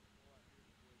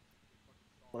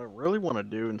 What I really want to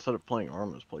do instead of playing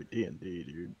Arma is play D&D,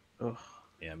 dude. Ugh.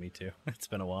 Yeah, me too. It's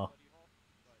been a while.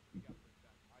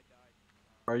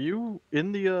 Are you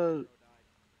in the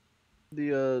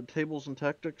Tables and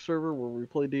Tactics server where we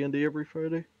play D&D every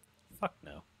Friday? Fuck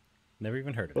no. Never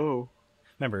even heard of it. Oh.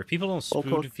 Remember, if people don't I'll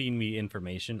spoon talk- feed me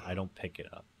information, I don't pick it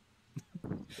up.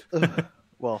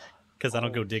 Well, because I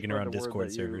don't go I'll digging spread around the word Discord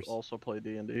that servers. You also play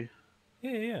D&D.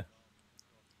 Yeah.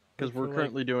 Because we're For, like,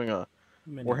 currently doing a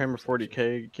many Warhammer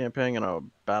 40k campaign and a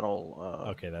battle.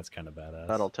 Okay, that's kind of badass.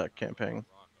 BattleTech campaign.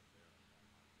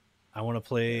 I want to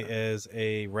play as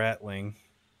a ratling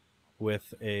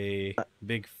with a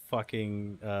big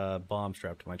fucking bomb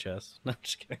strapped to my chest. No, I'm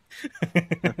just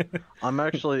kidding. I'm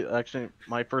actually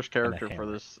my first character for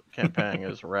hammer. this campaign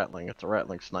is Ratling. It's a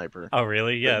Ratling sniper. Oh,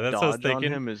 really? Yeah, The that's what I was dodge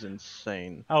thinking. on him is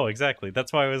insane. Oh, exactly.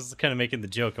 That's why I was kind of making the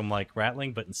joke. I'm like,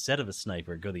 rattling, but instead of a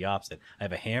sniper, go the opposite. I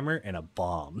have a hammer and a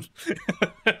bomb.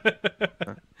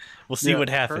 We'll see what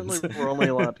happens. Currently, we're only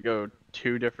allowed to go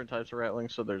 2 different types of Rattling.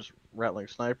 So there's Rattling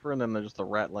Sniper, and then there's the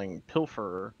Rattling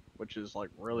Pilferer, which is like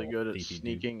really good at beefy dude.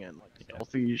 sneaking and like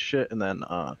stealthy shit, and then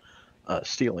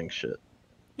stealing shit.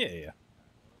 Yeah.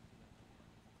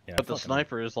 But the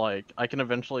sniper is like, I can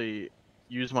eventually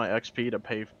use my XP to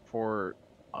pay for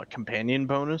a companion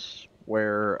bonus,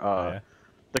 where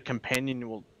the companion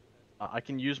will, I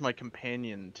can use my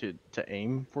companion to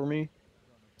aim for me,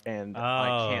 and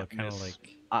I can't kinda miss.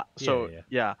 like-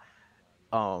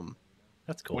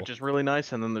 That's cool. Which is really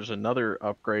nice. And then there's another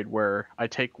upgrade where I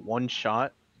take one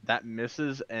shot that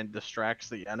misses and distracts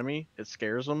the enemy. It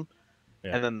scares them.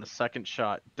 Yeah. And then the second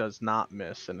shot does not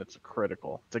miss, and it's a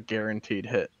critical. It's a guaranteed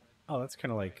hit. Oh, that's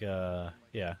kind of like,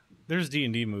 yeah. There's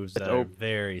D&D moves that are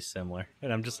very similar,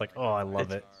 and I'm just like, oh, I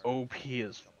love it. OP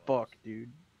as fuck,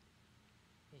 dude.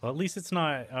 Well, at least it's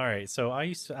not. All right, so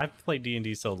I've played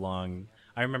D&D so long.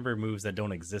 I remember moves that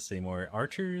don't exist anymore.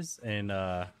 Archers and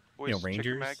Boys, check your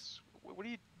rangers. mags. What do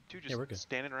you do? Just we're good.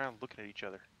 standing around looking at each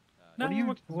other. No, What are you?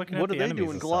 we're looking at What the are they enemies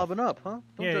doing? and stuff. Globbing up, huh?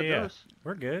 Don't Yeah, judge yeah. us.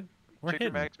 We're good. We're Check your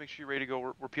hidden. mags. Make sure you're ready to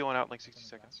go. We're peeling out in like 60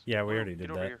 seconds. Yeah, we Blue, already did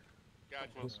get over that. here.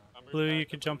 Blue, you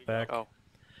could jump back. Oh.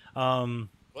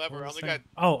 Whatever, what I was only I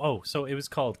got- saying? So it was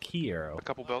called key arrow. A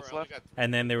couple belts left.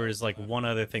 And then there was like one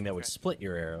other thing that would split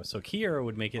your arrow. So key arrow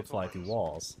would make it fly through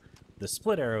walls. The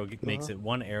split arrow makes it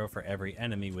one arrow for every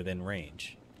enemy within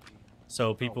range.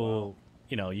 So people,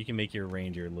 you can make your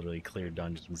ranger literally clear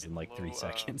dungeons in like 3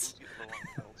 seconds.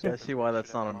 Yeah, I see why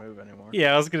that's not a move anymore.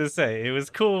 Yeah, I was gonna say it was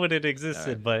cool when it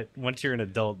existed, but once you're an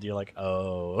adult, you're like,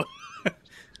 oh,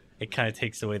 it kind of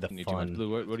takes away the Need too much fun.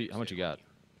 blue. What do you? How much you got?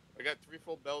 I got 3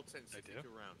 full belts and 62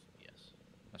 rounds. Yes.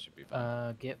 That should be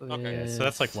fine. Get with... Okay, so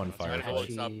that's like one fire.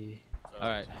 Itachi... All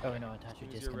right. Oh, no,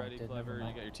 Itachi As you're ready, disconnected. Clever, never you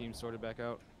mind. got your team sorted back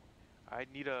out. I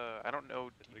need a. I don't know.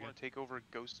 Do you want to take over a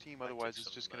ghost team? Otherwise,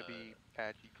 it's just gonna be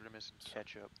Patchy, Grimace, and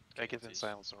Ketchup. I guess then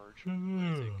Silent Sarge.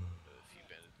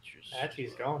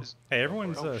 Patchy's gone. Hey,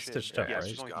 everyone's Oh, shit. stitched up, Yeah, right?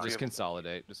 there's only Just three of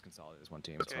consolidate. Just consolidate as one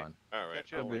team. It's Okay. fine. Alright,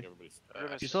 Ketchup,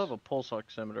 Grimace, You still have a pulse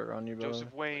oximeter on you, by the way.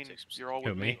 Joseph Wayne, you're all Who,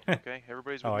 with me? me. Okay,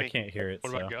 everybody's with Oh, me. I can't hear it.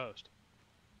 What about so. Ghost?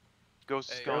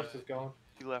 Ghost is gone. Ghost is gone.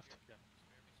 He left.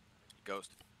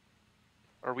 Ghost.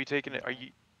 Are we taking it? Are you?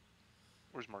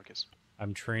 Where's Marcus?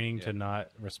 I'm training to not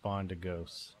respond to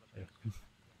ghosts.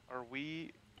 Are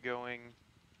we going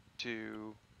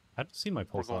to? I don't see my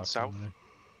pulse We're going ox south. on there.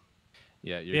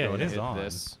 Yeah, you're Yeah, going it to is hit on.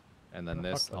 this, and then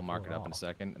Where the this. fuck did I I'll mark pull it it up in a off?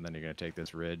 second, and then you're going to take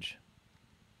this ridge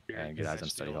and get eyes on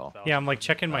study hall. Yeah, I'm like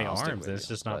checking my I'll stick arms, with and it's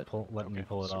you, just not letting me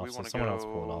pull it So off. we So want to someone go else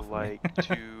pull it off. for me. like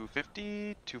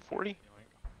 250, 240.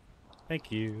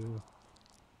 Thank you.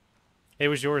 It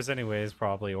was yours anyways,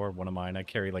 probably, or one of mine. I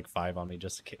carry like 5 on me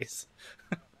just in case.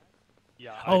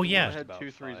 Yeah. Oh I yeah. had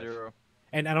 230.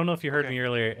 And I don't know if you heard me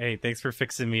earlier. Hey, thanks for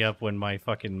fixing me up when my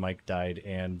fucking mic died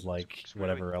and like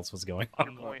whatever else was going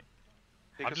on. Point.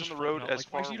 Take I'm us just on the road freaking out, as like,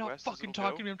 far why is he not west fucking as it'll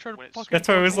talking go. to me? I'm trying to When it fucking That's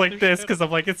why I was pull like this this, shit because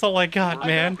I'm like, it's all I got, We're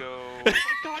man. gonna go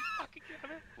God fucking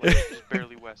damn it. like just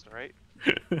barely west, all right?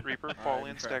 Reaper, fall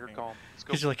in, stagger calm. Let's go.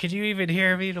 Because you're like, can you even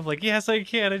hear me? And I'm like, yes, I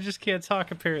can. I just can't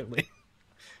talk apparently.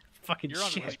 Fucking You're on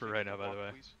shit. whisper right now, by the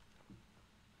way.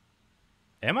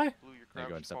 Am I? Blue, your There you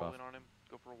go, crouch, and step fall off. in on him.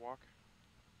 Go for a walk.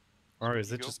 Or is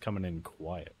You it go. just coming in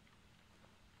quiet?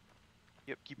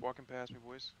 Yep, keep walking past me,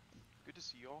 boys. Good to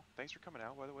see y'all. Thanks for coming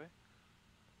out, by the way.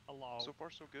 Hello. So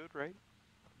far, so good, right?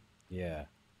 Yeah.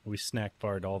 We snack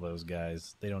barred all those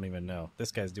guys. They don't even know.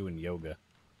 This guy's doing yoga.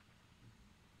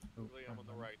 I'm on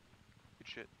the right. Good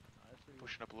shit.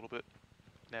 Pushing up a little bit.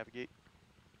 Navigate.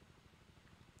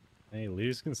 Hey,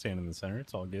 Lewis can stand in the center.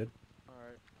 It's all good.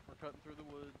 Alright, we're cutting through the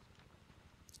woods.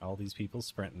 All these people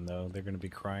sprinting, though. They're going to be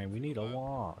crying, we need a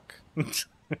walk. Yep,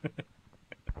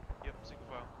 single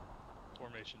file.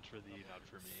 Formations for the not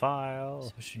for me.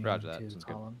 File. Roger that. Sounds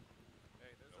good.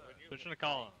 Switching to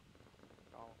column.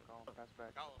 Column, pass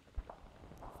back.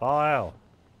 File.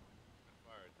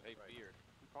 Hey, Beard.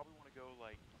 We probably want to go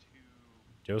like 2.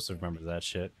 Joseph remembers that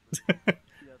shit.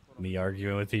 Me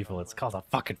arguing with people. It's called a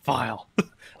fucking file.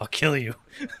 I'll kill you.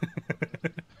 Did you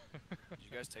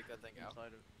guys take that thing out?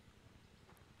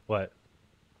 What?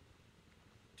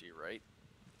 To your right?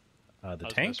 The I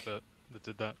was tank? Misfit that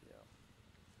did that.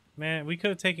 Man, we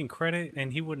could have taken credit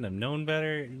and he wouldn't have known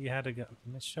better. You had to go.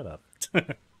 Man, shut up. Yeah,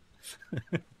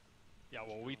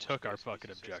 well, we took our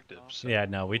fucking objectives. So. Yeah,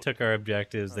 no, we took our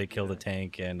objectives. They killed a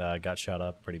tank and got shot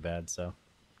up pretty bad, so.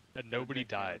 And nobody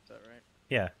died.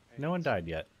 Yeah, no one died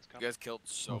yet. You guys killed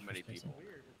so many people.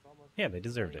 Yeah, they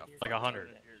deserved it. Like 100.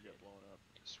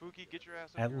 Spooky, get your ass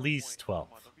up At here on least point. 12.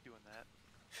 Come on, don't be doing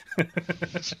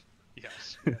that.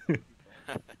 Yes.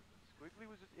 Squiggly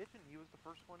was just itching. He was the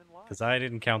first one in line. Because I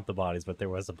didn't count the bodies, but there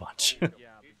was a bunch. Yeah,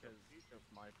 because it's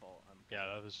my fault. Yeah,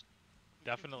 that was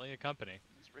definitely a company.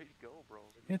 He's ready to go, bro.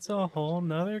 It's a whole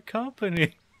nother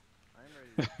company. I'm ready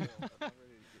to kill. I'm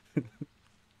ready to get killed.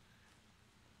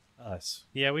 Us.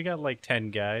 Yeah, we got like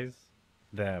 10 guys.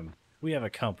 Them. We have a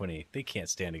company. They can't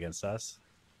stand against us.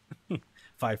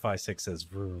 556 says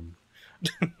vroom.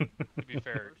 To be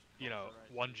fair, you know,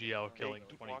 one GL killing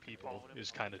 20 people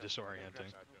is kind of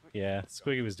disorienting. Yeah,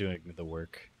 Squiggy was doing the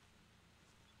work.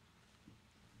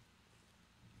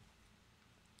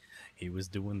 He was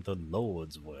doing the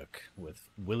Lord's work with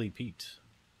Willie Pete.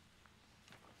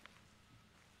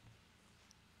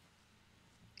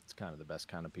 It's kind of the best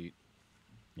kind of Pete.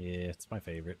 Yeah, it's my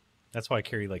favorite. That's why I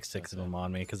carry like 6 of them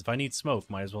on me, because if I need smoke,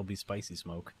 might as well be spicy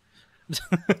smoke. You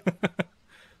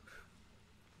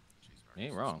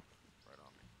ain't wrong.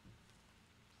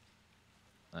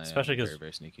 Especially because very,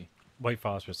 very sneaky. white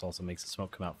phosphorus also makes the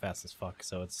smoke come out fast as fuck,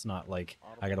 so it's not like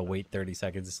I gotta wait 30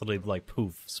 seconds. It's literally like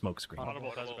poof, smoke screen.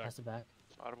 Audible, pass it back.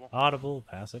 Audible. Audible,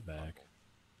 pass it back.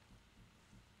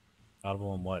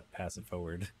 Audible and what? Pass it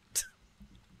forward.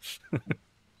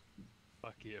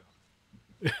 Fuck you.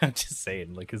 I'm just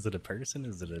saying, like, is it a person?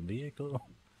 Is it a vehicle?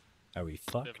 Are we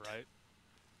fucked? Live right.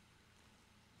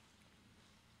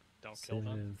 Don't kill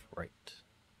them. Live right.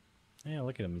 Yeah,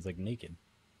 look at him. He's like naked.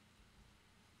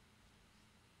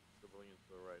 Civilians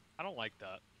to the right. I don't like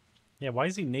that. Yeah, why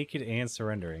is he naked and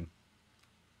surrendering?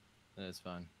 It's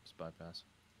fine. Just bypass.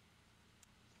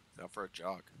 Out for a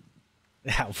jog.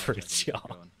 Out for a Keep jog.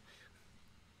 going.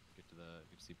 Get to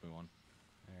CP1. Alright,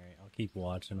 I'll keep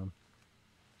watching him.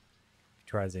 If he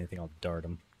tries anything, I'll dart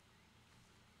him.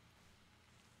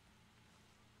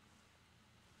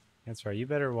 That's right, you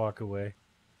better walk away.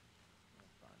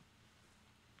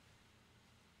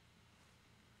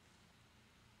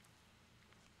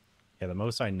 Yeah, the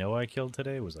most I know I killed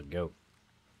today was a goat.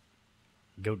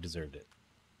 Goat deserved it.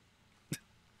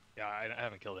 Yeah, I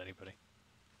haven't killed anybody.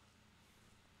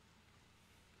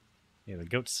 Yeah, the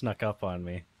goat snuck up on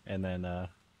me, and then I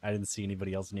didn't see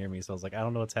anybody else near me, so I was like, I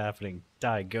don't know what's happening.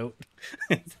 Die, goat.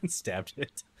 And then stabbed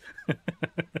it.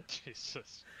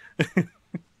 Jesus.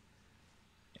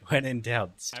 When in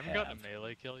doubt, I haven't stab. gotten a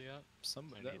melee kill yet.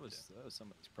 That was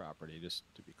somebody's property, just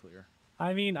to be clear.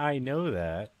 I mean, I know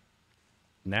that.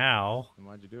 Now. Then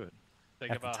why'd you do it?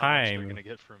 Think At about the how much they're time. gonna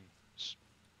get from.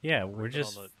 Yeah, we're ripping all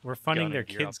just the we're gun funding and their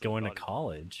gear kids off their going to body.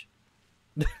 college.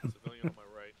 Civilian on my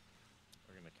right.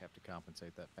 We're gonna have to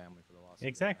compensate that family for the loss.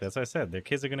 Exactly, that's what I said. Their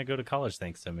kids are gonna go to college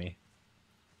thanks to me.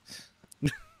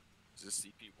 Is this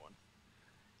CP1?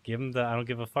 Give them the I don't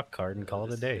give a fuck card and call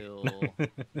it a day. Hill,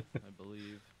 I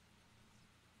believe.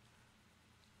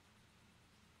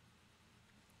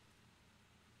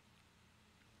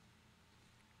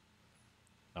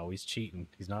 Oh, he's cheating.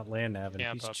 He's not land nabbing.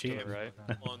 Camp He's up to cheating. the right.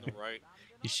 On the right.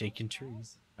 He's shaking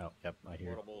trees. Oh, yep, I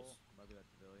hear. Portables. Maybe that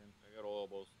civilian. I got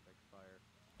oilables. Take fire.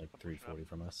 Like 340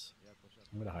 from us. Yeah, push up.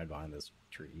 I'm gonna hide behind this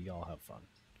tree. Y'all have fun.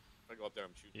 I go up there,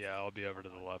 I'm shooting. Yeah, I'll be over to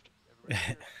the left.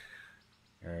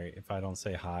 Alright, if I don't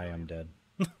say hi, I'm dead.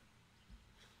 What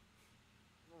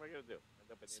am I gonna do?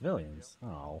 End up in the Civilians?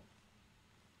 Oh.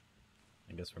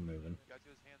 I guess we're moving. Guys,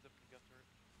 get his hands up in the gun turret.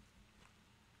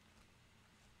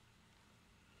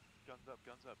 Guns up,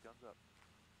 guns up, guns up.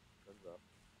 Guns up.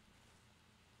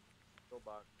 Go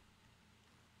back.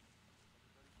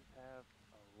 Everybody just have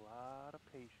a lot of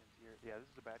patience here. Yeah, this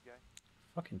is a bad guy.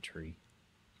 Fucking tree.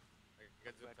 I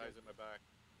got zip ties in my back.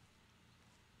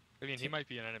 I mean, he might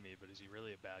be an enemy, but is he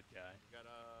really a bad guy? Got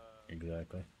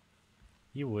Exactly.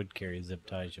 You would carry zip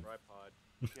ties. You... tripod.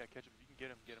 Yeah, catch him. If you can get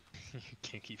him, get him.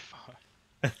 Kinky fuck.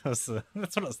 that's what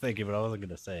I was thinking, but I wasn't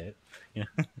gonna say it. Yeah.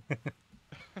 What did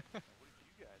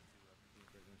you guys do up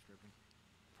here?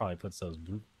 Probably puts those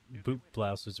boot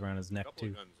blouses around his neck Couple too.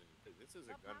 of guns in. This is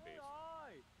a gun base.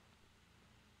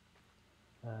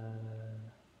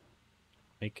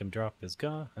 Make him drop his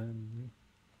gun.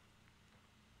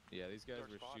 Yeah, these guys Our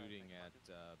were spot, I shooting think, at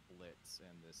Blitz,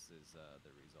 and this is the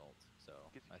result. So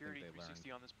Get I security think they learned.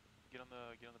 360 on this. Get on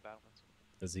the battlements.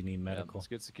 Does he need Yeah, medical? let's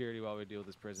get security while we deal with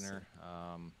this prisoner.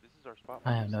 This is our spot.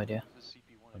 I have no idea. This is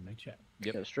CP1. Let me check.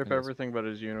 Yep. Yeah, strip it is. everything but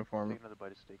his uniform. Take another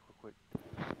bite of steak real quick.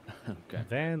 Okay.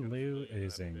 Van Loo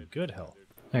is in good health.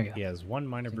 There you go. He has one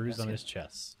minor Think bruise that's on it. his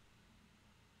chest.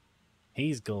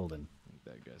 He's golden. I think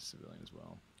that guy's civilian as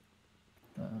well.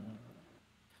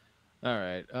 All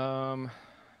right.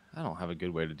 I don't have a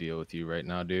good way to deal with you right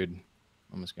now, dude.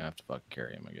 I'm just gonna have to fucking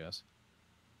carry him, I guess.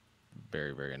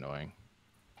 Very, very annoying.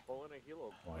 Pull in a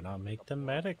helo. Why not make the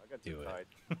medic do it?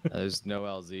 There's no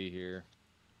LZ here.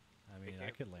 I mean,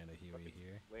 I could land a Huey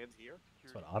here. Lands here.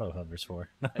 That's what auto hover's for.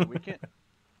 Hey, we can't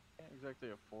exactly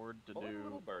afford to Pull in a do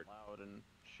little bird. loud and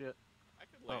shit. I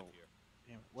could land here.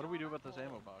 Damn, what do we do about this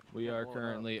ammo box? We can't are blow it up.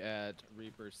 currently at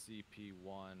Reaper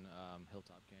CP1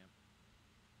 Hilltop Camp.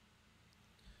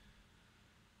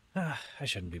 I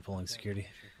shouldn't be pulling security.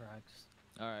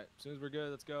 All right, as soon as we're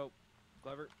good, let's go.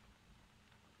 Clever.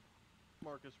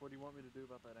 Marcus, what do you want me to do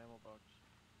about that ammo box?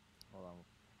 Hold on.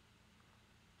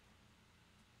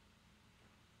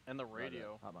 And the Right,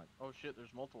 radio. hot mic. Oh shit,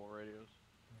 there's multiple radios.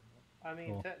 I mean,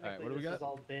 Cool. technically, Alright, what do we this got? has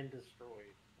all been destroyed.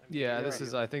 I mean, Yeah, you're this right.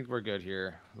 is. I think we're good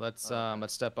here. Let's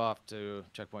step off to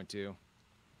checkpoint 2.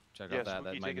 Check Yeah, out that. Spooky,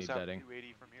 That might take need us out bedding.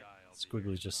 280 from here.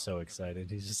 Squiggly's just so excited.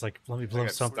 He's just like, let me blow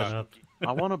got something stuck. up.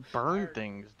 I want to burn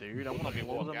things, dude. I want Let me to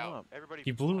blow walk them out. up. Everybody,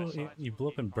 You from my blew side, you blew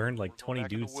up Spooky. and burned like We're going 20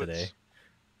 back in the dudes today. woods.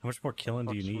 How much more killing do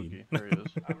Fuck you Spooky. need? There he is. I'm right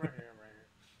here. I'm right here.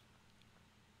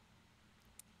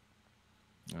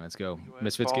 All right, let's go. Go ahead,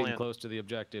 Misfits fall getting in. close to the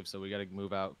objective, so we got to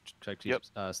move out. Check to Yep.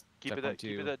 Keep it checkpoint that, 2,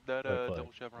 keep it that Quick play.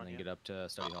 double chevron. and then Yeah. get up to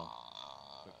study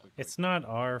hall. Quick. It's not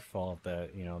our fault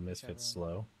that, Misfit's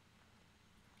slow.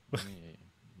 Yeah,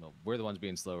 well, we're the ones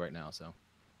being slow right now, so.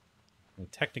 I mean,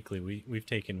 technically, we've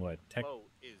taken, what, Flow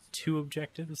is 2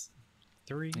 objectives?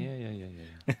 3? Yeah.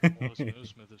 Well,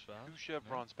 smooth is fast. 2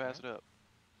 chevrons, pass it up.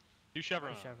 2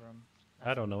 chevron.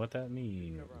 I don't know what that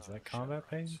means. Is that combat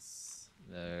pace?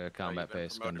 Combat been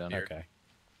pace going down. promoted Okay.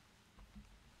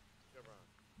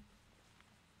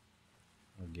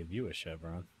 I'll give you a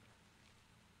chevron.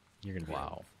 You're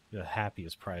gonna be the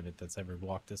happiest private that's ever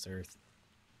walked this earth.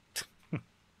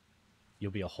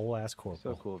 You'll be a whole ass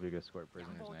corporal. So cool if you get escort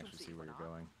prisoners and actually see where you're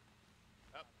going.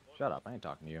 Shut up! I ain't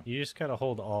talking to you. You just gotta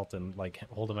hold Alt and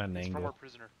hold them at an It's from our angle.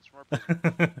 prisoner. It's from our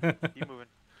prisoner. Keep moving.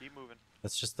 Keep moving.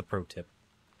 That's just the pro tip.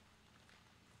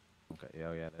 Okay.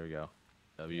 Yeah. There we go.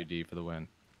 WD for the win.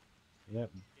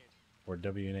 Yep. Or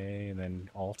W and A and then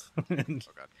Alt.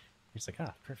 It's like,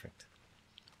 perfect.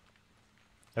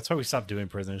 That's why we stopped doing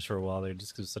prisoners for a while there,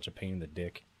 just because it's such a pain in the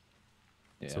dick.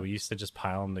 Yeah. So we used to just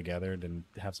pile them together and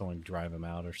have someone drive them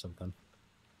out or something.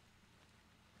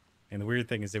 And the weird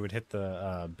thing is they would hit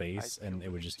the base and it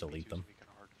would just delete them. Be kind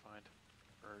of hard to find,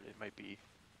 or it might be.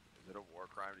 Is it a war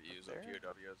crime to use a POW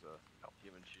as a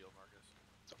human shield, Marcus?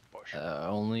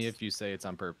 Only if you say it's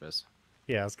on purpose.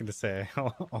 Yeah, I was gonna say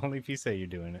only if you say you're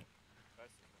doing it.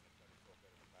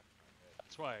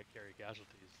 That's why I carry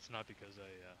casualties. It's not because I.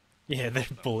 Yeah, they're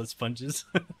bullet sponges.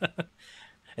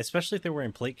 Especially if they're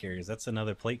wearing plate carriers. That's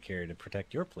another plate carrier to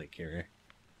protect your plate carrier.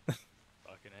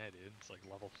 Fucking A, dude. It's like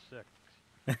level 6.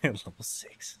 Level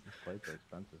 6. Plates are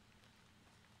expensive.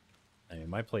 I mean,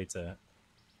 my plate's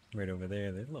right over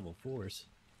there. They're level 4s.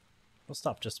 They'll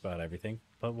stop just about everything.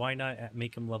 But why not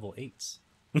make them level 8s?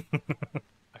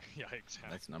 Yeah, exactly.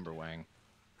 That's number wang.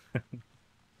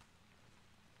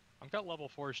 I've got level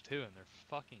 4s too, and they're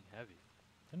fucking heavy.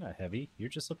 They're not heavy. You're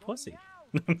just a pussy.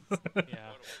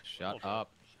 Yeah. Shut up.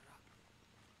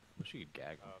 Wish you could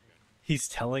gag him. He's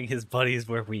telling his buddies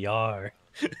where we are.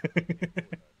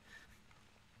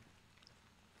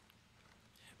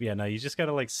 Yeah, no, you just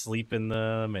gotta like sleep in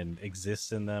them and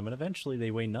exist in them, and eventually they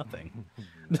weigh nothing.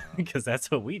 Because that's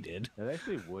what we did. That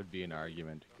actually would be an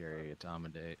argument to carry a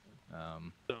Tomodate.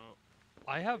 So,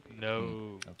 I have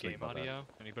no I'll think game about that. audio.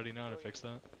 Anybody know how to fix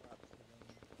that?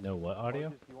 No what audio?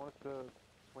 Do you want us to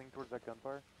swing towards that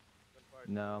gunfire?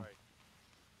 No.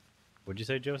 What'd you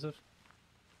say, Joseph?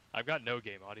 I've got no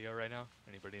game audio right now.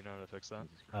 Anybody know how to fix that?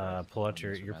 Pull out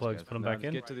your earplugs, put them back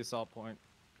in. Get to the assault point.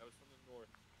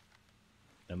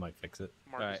 That might fix it.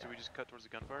 Marcus, Alright. do we just cut towards the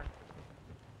gunfire?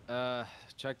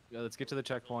 Check. Let's get to the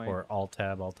checkpoint. Or alt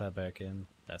tab back in.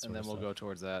 That's and then we'll go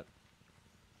towards that.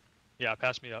 Yeah,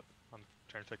 pass me up. I'm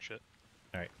trying to fix shit.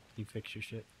 Alright, you fix your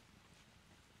shit.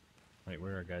 Wait,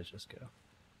 where our guys just go?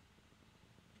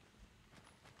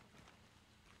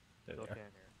 There they Still are. can't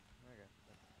hear. Okay.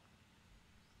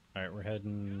 Alright, we're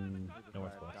heading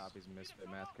northwest. Copies, Misfit,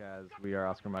 Mathcaz. We are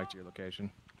Oscar Mike to your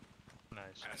location.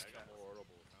 Nice.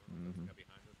 Mm-hmm.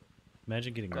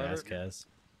 Imagine getting Carter? Raskaz.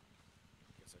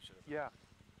 Yeah.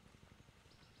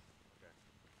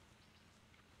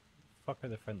 Fuck are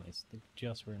the friendlies? They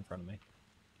just were in front of me.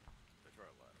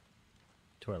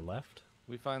 To our left?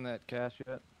 We find that cache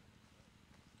yet?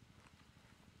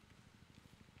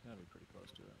 Gotta be pretty close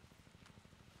to it.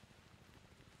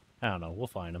 I don't know. We'll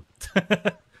find them.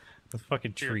 The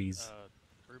fucking Here, trees.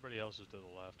 Everybody else is to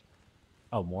the left.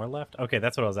 Oh, more left? Okay,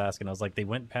 that's what I was asking. I was like, they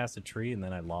went past a tree and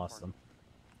then I lost them.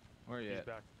 Where are you He's at?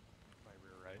 back. My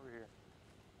rear right. Over here.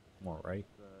 More right?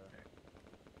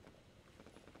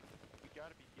 We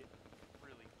gotta be getting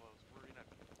really close. We're in a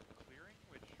clearing,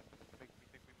 which makes me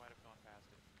think we might have gone past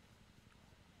it.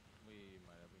 We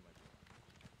might have.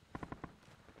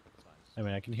 I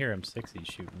mean, I can hear M60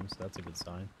 shooting, so that's a good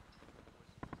sign.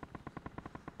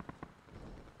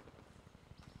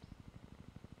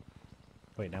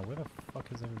 Wait, now where the fuck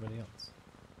is everybody else?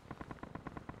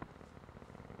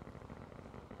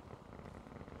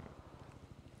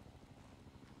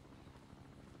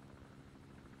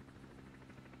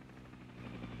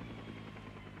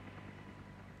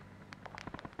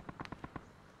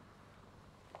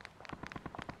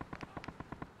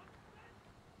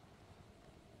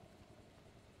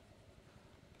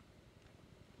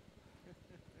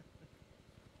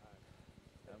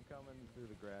 I'm coming through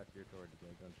the grass here towards you.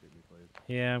 Don't shoot me, please.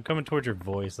 Yeah, I'm coming towards your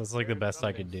voice. That's like the best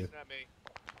I could do.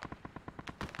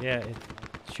 Yeah,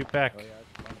 shoot back. Oh, yeah,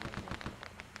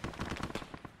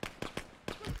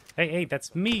 Hey, hey,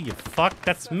 that's me, you fuck.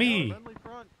 That's me.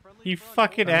 You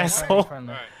fucking asshole.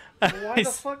 Why the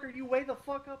fuck are you way the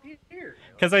fuck up here?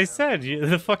 Because I said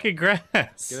the fucking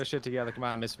grass. Get our shit together. Come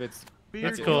on, Misfits.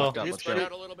 That's Get cool. fucked up, let's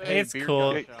go. It's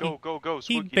cool. Hey, go.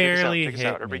 He Swookie, barely take us out.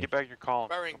 hit Everybody me. get back in your column.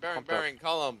 Bearing,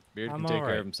 column. Beard I'm can take care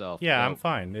alright. of himself. Yeah, Go. I'm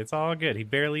fine. It's all good. He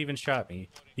barely even shot me.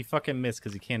 He fucking missed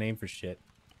because he can't aim for shit.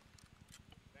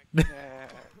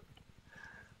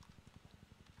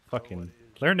 Fucking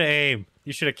learn to aim.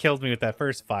 You should have killed me with that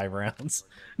first 5 rounds.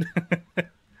 Alright,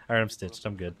 I'm stitched.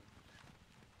 I'm good.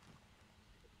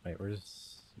 Wait,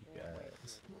 where's you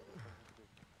guys?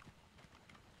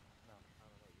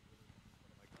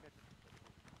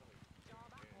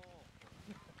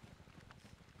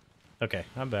 Okay,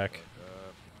 I'm back.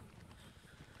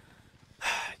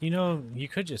 You know, you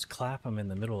could just clap him in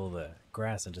the middle of the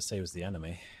grass and just say it was the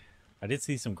enemy. I did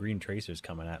see some green tracers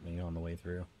coming at me on the way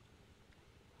through.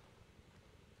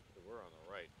 We're on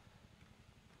the right.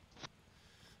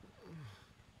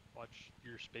 Watch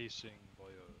your spacing,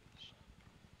 boyos.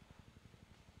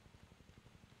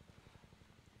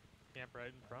 Camp right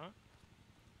in front.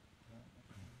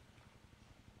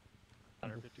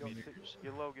 150 meters.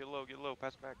 Get low.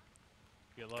 Pass back.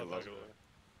 Get low, pass back.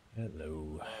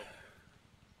 Hello.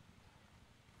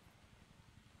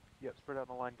 Yep, spread out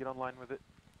on the line. Get on line with it.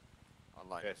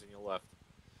 Online. Yes, in your left.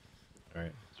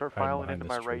 Alright. Start hiding filing behind into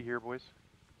this my right tree. here, boys.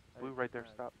 Blue right there.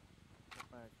 Stop.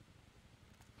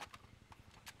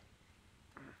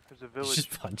 There's a You village.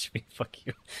 just punch me. Fuck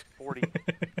you. 40. Some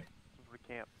sort of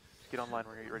camp. Just get online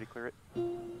when you're ready to clear it.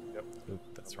 Yep. Oop,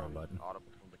 that's the wrong button. Audible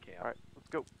from the camp. Alright, let's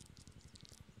go.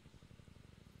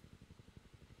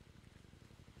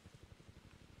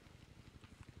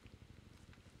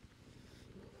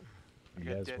 You We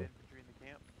got guys dead will infantry in the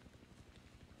camp.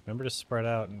 remember to spread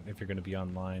out if you're going to be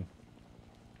online.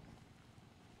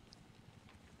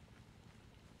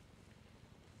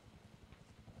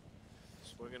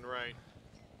 Swinging right.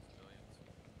 Civilians.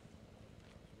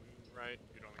 Swinging right.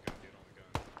 Get on the gun, get on the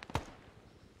gun.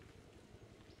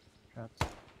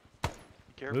 Shots.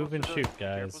 Be careful, Move and civilians. shoot, Be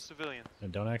careful, guys. civilians.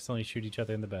 And don't accidentally shoot each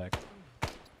other in the back.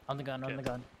 On the gun, on the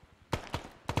gun.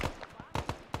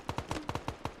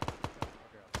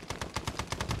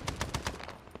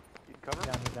 You can cover?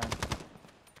 Down, he's down.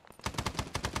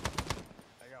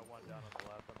 I got one down on the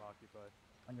left. I'm occupied.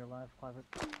 On your left, Cliver.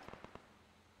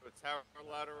 Put a tower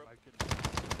ladder up.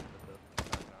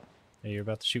 Hey, you're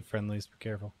about to shoot friendlies. Be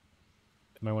careful.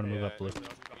 You might want to move up, Blue.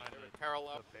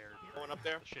 Parallel. Going up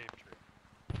there. The shade tree.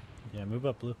 Yeah, move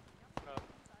up, Blue.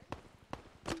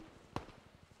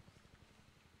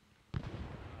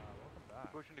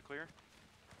 Pushing to clear.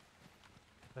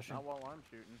 Pushing. Not while I'm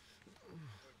shooting.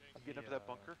 I'm getting up to that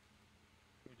bunker.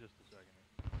 Give me just a second here.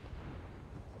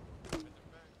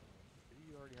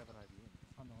 You already have an ID.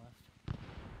 On the left.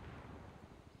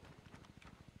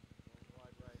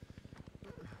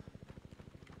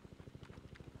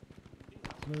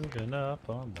 Moving up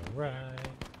on the right.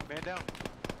 Man down.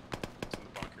 It's in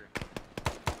the bunker.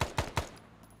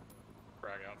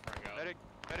 Frag out, frag out. Medic,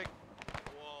 medic.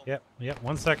 Yep, yep.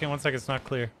 1 second, 1 second. It's not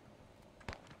clear.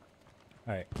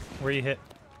 Alright, where you hit?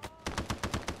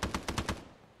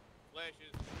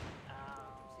 Flashes.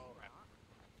 Ow.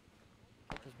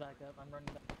 Just back up. I'm running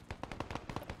back.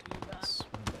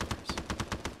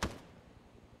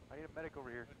 I need a medic over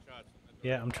here.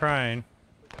 Yeah, I'm trying.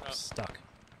 I'm stuck.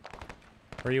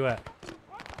 Where you at?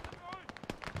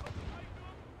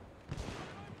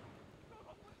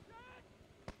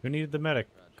 Who needed the medic?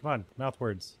 Come on, mouth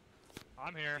words.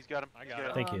 I'm here. He's got him. I got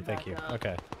it. Thank you, thank you.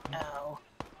 Okay. Ow.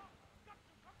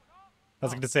 I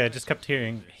was going to say, I just kept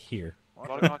hearing here. A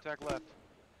lot of contact left.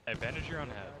 Hey, bandage your own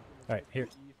head. Alright, here.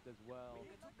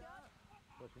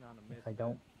 If I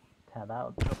don't tab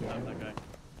out, yeah.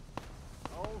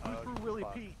 Oh, who threw Willie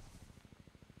Pete?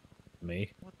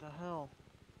 Me. What the hell?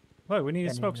 What? We need a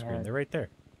Bending smoke your screen. head. They're right there.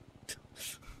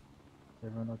 Is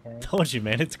everyone okay? Told you,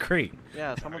 man. It's great.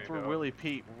 Yeah, someone threw Willie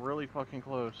Pete really fucking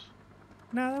close.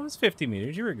 No, that was 50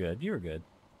 meters. You were good. You were good.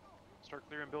 Start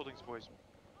clearing buildings, boys.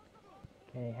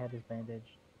 Okay, head is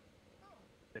bandaged.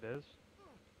 It is?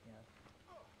 Yes.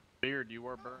 Beard, you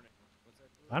are burning.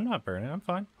 I'm not burning. I'm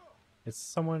fine. It's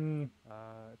someone.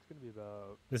 It's gonna be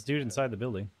about. This dude inside the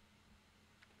building.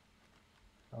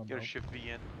 Oh, Get a nope. shift V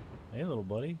in. Hey, little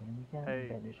buddy. Hey,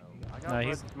 bandage. I got Nah, red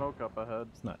he's- smoke up ahead.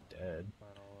 He's not dead.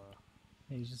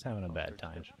 He's just having a bad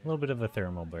time. A little bit of a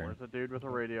thermal burn. Where's the dude with the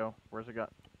radio? Where's it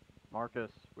got?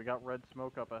 Marcus, we got red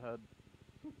smoke up ahead.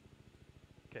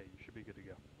 Okay, you should be good to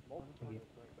go.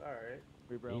 Alright.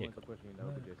 Rebro Yeah. went to push me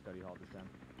no, but just study hall this time.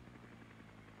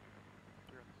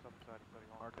 We're on the south side of Study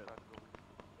Hall. Marcus. Side of the building.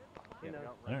 We got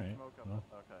red Alright, smoke up. well.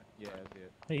 Okay. Yeah, I see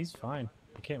it. Hey, he's fine.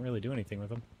 You can't really do anything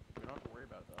with him. We don't have to worry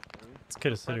about that, do we? Let's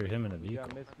consider him in a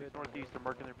vehicle. East northeast, they're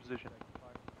marking their position.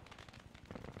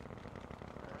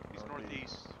 East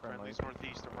northeast. Friendlies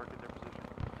northeast, they're marking their position.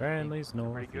 Friendly's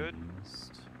Everybody good?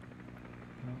 northeast.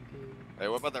 Hey,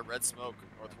 what about that red smoke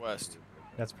northwest?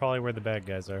 That's probably where the bad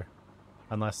guys are.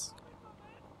 Unless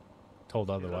told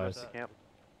otherwise. The camp.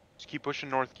 Just keep pushing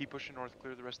north,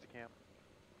 clear the rest of the camp.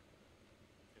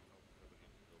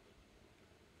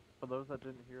 For those that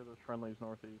didn't hear, there's friendlies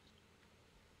northeast.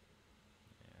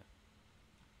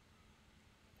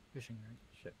 Pushing right.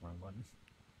 Shit, wrong button.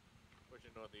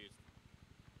 Pushing northeast.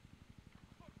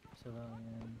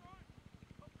 Civilian.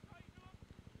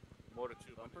 Mortar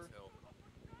tube on this hill.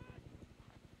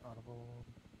 Audible.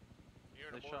 Near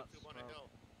They the mortar shot tube on the smoke. hill.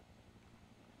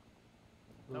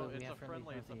 No, We it's have a friendlies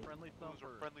friendly. It's a northeast. friendly Those thumper.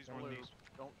 are friendlies Blue. northeast.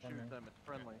 Don't Friendly. shoot them. It's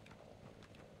friendly.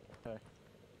 Okay.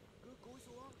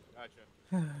 Gotcha.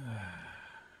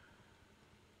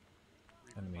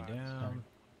 Enemy down.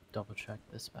 Double check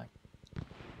this back.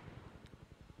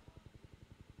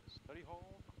 Study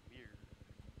hall, clear.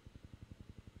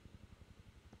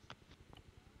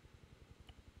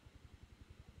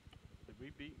 Did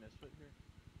we beat Misfit here?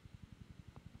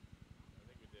 I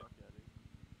think we did. Fuck yeah, dude.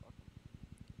 Fuck 'em.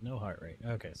 No heart rate.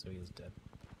 Okay, so he is dead.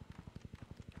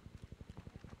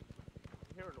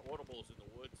 I'm hearing audibles in the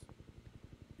woods.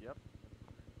 Yep.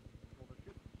 Well, there's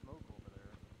good smoke over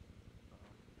there.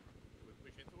 Do we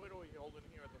push into it or are we holding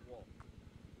here at the wall?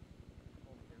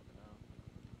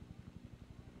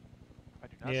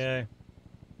 Yeah.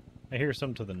 I hear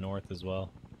some to the north as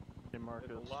well. Hey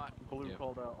Marcus, Blue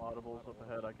called out audibles up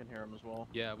ahead. I can hear him as well.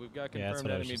 Yeah, we've got Yeah, that's confirmed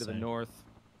what I was enemy to just the saying. north.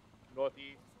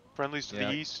 Northeast. Friendlies to Yeah.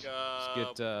 the east. Let's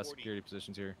get 40. security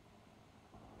positions here.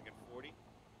 Thinking 40.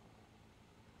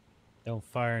 Don't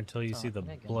fire until you Oh, see the I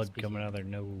think I'm blood speaking. coming out of their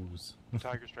nose.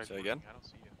 Tiger strike. Say again? I don't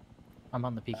see you. I'm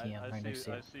on the PKM right I next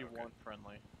to you. see one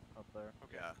friendly up there.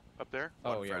 Okay. Up there.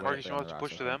 Oh yeah. Marcus, you want us to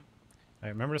push to them?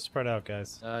 Alright, remember to spread out,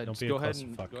 guys. Don't Just be go a ahead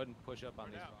and clusterfuck. go ahead and push up on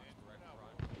these rocks direct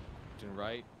front. To the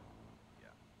right. Yeah.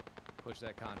 Push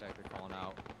that contact they're calling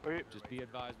out. Wait. Just be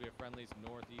advised we have friendlies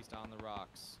northeast on the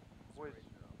rocks. Boys,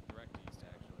 Direct east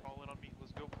actually. call in on me.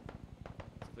 Let's go.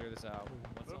 Let's clear this out.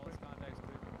 Once all these contacts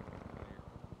clear.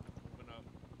 Moving up.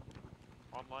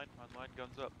 Online,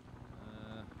 guns up.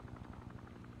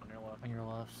 On your left. On your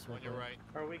left. On your right.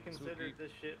 Are we considered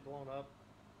this shit blown up?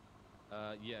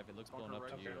 Yeah, if it looks blown up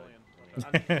to you.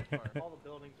 I mean, all the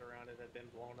buildings around it have been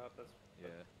blown up. That's Yeah.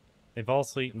 They've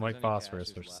also eaten If white there's any phosphorus,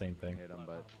 caches which is the left, same we can thing. hit 'em,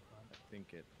 but I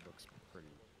think it looks pretty.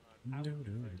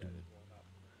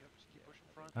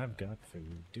 I've got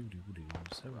food.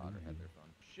 So Had their fun.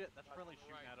 Shit, that's friendly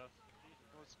shooting at us.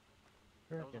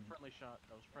 That was a friendly shot.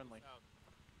 That was friendly.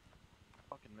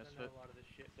 Fucking I know misfit. a lot of this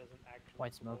shit doesn't actually.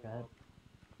 White smoke blow ahead. up.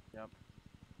 Yep.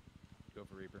 Go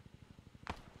for Reaper.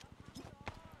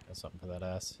 Got something for that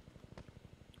ass.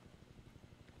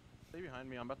 Stay behind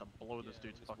me. I'm about to blow this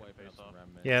dude's fucking face off.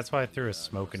 Yeah, that's why I threw a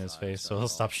smoke in his face, so he'll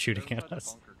stop shooting at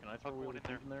us. Can I throw one in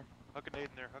there? Huck a nade in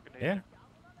there. Huck a nade. Yeah.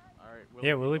 All right.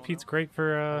 Yeah, Willie Pete's great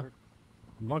for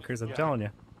bunkers, I'm telling you.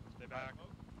 Stay back.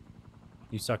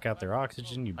 You suck out their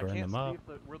oxygen, you burn them up. I can't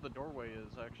see where the doorway is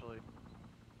actually.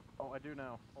 Oh, I do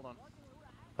now. Hold on.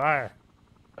 Fire!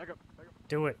 Back up. Back up.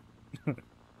 Do it!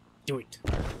 Do it!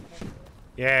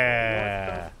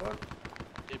 Yeah!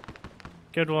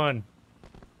 Good one.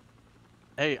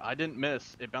 Hey, I didn't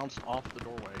miss. It bounced off the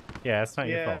doorway. Yeah, it's not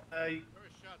your fault. I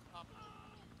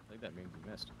think that means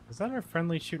we missed. Is that our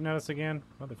friendly shooting at us again?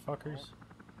 Motherfuckers.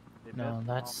 No,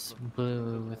 that's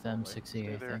blue with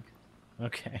M60, I think.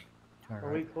 Okay.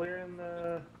 Are we clearing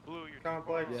the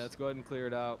complex? Yeah, let's go ahead and clear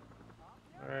it out.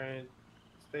 Alright.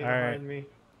 Stay Alright. behind me.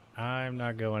 I'm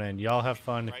not going in. Y'all have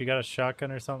fun. If you got a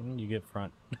shotgun or something, you get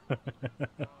front. Right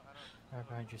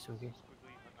behind you, Suki.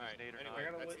 Alright, anyway,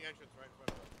 that's the entrance right in front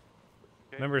of us.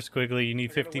 Remember, Squiggly, you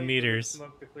need 50 meters.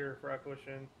 Smoke to clear before I push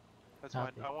in. That's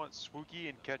fine. I want Swooky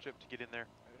and Ketchup to get in there.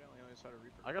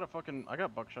 I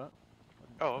got buckshot.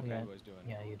 Oh, okay. Yeah,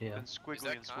 yeah, you do. Then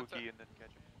Squiggly and Swooky and then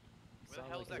Ketchup. Where the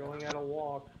hell is that Going contact? at a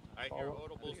walk. I hear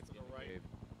audibles to the right.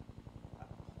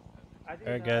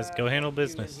 Alright, guys, go handle You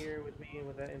business. in here with me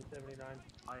with that N79.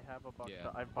 I have a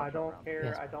buckshot. Yeah. I don't care.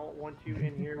 Yes. I don't want you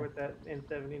in here with that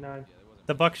N79.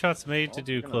 The buckshot's made to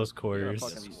do close quarters.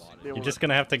 You're just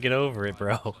gonna have to get over it,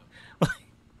 bro.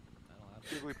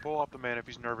 Squiggly, pull off the man if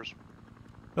he's nervous.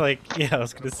 Like, yeah, I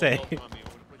was gonna say. Pull up on me.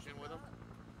 Want to push in with him?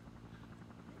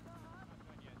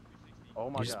 Oh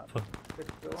my You just god. put-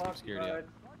 It's still Keep security up.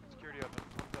 Security up.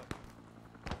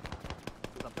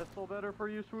 Is a pistol better for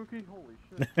you, Swooky? Holy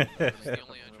shit. It's the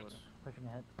only entrance. Pushing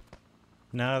ahead.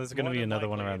 No, there's gonna More be than another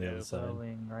one likely around it the other is. side.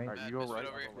 Going right. Alright, you go Misfit right.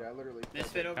 over here. Yeah, I literally.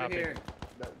 Misfit over Copy. here.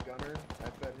 That gunner, I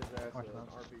fed his ass Watch an mouse.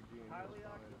 RPG. and Highly he was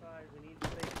fine. occupied. We need to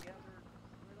stay together.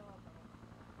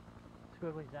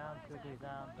 Squiggly's down, Squiggly's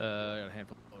down. I got a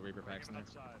handful of Reaper packs in there.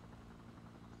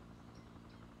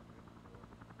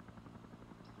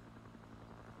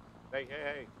 Hey,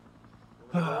 hey,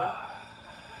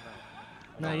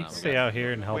 No, you can stay out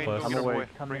here and help Wait, us. get him away.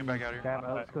 Come Bring him in, back out here. grab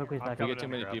out. Squiggly's back If we up. get too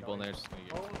many people in there, it's just gonna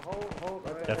get. Hold.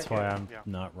 That's why I'm Yeah.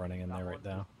 not running in there right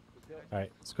now.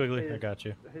 Alright, Squiggly, I got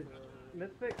you. His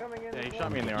Misfit coming in. Yeah, he as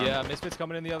shot me in the arm. Yeah, Misfit's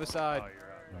coming in the other side.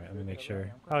 Alright, let me make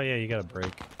sure. Oh yeah, you got a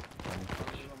break. How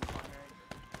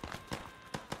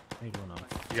you doing on?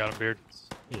 You got him, Beard.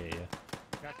 Yeah.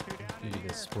 You need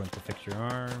a splint to fix your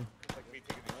arm. Like me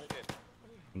taking a shit.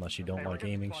 Unless you don't like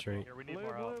aiming straight. Here, we need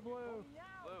more help.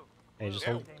 Hey, just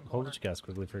hold it, you guys,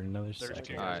 quickly for another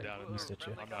second. Alright. Down in Let me there. stitch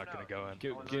you. I'm not gonna go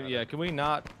in. Yeah, can we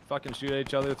not fucking shoot at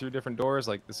each other through different doors?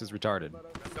 Like, this is retarded.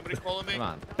 Somebody calling me? Come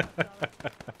on.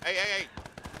 Hey.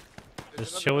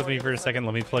 Just chill with me for a second.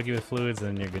 Let me plug you with fluids,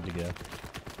 and then you're good to go.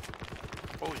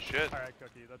 Holy shit. Alright,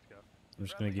 Cookie, let's go. I'm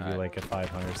just gonna give you like a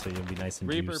 500, so you'll be nice and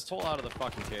Reaper, juiced. pull out of the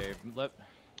fucking cave.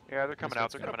 Yeah, they're coming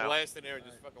out. They're coming out. Blast in there and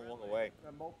just fucking walk away.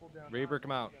 Reaper,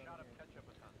 come out.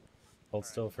 Hold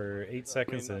still for 8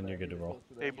 seconds, and then you're good to roll.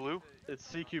 Hey, Blue. It's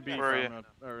CQB. Where are you?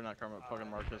 Or not Karma, fucking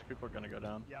Marcus. People are gonna go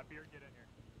down. Yeah, Beard, get in here.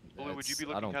 Blue, would you be I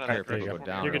looking don't kind care of if people There you go go.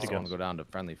 down. You're I good to just go. want to go down to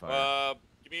friendly fire.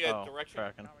 Give me a Oh, direction.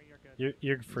 tracking.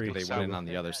 You're free. They went in on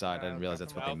the other side. I didn't realize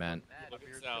that's what they meant. Looking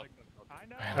south.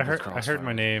 I heard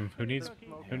my name. Who needs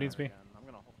me?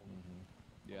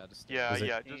 Yeah, just Yeah, Is it-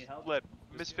 yeah. Just let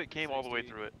Misfit came all the way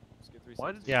through it.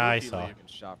 Why did Yeah, I Spooky saw. leave?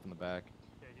 shot from the back.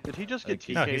 Did he just I get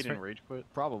think No, TK'd he's and right- rage quit?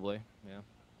 Probably, yeah.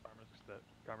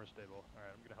 Karma's stable.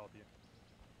 Alright, I'm gonna help you.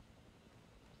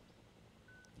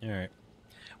 All right.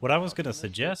 What I was gonna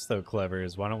suggest, though, Clever,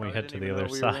 is why don't we I head to didn't the even other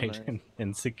know we were in side there.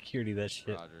 and security that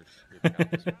shit? Roger.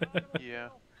 Yeah.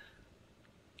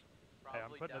 Hey,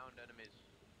 I'm putting it.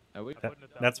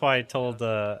 That's why I told.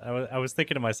 I was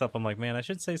thinking to myself, I'm like, man, I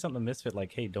should say something to Misfit,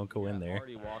 like, hey, don't go in there,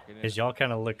 already walking in. because y'all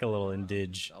kind of look a little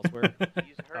indige. Elsewhere.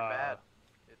 He's hurt bad.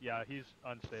 Yeah, he's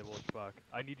unstable as fuck.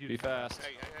 I need you Be to fast.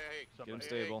 Hey, Get him somebody.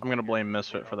 stable. I'm gonna blame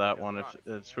Misfit for that one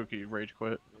if Spooky rage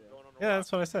quit. Yeah,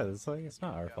 that's what I said. It's like it's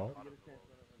not our fault.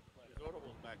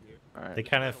 Alright. They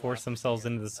kind of forced themselves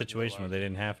into the situation where they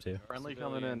didn't have to. Friendly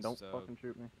coming in, don't Civilians, fucking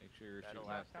shoot me. Make sure you're shooting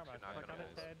Last at six or Click nine on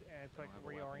his guys. head and it's like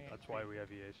reorient. That's why we have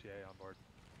EACA on board.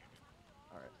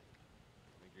 Alright.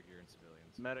 I think you're hearing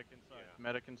civilians. Medic inside.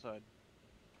 Medic inside.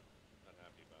 Not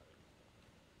happy about it.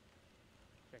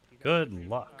 Check you guys. Good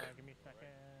luck. Give me a second.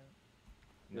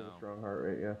 You have No. a strong heart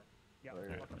rate, yeah. Yep. Sorry.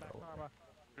 Welcome back, Arma.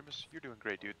 Grimace, you're doing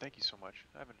great, dude. Thank you so much.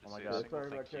 I haven't Oh my said God. a single Sorry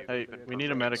thank about you. that. Hey, we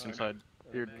need a medic inside.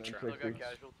 Here. Still got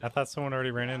casualties. I thought someone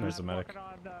already ran in. There's a medic. Working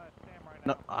on, Sam right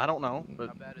No, now. I don't know, but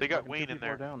How bad is They got fucking Wayne two in people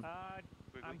are there. down.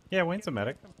 I'm Yeah, Wayne's a giving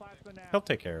medic. you some plasma now, He'll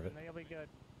take care of it. and then you'll be good.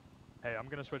 Hey, I'm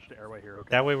gonna switch to airway here, okay?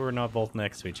 That way we're not both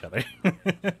next to each other.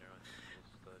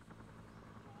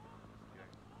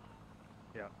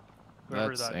 Yeah. Whoever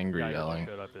That's that angry guy who yelling.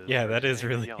 showed up is. Yeah, that is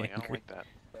Angry really yelling. I don't angry. like that.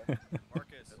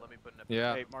 Marcus, let me put in a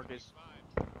Yeah. Hey, Marcus.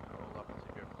 roll up and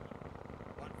take a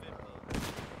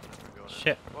 150.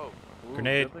 Shit. Whoa. Ooh,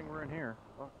 Grenade. Good thing we're in here.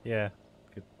 Fuck. Yeah.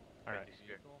 Alright.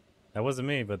 That wasn't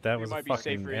me, but that We was a might be fucking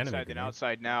safer enemy inside than grenade.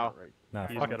 outside now. Nah,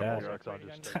 He's fuck got a that. bullseye, so I'll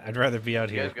just I'd rather be out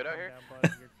You here. guys good out here? Down,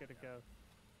 bud. You're good to go.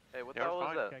 Hey, what Yeah, the hell we're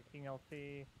was that? Checking LT.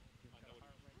 Wait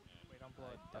on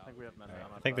blood. I think we have medic.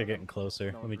 I think they're getting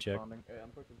closer. Let me check.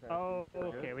 Oh,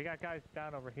 okay. We got guys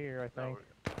down over here, I think.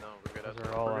 No, we're good Those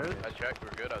outside. are all We're on good? me. I checked, we're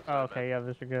good outside. Oh, okay, yeah,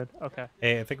 those are good. Okay.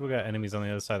 Hey, I think we got enemies on the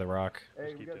other side of the rock. Hey,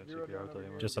 Just we keep got doing zero CPR down until over you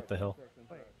here. win. Just up the hill.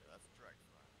 Wait.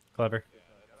 Clever.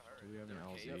 Do we have an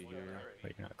LZ here?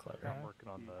 Wait, you're not clever. I'm working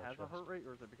on He the has a chest. heart rate,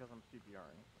 or is it because I'm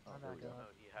CPRing? Oh, there we go. No,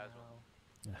 he has one.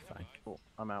 Yeah, fine. Cool.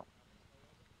 I'm out.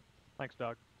 Thanks,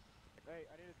 Doc. Hey,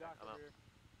 I need a doctor I'm out. here.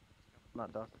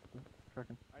 Not Doc.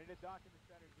 Checking. I need a doc in the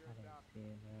center, zero south.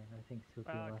 I think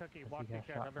Suki Cookie, walk me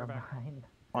check. I'll be right back.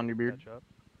 On your beard. Catch up.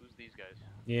 Who's these guys?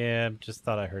 Yeah, just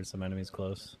thought I heard some enemies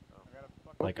close.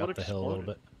 Like What up the hill a little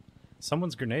exploded? bit.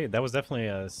 Someone's grenade. That was definitely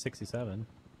a 67.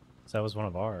 So that was one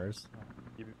of ours.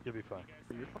 You'll be fine.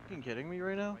 Are you fucking kidding me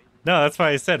right now? No, that's why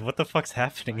I said, what the fuck's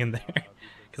happening in there?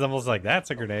 Because I was like, that's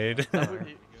a grenade.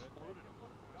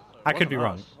 I could be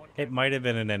wrong. It might have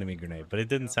been an enemy grenade, but it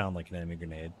didn't sound like an enemy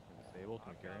grenade. Stable?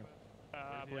 Can we carry him?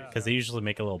 Because they usually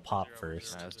make a little pop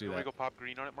first. Alright, let's Do do you want that. to go pop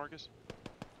green on it, Marcus?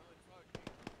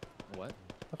 What?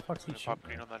 The fuck's he Want to pop shooting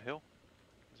green at? on that hill?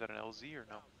 Is that an LZ or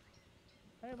no?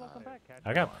 Hey, welcome back, Cat.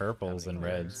 I got purples and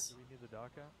reds. Do we need the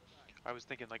doc out? I was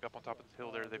thinking like up on top of the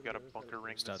hill there, they've got a bunker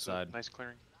ring. Just that's a outside. nice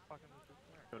clearing.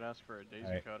 Could ask for a daisy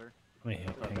Alright. cutter. Let me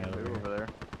hang out over Over here. there.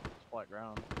 It's flat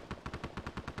ground. Who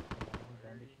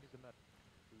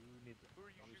needs it? Who are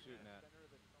you shooting at?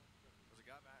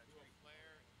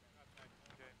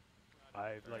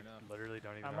 I like literally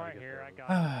don't even I'm know how to right get here. there.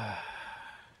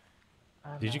 I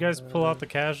got Did you guys pull out the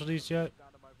casualties yet?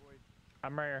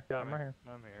 I'm right here. I'm right here.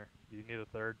 I'm here. You need a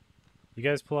third? You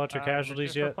guys pull out your casualties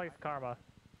just yet? Replace Karma.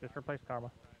 Just replace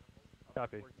Karma.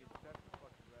 Copy.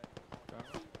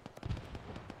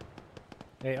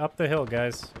 Hey, up the hill,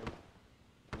 guys.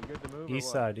 You good to move or East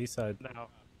what? side, east side. No.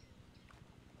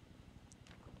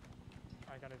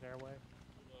 I got his airway.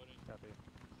 Copy.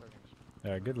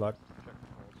 Alright, good luck. Check the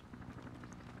holes.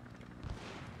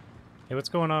 Hey, what's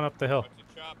going on up the hill? Watch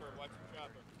the chopper, watch the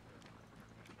chopper.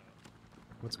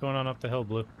 What's going on up the hill,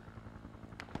 Blue?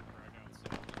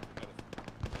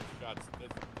 Shots. This.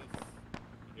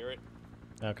 You hear it?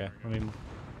 Okay, let me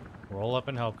roll up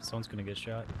and help, 'cause someone's gonna get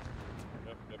shot.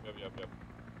 Yep.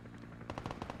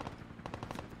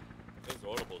 There's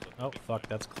audibles in Oh, fuck,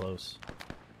 that's close.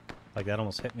 Like, that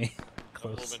almost hit me.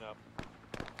 Close. Moving up.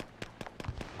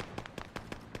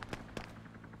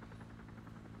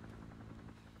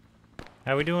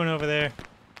 How we doing over there?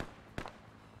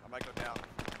 I might go down.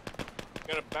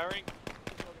 Got a bearing.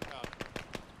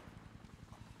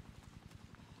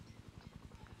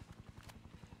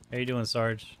 How you doing,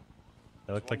 Sarge?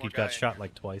 It looked one like more you guy got in shot here.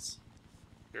 like twice.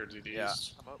 Yeah.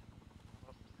 I'm up.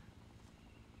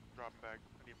 Drop back.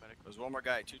 I need a medic. There's one more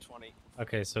guy, 220.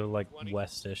 Okay, so like 20.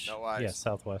 westish. No eyes. Yeah,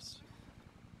 southwest.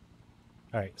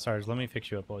 Alright, Sarge, let me fix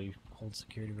you up while you hold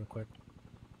security real quick.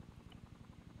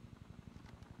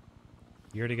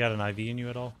 You already got an IV in you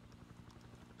at all?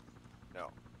 No.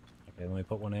 Okay, let me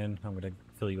put one in. I'm gonna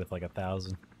fill you with like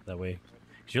 1,000. That way.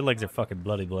 Because your legs are fucking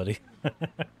bloody. So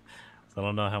I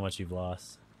don't know how much you've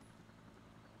lost.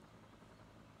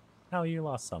 Oh, you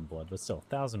lost some blood, but still,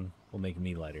 1,000 will make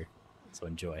me lighter. So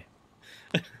enjoy.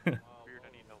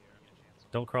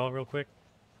 Don't crawl real quick.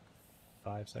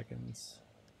 5 seconds.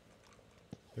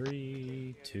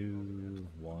 3, 2,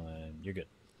 1. You're good.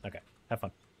 Okay, have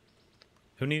fun.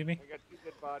 Who needed me? I got 2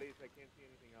 dead bodies. I can't see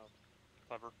anything else.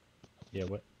 Clever. Yeah,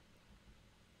 what?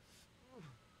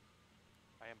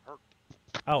 I am hurt.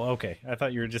 Oh, okay. I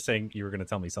thought you were just saying you were going to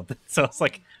tell me something. So I was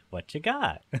like, what you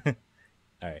got?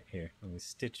 Alright, here. Let me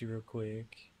stitch you real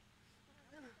quick.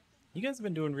 You guys have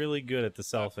been doing really good at the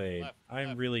self-aid.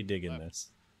 I'm really digging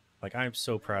this. Like, I'm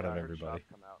so proud of everybody.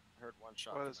 Heard one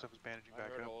shot. Well, that stuff is bandaging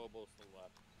back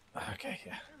up. Okay,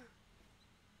 yeah.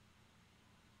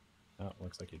 Oh,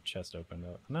 looks like your chest opened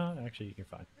up. No, actually, you're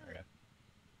fine. Okay.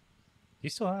 You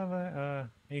still have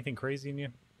anything crazy in you?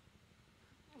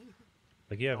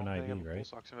 Like, you have an IV, right?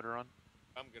 Pulse oximeter on.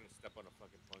 I'm gonna step on a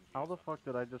fucking sponge. How the fuck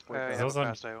did I just wake I up? have a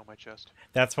fast IO on my chest.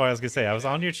 That's why I was gonna say I was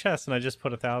on your chest and I just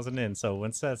put 1,000 in. So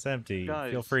once that's empty,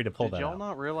 Guys, feel free to pull that Did y'all out.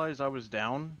 not realize I was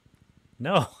down?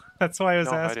 No, that's why I was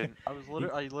No, I asking.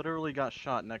 didn't. I literally got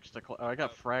shot next to. I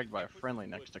got fragged by a friendly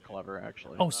next to Clever,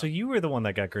 actually. Oh, so you were the one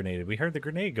that got grenaded. We heard the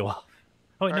grenade go off.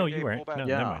 Oh, no, you weren't. No,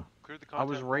 never mind. I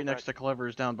was right next to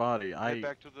Clever's down body. I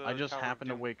just happened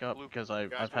to wake up because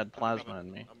I've had plasma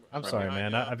in me. I'm sorry,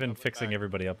 man. I've been fixing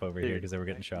everybody up over here because they were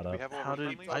getting shot up. How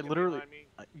did I literally?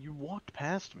 You walked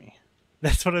past me.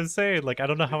 That's what I'm saying. Like, I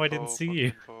don't know how I didn't see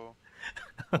you. Oh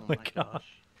my gosh.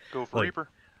 Go for Look, Reaper.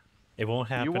 It won't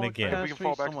happen again. We can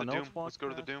fall back to the Doom. Let's go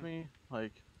to the Doom.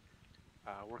 Like,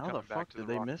 we're how coming the back fuck to the did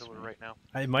they rock miss pillar me? right now.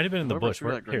 It might have been in the Whoever bush.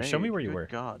 threw that Here, show me grenade, where you good were.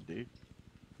 God, dude.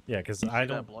 Yeah, because You I see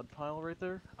don't. that blood pile right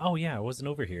there? Oh yeah, I wasn't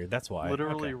over here. That's why.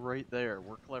 Literally Okay. right there,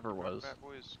 where Clever was.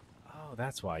 Oh,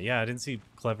 that's why. Yeah, I didn't see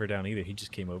Clever down either. He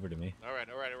just came over to me. All right.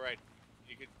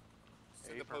 You can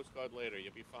send the postcard later.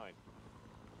 You'll be fine.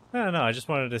 No. I just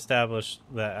wanted to establish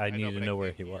that I know, needed but to I know where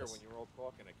can't he hear was. When you're all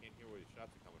talking, I can't hear where the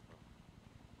shots are coming from.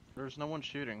 There's no one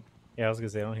shooting. Yeah, I was gonna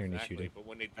say I don't hear any Exactly, shooting. but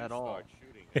when they do At all. start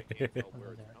shooting, I can't tell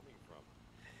where it's coming from.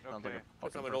 Sounds like a Okay.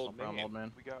 fucking I'm an personal old problem, man. old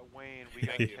man. We got Wayne. We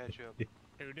got Thank you. Ketchup.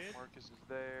 Who did? Marcus is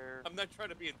there. I'm not trying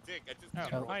to be a dick. I just Oh,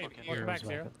 can't hi. fucking Welcome hear. back,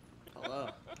 Sarah. Hello.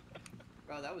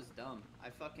 Bro, that was dumb. I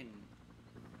fucking.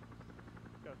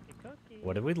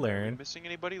 What did we learn? Missing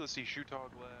anybody? Let's see. Shoot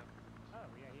Dog left. Oh,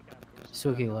 yeah, you got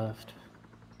Suki left.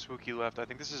 Swookie left. I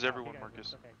think this is everyone,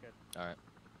 Marcus. Okay, good. All right.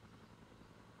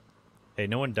 Hey,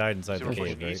 no one died inside So the we're cave,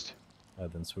 pushing right? east? Other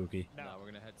than Swookie. No, we're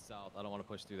gonna head south. I don't want to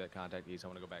push through that contact east. I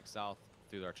want to go back south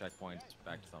through our checkpoints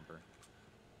back to Thumper.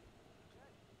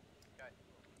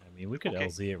 I mean, we could Okay.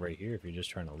 LZ it right here if you're just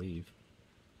trying to leave.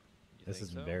 This think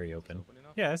is so? very It's open. open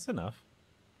enough? Yeah, it's enough.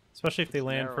 Especially if they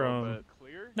land narrow, from but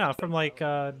clear? no, from like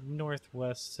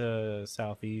northwest to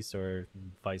southeast or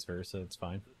vice versa. It's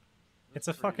fine. It's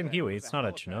a fucking Huey. It's not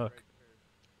a Chinook.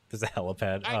 There's a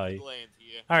helipad. Oh,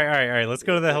 all right. Let's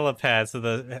go to the helipad so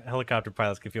the helicopter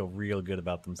pilots can feel real good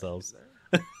about themselves.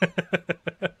 There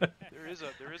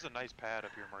is a nice pad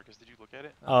up here, Marcus. Did you look at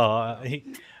it? Oh,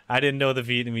 I didn't know the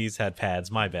Vietnamese had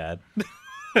pads. My bad.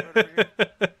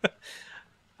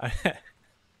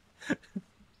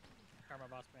 Karma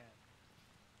boss man.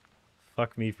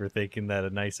 Fuck me for thinking that a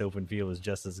nice open field is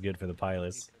just as good for the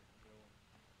pilots.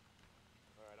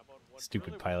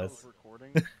 Stupid pilots.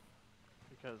 Recording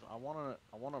because I wanna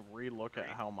relook at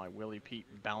how my Willie Pete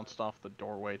bounced off the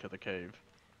doorway to the cave.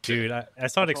 Dude, I saw it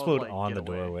That's why I was explode like, on get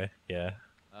the away. doorway. Yeah.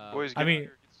 Boys, I get mean, out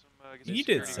here, get some you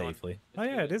did security going. safely. Oh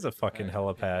yeah, it is a fucking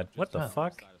helipad. What the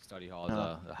fuck? Study hall is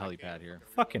a helipad here.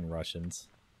 Fucking Russians.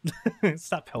 Stop Well,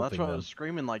 helping that's why I them. was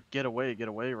screaming like get away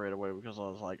right away because I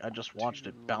was like I just watched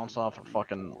it bounce off of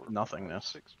fucking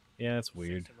nothingness. Yeah, it's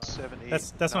weird. 7, 8,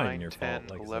 That's 9, not even your 10,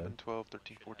 fault. Like 11, I said. 12,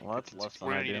 13, 14, Well, that's 15, less 16. than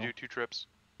We're gonna need to ideal. do 2 trips.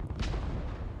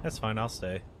 That's fine. I'll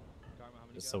stay.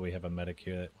 Just so we have a medic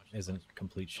here that isn't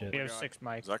complete shit. We have 6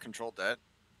 mics. Is that controlled dead?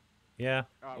 Yeah.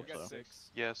 Oh, we got so. 6.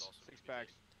 Yes. 6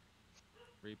 packs.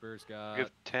 Reapers got. We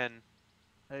have 10.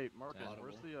 Hey Marcus, Audible.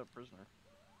 where's the prisoner?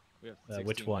 We have 16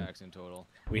 Which one? packs in total.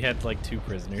 We had like 2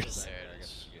 prisoners. Yeah, I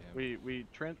guess we get him. We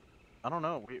I don't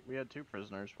know. We had 2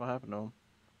 prisoners. What happened to them?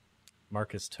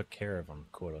 Marcus took care of them,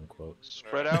 quote unquote.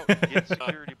 Spread out, get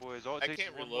security, boys. All it I takes is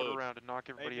can't one more reload. around to knock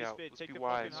everybody Hey, out. Misfit, Let's take be the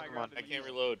wise. fucking high Come ground on. I can't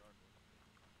reload.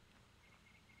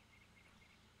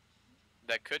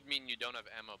 That could mean you don't have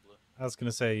ammo, Blue. I was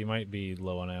gonna say you might be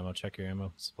low on ammo. Check your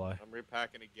ammo supply. I'm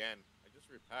repacking again. I just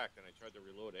repacked, and I tried to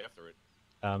reload after it.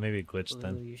 Maybe it glitched Blue,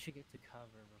 then. you should get to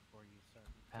cover before you start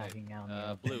packing out. in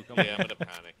the Blue, open. come Yeah, on. I'm gonna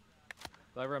panic.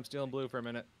 Clever, I'm stealing blue for a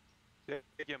minute. Take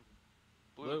him.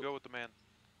 Blue, Blue. go with the man.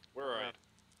 Where are you?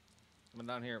 Coming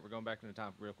down here. We're going back into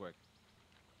town real quick.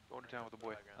 Going to town with the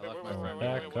boy. I left my wait, friend.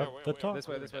 Back up the top. This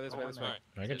way, this way, this way, this way.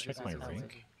 I can check my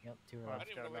rank. Yep, to your I right.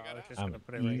 didn't even know we got out. I'm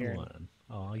put it right here. E1.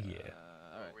 Oh yeah.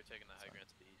 Alright. We're taking the high ground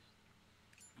to the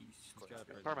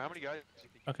east. Karma, how many guys? do you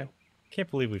think you Okay. killed?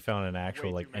 Can't believe we found an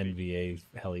actual Way like too many. NVA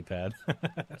helipad.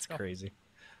 That's crazy.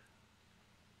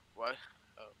 What?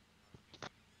 Oh.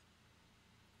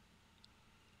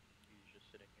 He's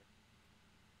just sitting here.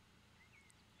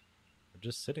 We're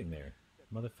just sitting there,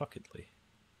 motherfuckedly.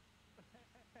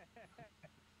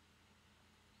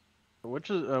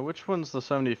 Which one's the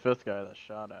 75th guy that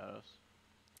shot at us?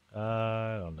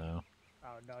 I don't know.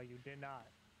 Oh no, you did not.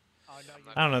 Oh no, you.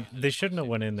 I don't know. They shouldn't have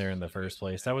went in there in the first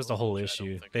place. That was the whole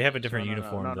issue. They have a different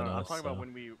uniform no, than I'm us. talking so. about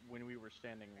when we were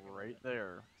standing right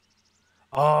there.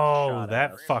 Oh, Shot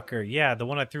that at us. fucker. Yeah, the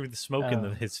one I threw the smoke in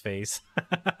Oh. his face.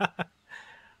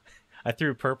 I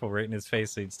threw purple right in his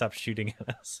face so he'd stop shooting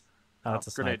at us. Oh, that's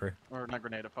a Grenade. sniper. Or not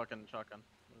grenade, a fucking shotgun.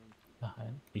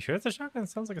 Behind. You sure it's a shotgun? It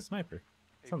sounds like a sniper.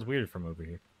 Sounds weird from over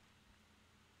here.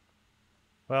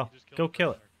 Well, go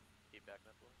kill it. Keep backing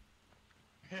up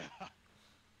a little.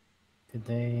 Did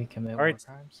they commit All war right.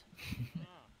 crimes?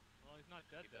 Well, he's not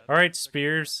dead. All right,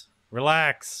 Spears.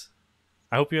 Relax.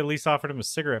 I hope you at least offered him a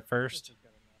cigarette first.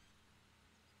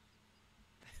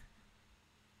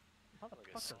 Like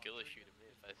a skill issue to me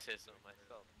if I say so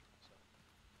myself. So.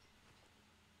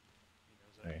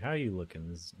 All right, how you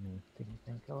looking?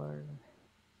 Painkiller.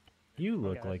 You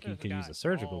look Okay, like you this could use guy a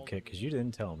surgical all kit because you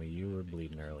didn't tell me you were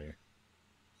bleeding earlier.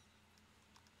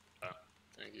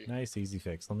 Thank you. Nice, easy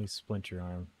fix. Let me splint your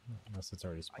arm, unless it's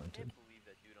already splinted.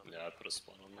 Yeah, I put a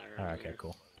splint on there. All right, okay,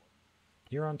 cool.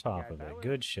 You're on top Yeah, of that it. was-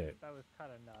 Good shit. That was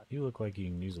kind of nuts. You look like you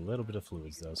can use a little bit of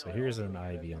fluids though, so here's an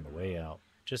IV on the way out,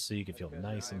 just so you can feel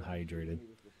nice and hydrated.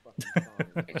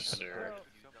 Yes, sir.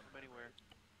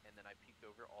 And then I peeked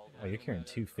over all the Oh, you're carrying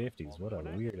 250s. What a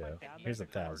weirdo. Here's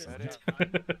 1,000. It was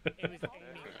aiming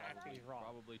at me wrong.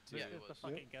 Probably two. This is the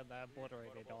fucking gun that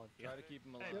obliterated all of you. Try to keep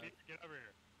him Hey, alive. get over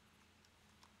here.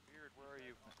 Beard, where are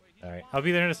you? All right, I'll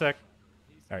be there in a sec.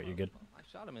 All right, you're good. I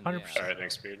shot him in the 100%. ass. Alright,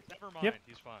 thanks, Beard. Never mind. Yep.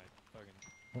 He's fine. Fucking.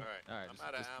 All right. Alright, I'm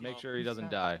out of just ammo. make sure he doesn't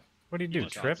die. What do you do,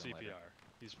 Just trip? shot him later.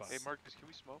 CPR. He's fine. Hey, Marcus, can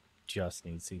we smoke? Just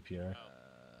need CPR.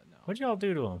 No. What'd y'all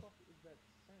do to him?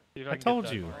 See if I can get told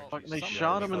that you. orange Fuck, piece. they Somehow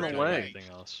shot him in the fucking leg.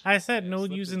 anything else. I said no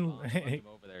Slipped his using. bomb, fucked him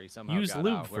over there. He somehow Use got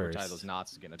lube out. Whoever tied first. those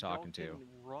knots is getting a talking to. Fucking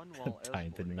Run while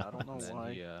Tied the escorting. I don't know knots. And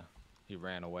why. then he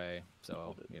ran away.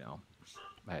 So you know,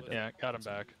 I had to. Yeah, got him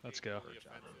back. Let's go.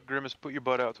 Grimace, put your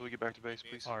butt out till we get back to base,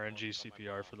 please. RNG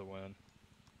CPR for the win.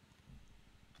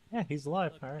 Yeah, he's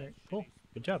alive. All right, cool.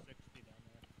 Good job.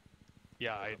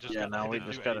 Yeah, I just. Yeah, I now we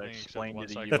didn't just do gotta anything except explain to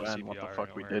once the I got UN what the CPR,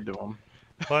 fuck we don't did to worry. him.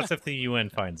 Well, that's if the UN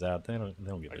finds out. They don't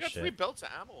give I a got 3 shit. belts of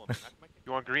ammo on me.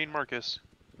 You want green, Marcus?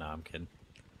 Nah, I'm kidding.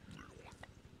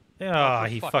 Oh, for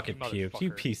he fuck, fucking you puked. You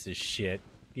motherfucker. piece of shit.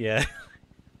 Yeah.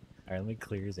 All right, let me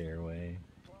clear his airway.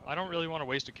 I don't really want to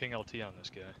waste a King LT on this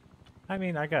guy. I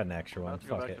mean, I got an extra one. Let's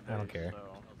go Fuck back it. to I don't base, care.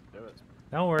 so do it.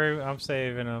 Don't worry, I'm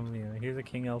saving him. You know, here's a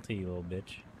King LT, you little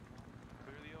bitch.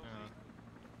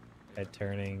 Head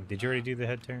turning. Did you already do the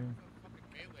head turn?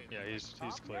 Yeah, he's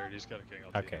cleared. He's got a King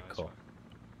LT. Okay, now, it's cool. fine.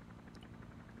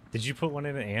 Did you put one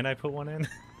in and I put one in?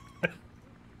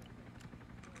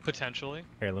 Potentially.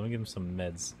 Here, let me give him some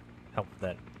meds. Help with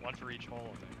that. One for each hole.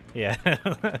 I think.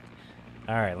 Yeah.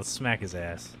 All right, let's smack his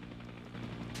ass.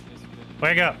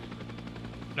 Wake up!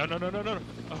 No. Okay,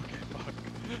 fuck.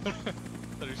 Thought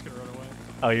he was gonna run away.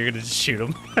 Oh, you're gonna just shoot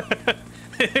him.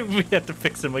 We have to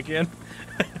fix him again.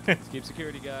 Let's keep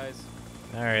security, guys.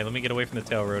 All right, let me get away from the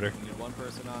tail rotor. We need one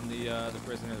person on the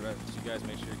prisoner. The rest of you guys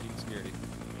make sure you keep security.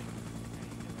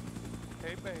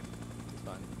 Hey, babe. It's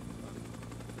fine.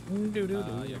 Doo-doo-doo.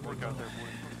 Work out there, boy.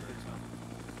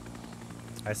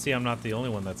 I see I'm not the only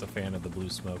one that's a fan of the blue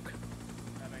smoke.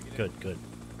 Good.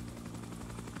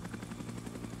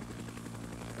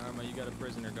 Arma, you got a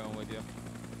prisoner going with you.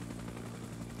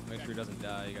 Make sure he doesn't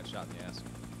die. He got shot in the ass.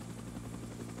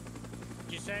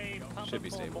 Did you say pump Should be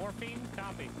full of stable. morphine?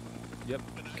 Copy. Yep.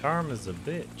 Karma's a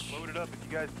bitch. Load it up if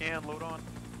you guys can. Load on.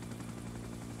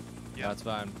 Yeah, that's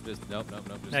fine. Just nope.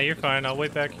 Just, No, you're just- fine. I'll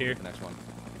wait back we'll here. get The next one.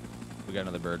 We got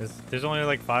another bird. There's only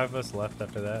like 5 of us left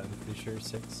after that. I'm pretty sure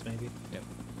 6 maybe. Yep.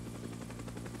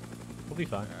 We'll be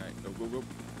fine. All right. Go.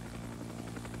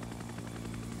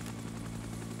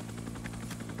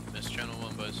 Miss Channel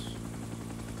 1, boys.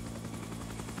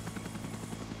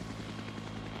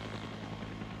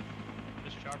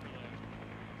 This chopper land.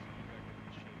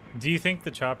 Do you think the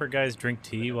chopper guys drink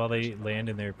tea while they land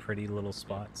in their pretty little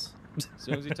spots? As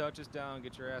soon as he touches down,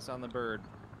 get your ass on the bird.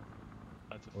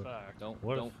 That's a fact. Don't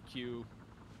queue.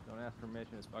 Don't ask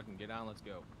permission. Just fucking get on. Let's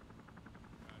go.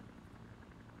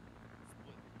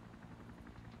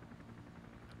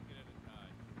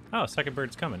 Oh, second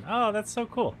bird's coming. Oh, that's so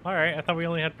cool. All right, I thought we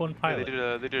only had one pilot they did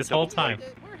a this whole double time.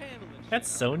 flight. That's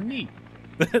so neat.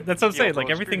 That's what I'm saying. Like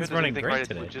well, everything's Spearhead running doesn't great think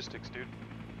today. right, it's logistics, dude.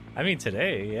 I mean,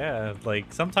 today, yeah.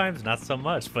 Like sometimes not so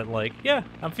much, but like, yeah,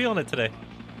 I'm feeling it today.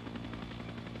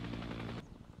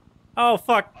 Oh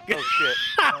fuck! Oh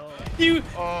shit! you.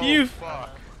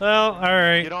 Fuck. Well, all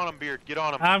right. Get on him, Beard. Get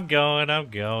on him. I'm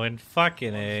going.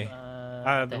 Fucking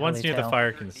A. The ones near the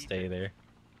fire can stay there.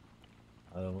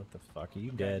 Oh, what the fuck? Are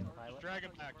you dead? Just drag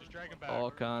him back. Just drag him back. All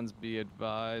cons be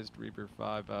advised. Reaper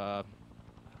 5.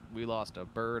 We lost a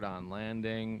bird on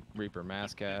landing. Reaper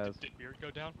mask has. Did Beard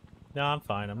go down? No, I'm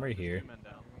fine. I'm right here. 3 men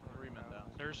down. 3 men down.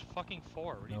 There's fucking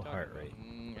 4. What are you No talking heart about?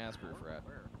 rate. Ask Roof Rat.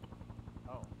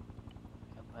 Oh.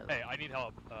 Hey, I need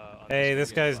help. On Hey,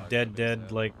 this guy's bug,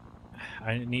 dead. Like,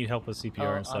 I need help with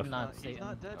CPR and stuff. He's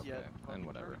not dead yet. Then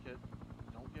whatever.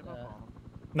 Don't give up on him.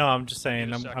 No, I'm just saying.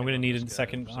 Need a I'm second gonna on need this a guy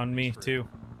second for some on me reason. too.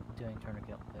 Doing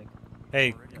tourniquet pig.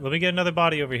 Hey, let me get another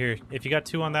body over here. If you got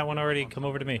 2 on that one already, come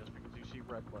over to me. Just because you see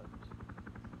red legs.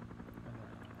 Where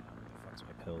the fuck's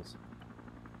my pills?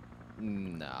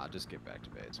 Nah, just get back to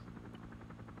base.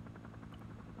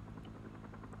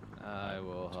 I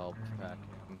will help pack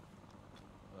him.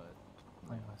 But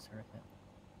I want a tourniquet.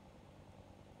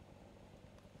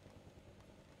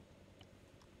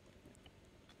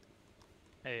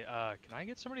 Hey, can I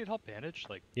get somebody to help bandage?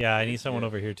 Like, Yeah, I need someone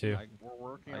over here too. We're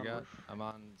working on I'm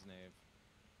on Znave.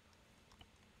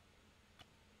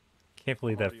 Can't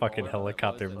believe that fucking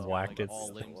helicopter Like, whacked it.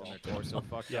 all limbs in their torso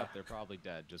fucked up. They're probably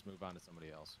dead. Just move on to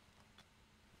somebody else.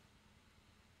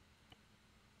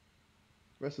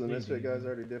 Rest of the misfit guys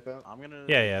already dip out. I'm gonna.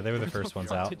 Yeah, they were the first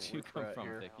ones out. Where did you come from,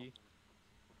 Vicky?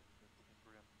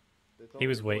 He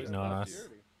was waiting on us.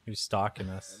 He was stalking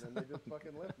us. And then they just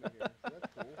fucking left me here. So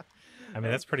that's cool. I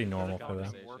mean, that's pretty normal for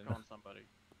them. Work on somebody.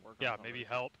 Work on yeah, somebody. maybe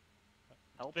help.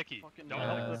 Help. Vicky, Fucking don't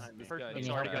help. help. Behind me. It's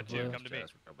already got 2. Come to me.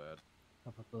 Real bad.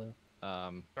 Up with blue.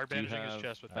 Start Do you bandaging his have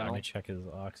chest with Let fennel. me check his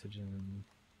oxygen.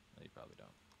 No, you probably don't.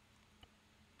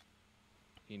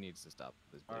 He needs to stop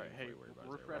this. All right, bleeding hey, before you worry about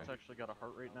his Roof Rat's airway. actually got a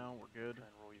heart rate now. We're good.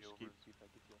 Just keep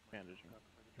bandaging.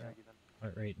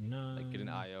 Heart rate 9. Like, get an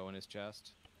IO in his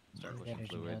chest. Start pushing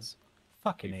Bandaging fluids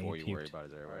Fucking before A you worry puked. about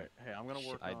his airway. Alright, hey, I'm gonna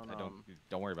work I on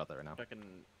don't worry about that right now. checking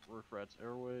Roof Rat's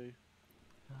airway.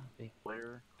 Copy.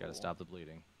 Clear. Gotta stop the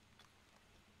bleeding.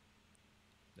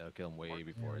 That'll kill him way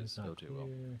before Yeah, his it's not O2 will.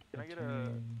 clear. Can I get a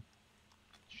Okay.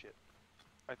 shit?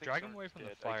 I think Drag him Sarn's away from the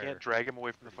dead. I fire. can't drag him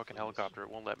away from the fucking helicopter. It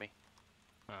won't let me.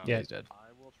 Yeah. He's dead.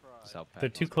 I will try. Just help They're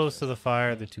pack too him. close to the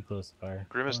fire. They're too close to the fire.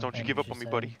 Grimace, don't you give up on me,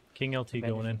 buddy. King LT going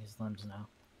in. Bandaging his limbs now.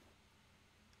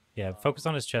 Yeah, focus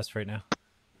on his chest right now.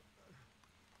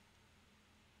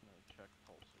 Check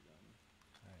pulse again.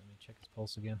 Alright, let me check his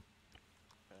pulse again.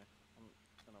 Okay. I'm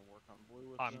gonna work on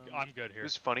blue with I'm good here. It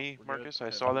was funny, We're good. Marcus. I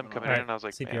Okay, saw them moving coming on. in, and I was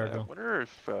like, CPR man, I go. wonder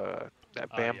if that Yeah,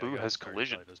 bamboo guys, has sorry,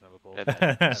 collision. Charlie doesn't have a bullet.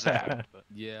 And then zap.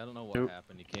 Yeah, I don't know what Nope.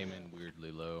 happened. He came in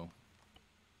weirdly low.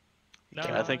 No,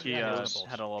 I think he yeah,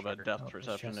 had a little bit of depth Oh,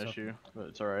 perception chest issue, but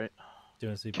it's alright.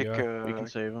 Doing Kick, CPR. We can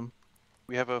save him.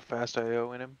 we have a fast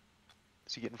IO in him.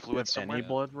 Is he getting Do you fluid have somewhere? any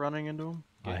blood running into him?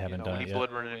 I haven't done Any it yet.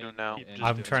 blood running into him now? Just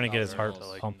I'm do trying to get his stop heart until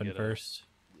I can pumping get a first.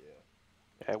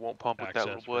 Yeah, it won't pump with that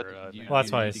little access blood. for, You- Well,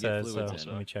 that's you why I need to get said so. fluids in.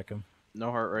 Let me check him.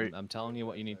 No heart rate. I'm telling you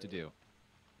what you need to do.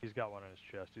 He's got one in his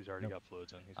chest. He's already got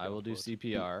fluids in. He's I got will do fluids.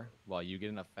 CPR while you get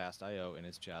enough fast IO in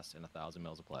his chest and 1,000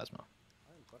 mils of plasma.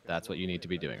 That's what you need to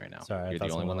be doing right now. Sorry, I You're thought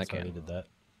the only someone one else that already can. did that.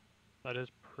 That is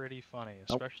pretty funny,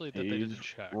 Nope. especially that they He's didn't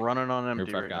check. running on Roof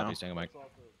empty Rat right copy, now. staying on mic.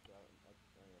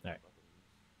 Alright.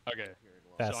 Okay,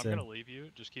 Fast so I'm gonna in. leave you.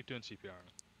 Just keep doing CPR.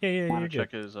 Yeah, I'm you're gonna good.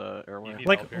 check his airway. need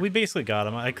Like help here? we basically got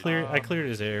him. I cleared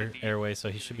his airway, so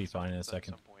he should be fine in a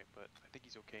second. Point, but I think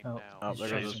he's okay Oh. now. Oh, His there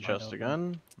chest goes his is wide chest open.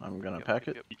 again. I'm gonna Yep, pack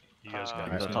yep, it. yep. You guys got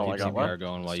Alright, it. That's so all I keep got CPR left.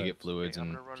 going while you get fluids I'm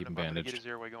and gonna run keep him. him I'm gonna get bandaged. his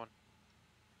airway going.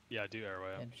 Yeah, do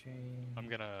airway up. Entry. I'm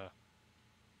gonna.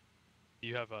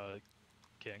 You have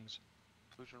kings.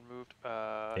 Who's removed?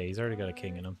 Yeah, he's already got a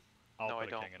king in him. I'll No, put I a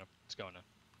don't. king in him. It's going in.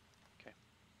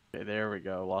 Okay, there we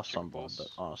go. Lost Check some blood, pulse.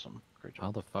 but awesome. Great How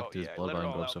job. the fuck Oh, does yeah, blood let it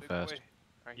volume all go out, so big boy. fast?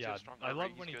 Alright, he's got Yeah, a strong I heart love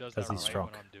rate, when he he's does good. that Because he's right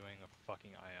when drunk. I'm doing a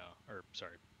fucking IO. Or,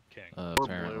 sorry, king. Or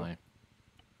Apparently. blue. Alright,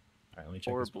 let me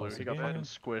check Or his blue. pulse He got again. fucking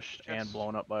squished and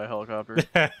blown up by a helicopter.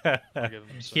 I'll give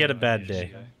him He had a some bad ACA.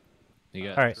 day. You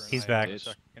got Alright, Throw an he's IO back. in a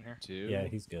second here. 2. Yeah,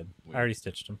 he's good. I Weird. already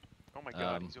stitched him. Oh my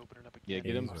god, Um, he's opening up again. Yeah, Yeah,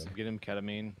 get him he's ready.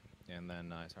 ketamine and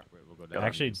then his heart rate will go down. I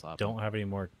actually and slap don't him. have any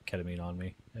more ketamine on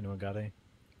me. Anyone got any?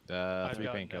 3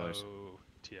 painkillers.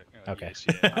 Okay.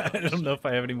 I don't know if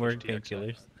I have any more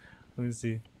painkillers. Let me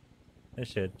see. I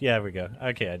should. Yeah, there we go.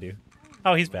 Okay, I do.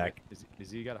 Oh, he's back.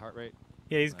 Is he got a heart rate?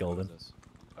 Yeah, he's golden.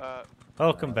 Uh,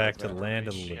 Welcome back to the land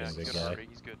of the living, yeah, big good guy. heart rate,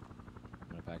 he's good. I'm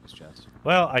gonna pack his chest.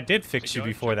 Well, I did fix you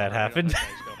before that happened.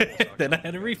 Then I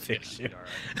had to refix you.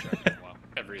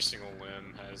 Every single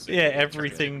limb has Yeah, a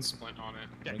everything. splint on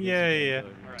it. Yeah.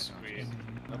 Sweet.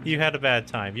 You had a bad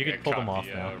time. You Yeah, can pull them caught off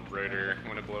the, now. rotor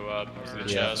when it blew up to the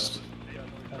Yeah. chest.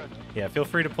 Yeah, feel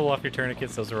free to pull off your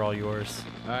tourniquets. Those are all yours.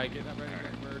 Alright, get that ready,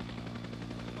 bird.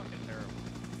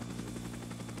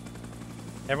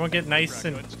 Everyone get nice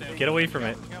and get away from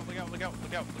it. Look out.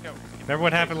 Remember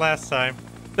what happened last time?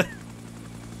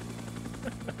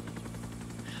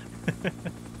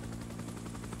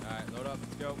 Alright, load up,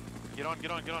 let's go. Get on. Go.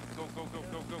 Make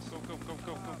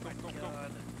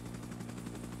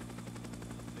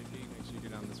sure you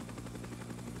get on this one.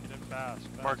 Get in fast.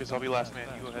 Marcus, I'll be last man.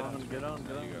 You go ahead. Get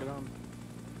on.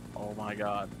 Oh my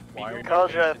god. Why are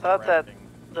Culture, I thought that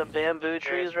the bamboo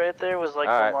trees right there was like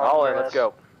Alright, the long all in, grass. let's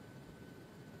go.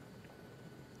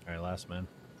 Alright, last man.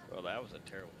 Well, that was a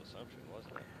terrible assumption,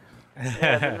 wasn't it?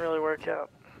 Yeah, it didn't really work out.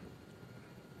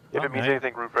 If it means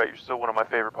anything, Root Right, you're still one of my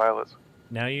favorite pilots.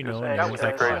 Now you know That and was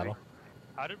that crazy. battle.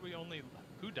 How did we only...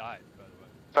 Who died, by the way?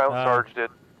 Silent Sarge did.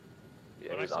 Yeah,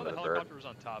 When I he's saw on the the third. helicopter was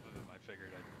on top of him, I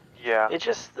figured Yeah. It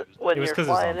just, when It was you're 'cause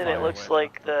it was flying on in, it fire. looks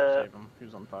like the... Save him. He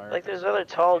was on fire. Like there's other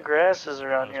tall grasses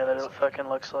around here that it fucking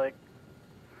looks like.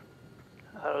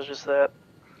 That was just that.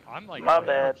 I'm like... My out of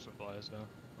bad. Supplies now.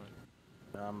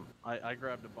 I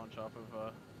grabbed a bunch off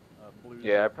of Blue's.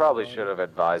 Yeah, I probably should have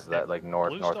advised that like Blue's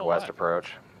north-northwest still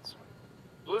approach.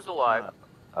 Blue's alive.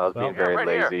 I was Well, being very right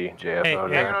here. lazy, JFO. Hey,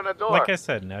 Hanging there. on the door. like I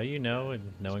said, now you know,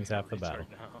 and knowing's half the battle.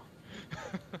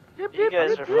 You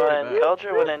guys are fine.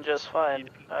 Culture went in just fine.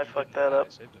 I fucked that up. I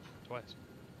saved him twice.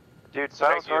 Dude,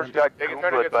 Silent Sarge got They can goombed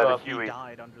tourniquets by the off. He Huey.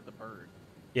 died under the bird.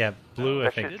 Yeah, Blue, I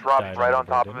That think, shit dropped died right on on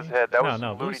the top bird, of his didn't he? head. That no, was no,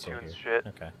 some Looney Blue's still Tunes here. shit.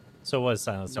 Okay. So was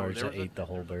Silent No, Sarge there that was ate the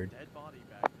whole bird. Dead body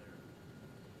back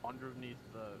there, underneath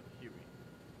the Huey.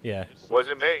 Yeah.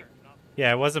 Wasn't me.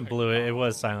 Yeah, it wasn't Blue, it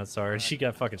was Silent Sarge. She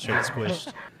got fucking straight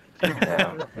squished.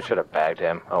 Damn, we should have bagged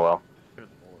him. Oh well.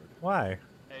 Why?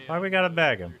 Why we gotta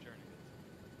bag him?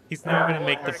 He's never gonna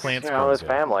make the plants You know, grow his good.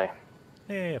 family.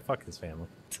 Yeah, fuck his family.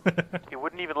 He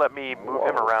wouldn't even let me move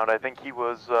him around. I think he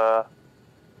was, he was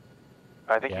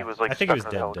like I think stuck he was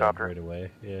in dead, the helicopter. right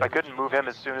away. Yeah. I couldn't move him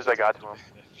as soon as I got to him.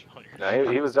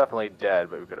 No, he was definitely dead,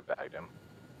 but we could have bagged him.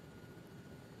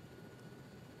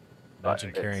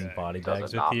 Imagine But carrying it body does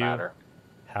bags not with you. matter.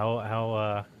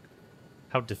 How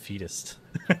defeatist.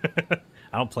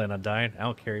 I don't plan on dying. I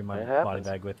don't carry my It body happens.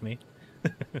 bag with me.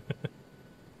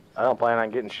 I don't plan on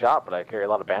getting shot, but I carry a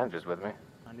lot of bandages with me.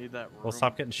 I need that room. Well,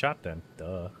 stop getting shot then.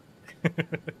 Duh.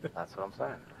 That's what I'm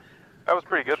saying. That was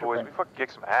pretty good, boys. We fucking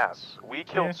kicked some ass. We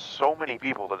killed Yeah. so many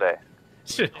people today.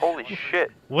 Shit. Holy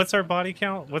shit. What's our body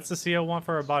count? What's the CO want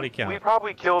for our body count? We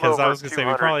probably killed 'Cause over I was gonna say,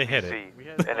 we 200 probably hit PC it. We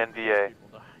had and NVA.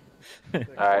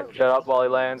 Alright, shut up while he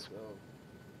lands.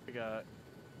 We got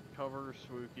Cover,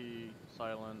 Swookie,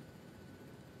 Silent.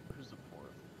 Who's the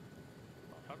fourth?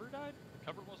 Cover died?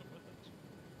 Cover wasn't with us.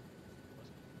 Was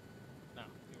he? No,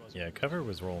 he wasn't. Yeah, Cover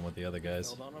was rolling with the other guys.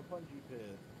 Held on a bungee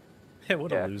pit. Yeah,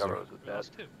 what a Yeah, loser. Cover was with Who else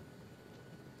that. too?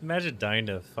 Imagine dying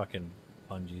to fucking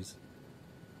bungees.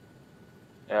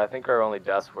 Yeah, I think our only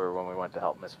deaths were when we went to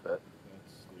help Misfit.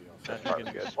 That's That part you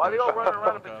was can good. Why are they all running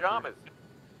around in Helicopter. pajamas?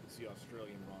 It's the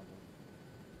Australian rumble.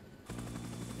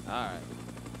 Alright.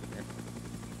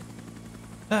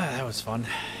 Ah, that was fun.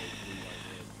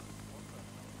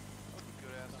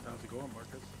 How's it going,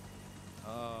 Marcus?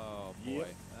 Oh boy, Yep.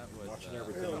 that was. Watching uh,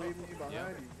 everything. Hey, leave me behind, yeah.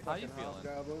 you How you fucking feeling?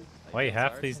 hobgoblin. Why you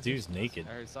half Sarge? these dudes naked?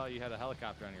 I saw you had a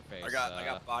helicopter on your face. I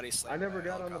got body slammed. I never by a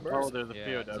got on the helicopter. bird. Oh, they're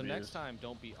the Yeah, POWs. so next time,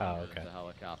 don't be Oh, under okay. the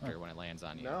helicopter when it lands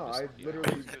on you. No, Just, I you know,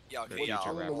 literally Yeah, for okay, yeah. future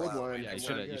on the wood reference. line. Yeah, and you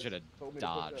should my have. You guys should have told me to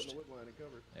put that in dodged. the wood line and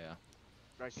cover. Yeah.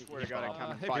 I swear to God, I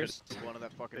counted hey, 5 Pierce. one of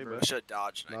that fucking Hey, bird. I should have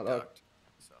dodged and I Not up. ducked.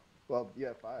 So. Well,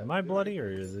 yeah, 5. Am I bloody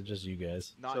or is it just you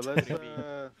guys? Not So let's including me.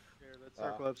 here, let's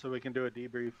circle up so we can do a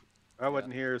debrief. I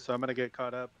wasn't here, so I'm gonna get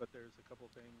caught up, but there's a couple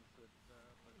things that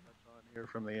I'm gonna touch on here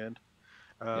from the end.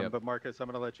 Yep. But Marcus, I'm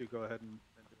gonna let you go ahead and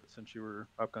do it since you were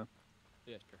upcon.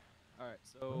 Yeah, sure. All right,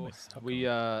 so we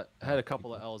had a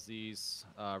couple of LZs.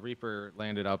 Reaper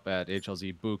landed up at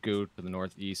HLZ Buku to the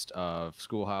northeast of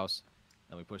Schoolhouse.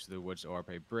 Then we pushed through the woods to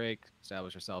Orpe Break,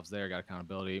 established ourselves there, got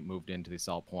accountability, moved into the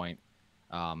assault point,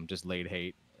 just laid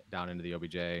hate down into the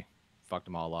OBJ, fucked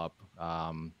them all up,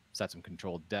 set some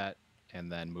controlled debt,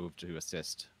 and then moved to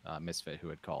assist Misfit, who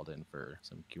had called in for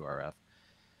some QRF.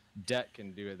 Det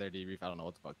can do their debrief. I don't know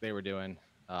what the fuck they were doing.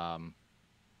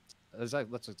 Let's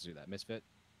just do that. Misfit,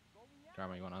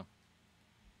 Karma, you wanna?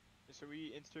 So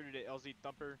we inserted a LZ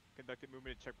Thumper, conducted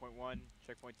movement at checkpoint 1,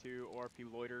 checkpoint 2, ORP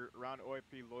Loiter. Around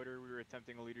ORP Loiter, we were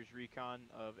attempting a leader's recon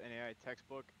of NAI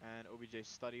textbook and OBJ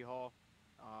study hall.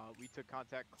 We took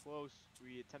contact close.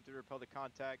 We attempted to repel the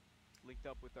contact, linked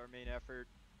up with our main effort,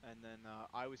 and then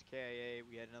I was KIA.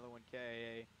 We had another one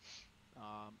KIA.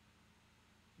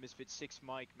 Misfit 6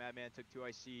 Mike, Madman took 2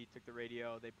 IC, took the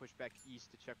radio. They pushed back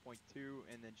east to checkpoint 2,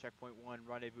 and then checkpoint 1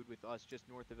 rendezvoused with us just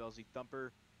north of LZ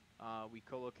Thumper. We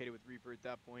co-located with Reaper at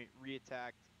that point,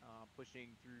 re-attacked, pushing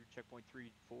through checkpoint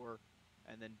 3, 4,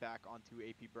 and then back onto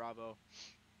AP Bravo.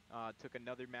 Took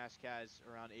another mass cas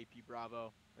around AP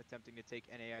Bravo, attempting to take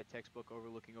NAI textbook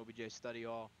overlooking OBJ study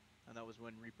hall, and that was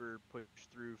when Reaper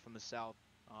pushed through from the south,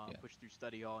 pushed through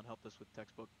study hall and helped us with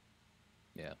textbook.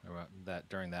 Yeah, that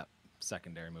during that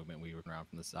secondary movement, we went around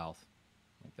from the south,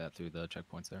 like that through the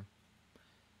checkpoints there.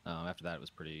 After that, it was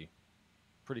pretty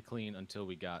clean until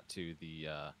we got to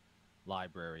the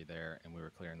library there, and we were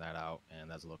clearing that out, and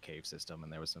that's a little cave system,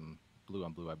 and there was some blue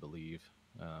on blue, I believe.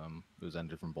 It was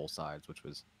ended from both sides, which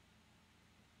was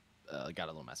got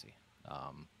a little messy.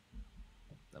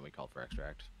 Then we called for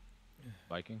extract.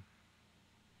 Viking.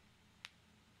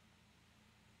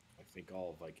 I think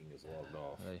all Viking is logged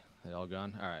off. They all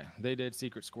gone? All right. They did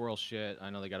secret squirrel shit. I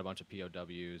know they got a bunch of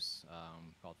POWs.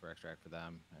 Called for extract for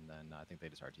them, and then I think they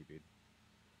just RTB'd.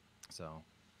 So,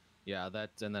 yeah,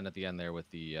 that, and then at the end there with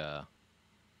the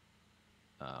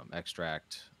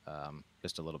extract,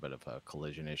 just a little bit of a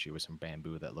collision issue with some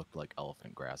bamboo that looked like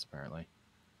elephant grass, apparently.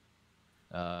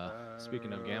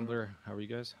 Speaking of Gambler, how are you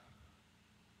guys?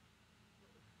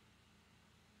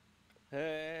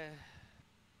 Yeah,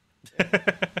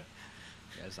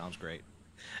 it sounds great.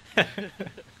 I'm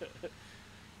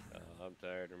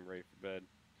tired. I'm ready for bed.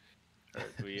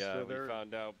 We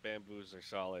found out bamboos are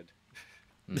solid.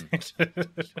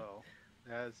 Well,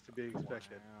 as to be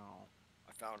expected.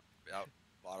 I found out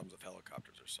bottoms of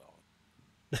helicopters are solid.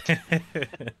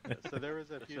 So there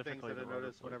was a few things that I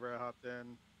noticed whenever I hopped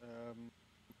in.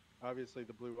 Obviously,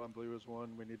 the blue on blue is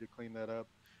one. We need to clean that up.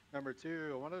 Number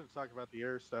two, I wanted to talk about the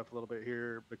air stuff a little bit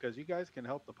here, because you guys can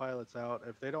help the pilots out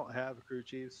if they don't have crew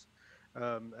chiefs.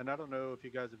 And I don't know if you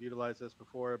guys have utilized this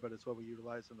before, but it's what we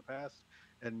utilized in the past.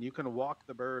 And you can walk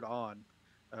the bird on.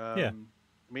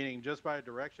 Meaning just by a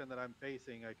direction that I'm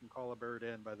facing, I can call a bird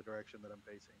in by the direction that I'm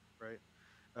facing, right?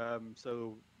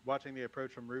 So watching the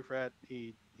approach from Roof Rat,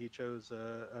 he chose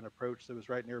an approach that was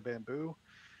right near bamboo,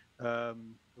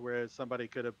 whereas somebody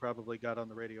could have probably got on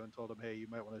the radio and told him, hey, you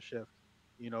might want to shift,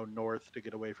 north to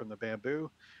get away from the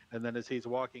bamboo. And then as he's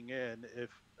walking in,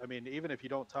 even if you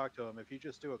don't talk to him, if you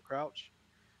just do a crouch,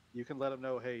 you can let him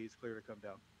know, hey, he's clear to come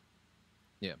down.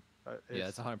 Yeah. Yeah,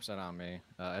 it's 100% on me.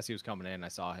 As he was coming in, I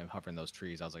saw him hovering those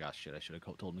trees. I was like, oh shit, I should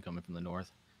have told him coming from the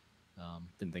north.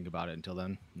 Didn't think about it until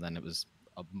then. And then it was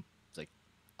like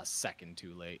a second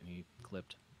too late, and he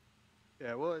clipped.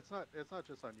 Yeah, well, it's not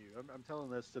just on you. I'm telling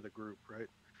this to the group, right?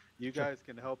 You guys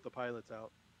can help the pilots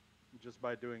out just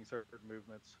by doing certain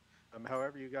movements.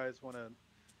 However you guys want to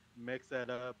mix that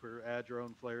up or add your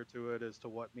own flair to it as to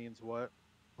what means what,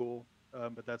 cool.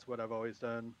 But that's what I've always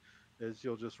done, is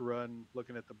you'll just run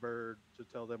looking at the bird to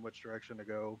tell them which direction to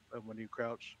go. And when you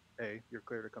crouch, hey, you're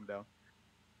clear to come down.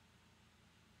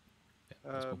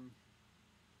 Yeah, cool.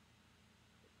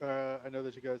 I know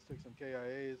that you guys took some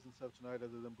KIAs and stuff tonight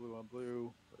other than blue on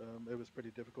blue. It was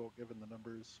pretty difficult given the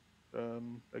numbers.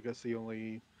 I guess the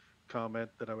only comment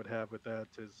that I would have with that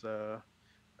is,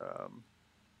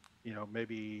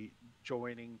 maybe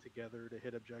joining together to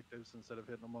hit objectives instead of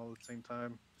hitting them all at the same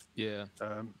time. Yeah.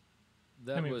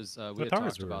 We had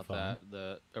talked about that.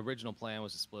 The original plan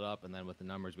was to split up, and then with the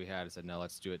numbers we had, I said, no,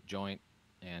 let's do it joint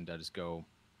and just go,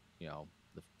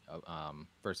 the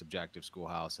first objective,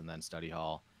 schoolhouse, and then study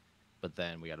hall. But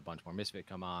then we had a bunch more Misfit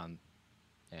come on,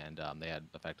 and they had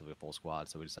effectively a full squad,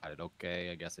 so we decided, okay,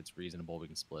 I guess it's reasonable, we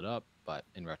can split up, but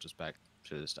in retrospect,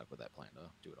 should have stuck with that plan to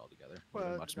do it all together.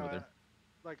 Well, much smoother.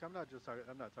 I'm not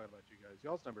talking about you guys.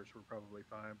 Y'all's numbers were probably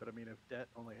fine, but I mean, if Det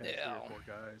only had 3 or 4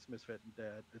 guys, Misfit and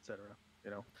Det, etc.,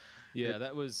 Yeah,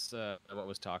 that was what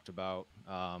was talked about.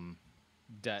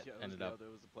 Det ended up. There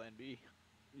was a plan B.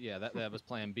 Yeah, that was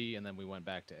plan B, and then we went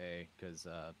back to A because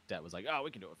Det was like, oh,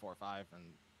 we can do it with 4 or 5, and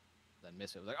then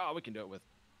Misfit was like, oh, we can do it with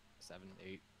 7,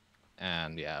 8,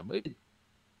 and yeah,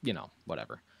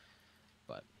 whatever.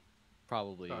 But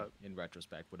probably in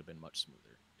retrospect would have been much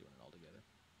smoother doing it all together.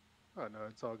 Oh no,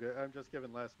 it's all good. I'm just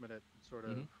giving last minute sort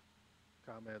of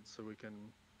comments so we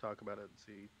can talk about it and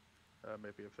see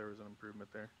maybe if there was an improvement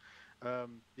there.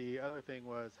 The other thing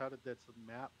was, how did this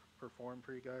map perform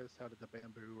for you guys? How did the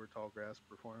bamboo or tall grass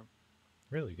perform?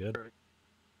 Really good. Perfect.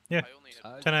 Yeah, I only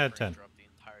had 10 one out of frame 10. drop the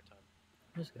entire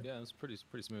time. Yeah, it was pretty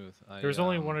smooth. There was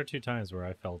only 1 or 2 times where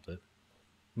I felt it.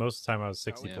 Most of the time I was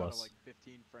 60 we plus. got like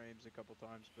 15 frames a couple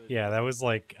times, but Yeah, that was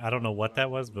like, I don't know what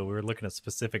that was, but we were looking a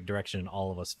specific direction and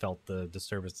all of us felt the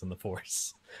disturbance in the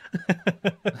force.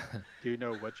 Do you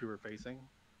know what you were facing?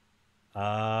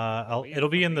 It'll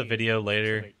be in the video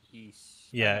later. east.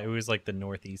 Yeah, it was like the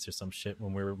northeast or some shit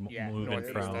when we were moving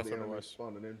northeast, from. that's what it was.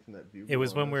 Spawning in from that view It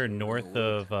was below when we us, were so north in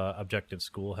the woods. of Objective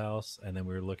Schoolhouse, and then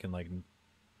we were looking like,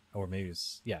 or maybe it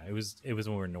was, yeah, it was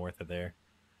when we were north of there,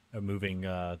 moving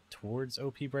towards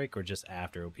OP break or just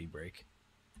after OP break.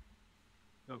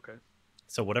 Okay.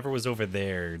 So whatever was over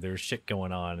there, there's shit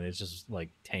going on, and it just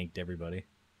like tanked everybody.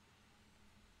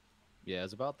 Yeah,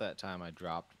 it's about that time I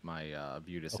dropped my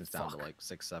view distance down to fuck. like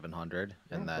 600-700,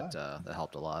 and Oh, that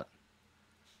helped a lot.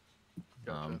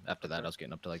 After that, I was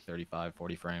getting up to like 35,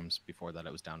 40 frames. Before that,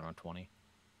 it was down around 20.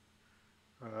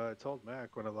 I told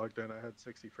Mac when I logged in I had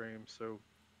 60 frames, so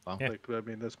Wow. Yeah. like, I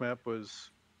mean, this map was,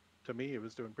 to me, it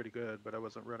was doing pretty good, but I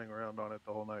wasn't running around on it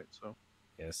the whole night, so.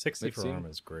 Yeah, 60 It for seemed Arma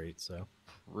is great. So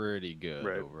pretty good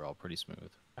Right. overall, pretty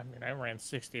smooth. I mean, I ran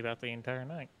 60 about the entire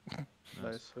night.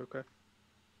 Nice, okay.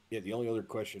 Yeah, the only other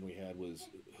question we had was,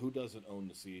 who doesn't own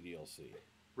the CDLC?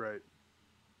 Right.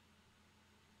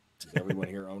 Does everyone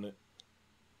here own it?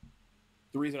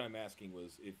 The reason I'm asking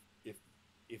was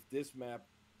if this map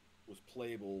was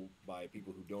playable by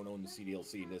people who don't own the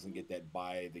CDLC and doesn't get that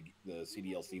by the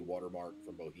CDLC watermark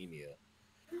from Bohemia,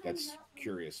 that's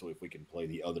curious. So if we can play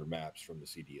the other maps from the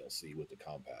CDLC with the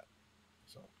compat,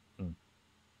 so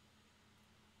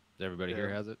Everybody here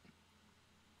has it?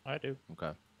 I do.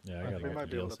 Okay. yeah, I got We all might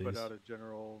the be able to put DLCs. out a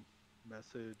general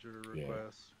message or Yeah.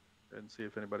 request and see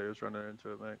if anybody was running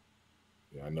into it, Mac.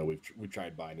 yeah, I know we've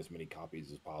tried buying as many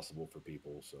copies as possible for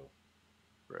people. So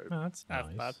Right. Oh, that's I've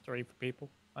nice. bought 3 for people.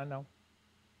 I know.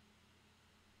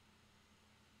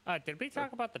 Did we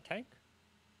talk about the tank?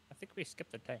 I think we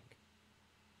skipped the tank.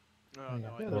 No,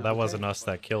 no, I Well, that wasn't us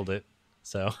that killed it.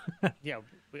 So Yeah,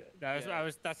 that's what Yeah. I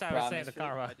was saying to Promise.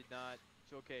 Karma. I did not.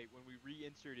 So okay, when we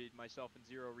reinserted myself and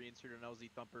Zero reinserted an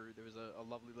LZ Thumper, there was a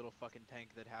lovely little fucking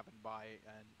tank that happened by,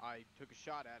 and I took a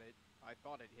shot at it. I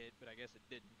thought it hit, but I guess it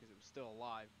didn't because it was still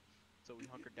alive. So we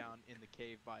hunkered down in the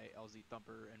cave by LZ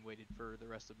Thumper and waited for the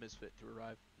rest of Misfit to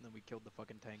arrive, and then we killed the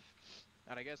fucking tank.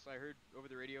 And I guess I heard over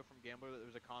the radio from Gambler that there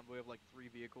was a convoy of like 3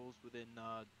 vehicles within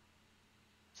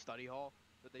Study Hall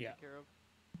that they Yeah. took care of.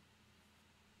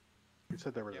 You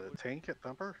said there was Yeah, a tank at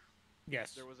Thumper?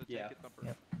 Yes. There was a tank Yeah. at Thumper.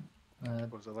 Yep.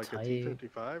 Was it like Type- a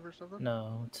T-55 or something?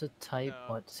 No, it's a Type,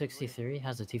 No, what, 63?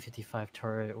 Has a T-55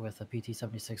 turret with a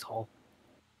PT-76 hull.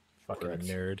 fucking Correct.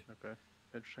 nerd. Okay,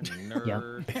 interesting.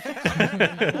 Nerd.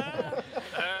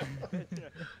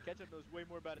 Ketchup knows way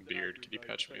more about it than Beard, I do, can you so I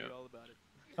patch tell me you up? all about it.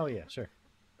 Oh yeah, sure.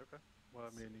 Okay. Well,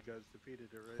 I mean, you guys defeated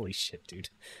it, right? Holy shit, dude.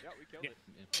 Yeah, we killed it.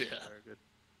 Yeah. Very good.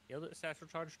 Killed it, satchel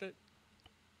charged it.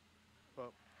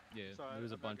 Well, Yeah, So there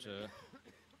was a I'm not bunch gonna- of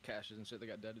caches and shit that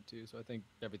got deaded too. So I think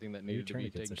everything that Your needed to be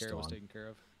tourniquets taken are care of still was on. taken care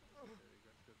of.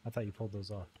 I thought you pulled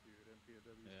those off.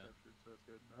 Yeah. Captured, so that's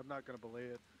good. I'm not going to belay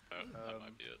it, That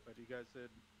might be it. but you guys did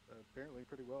apparently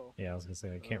pretty well. Yeah, I was gonna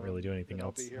say I can't really do anything and I'll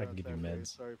else. be here I on can give you Saturday. meds.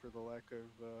 Sorry for the lack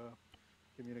of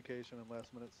communication and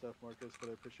last minute stuff, Marcus, but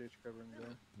I appreciate you covering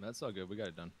the. That's all good. We got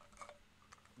it done.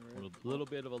 A little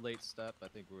bit of a late step. I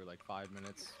think we were like 5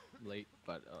 minutes late,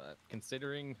 but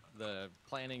considering the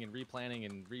planning and replanning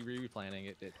and replanning,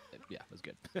 it yeah, it was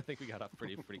good. I think we got up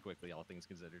pretty quickly, all things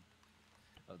considered.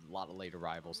 A lot of late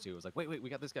arrivals too. It was like, wait, we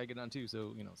got this guy getting on too,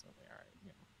 so you know, so all right, you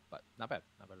know, but not bad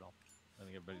at all. I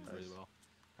think everybody did really well.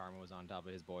 Karma was on top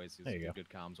of his boys. He There you was go. good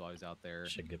comms while he was out there.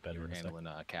 Should get better You were in a sec. handling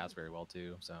Kaz very well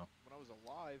too. So When I was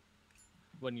alive,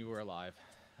 when you were alive,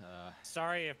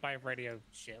 Sorry if my radio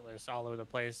shit was all over the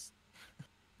place.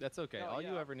 that's okay. No, all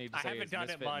you yeah. ever need to I say haven't is done it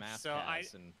Misfit much, Mass so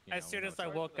Kaz, and, you as know, soon we as know I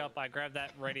it's woke up, I grabbed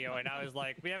that radio and I was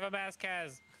like, "We have a mass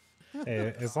Kaz."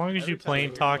 Hey, as long as Every you time plain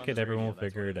we talk on it, the everyone will radio,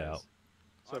 that's figure what it it out. is.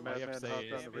 So All you have to Madman say hopped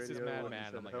on is, the "This is radio and Madman."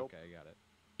 said I'm like, help. okay, I got it.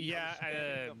 Yeah,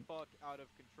 the fuck out of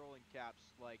controlling caps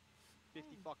like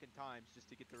 50 fucking times just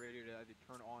to get the radio to either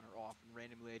turn on or off, and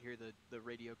randomly I'd hear the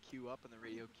radio queue up and the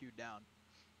radio queue down.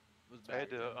 It was bad. I had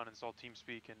to uninstall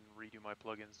TeamSpeak and redo my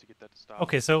plugins to get that to stop.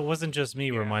 Okay, so it wasn't just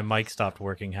me where my mic stopped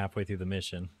working halfway through the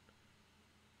mission.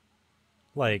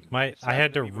 Like I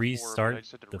had to restart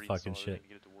the fucking shit.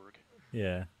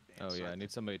 Yeah. Oh yeah, I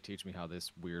need somebody to teach me how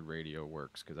this weird radio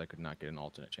works because I could not get an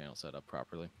alternate channel set up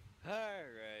properly. All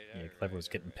right. Yeah, Clever was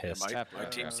getting pissed. My After-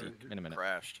 TeamSpeak in a minute.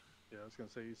 crashed. Yeah, I was gonna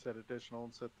say you said additional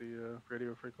and set the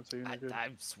radio frequency. And I, you're good. I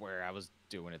swear I was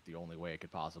doing it the only way it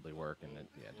could possibly work, and it,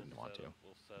 yeah, didn't want to.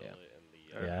 We'll settle Yeah. it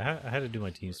in the. Yeah, I had to do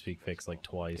my TeamSpeak fix like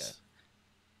twice.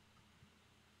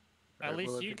 At Alright, least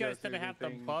well, if you you guys guys need didn't have the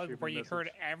anything, bug shoot me where a you heard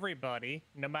message. everybody,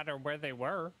 no matter where they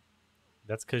were.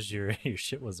 That's because your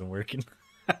shit wasn't working.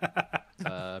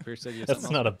 Pierce said you had That's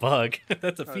something not a else? bug.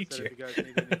 That's a I said feature. if you guys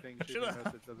need anything, shoot me a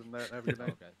message. Other than that, have a good night.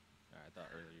 Okay. Alright, I thought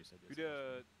earlier you said you had Could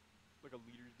something else. like a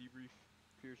leader's debrief,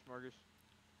 Pierce Marcus.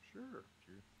 Sure.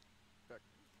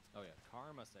 Oh yeah,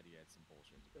 Karma said he had some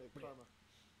bullshit. Karma.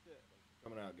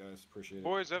 Coming out, guys. Appreciate it.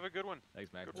 Boys, have a good one.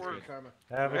 Thanks, Mac. Good Good work. Karma.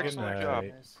 Have a good Excellent night. job.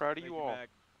 Proud of Thank you all. Mac.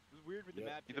 It was weird with the Yep.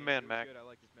 map. You the change. man, It was Mac. Good. I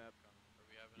like this map.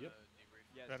 Yep.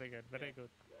 Yes. Very good, very good.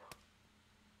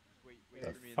 Wait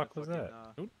The for me in fuck the was fucking,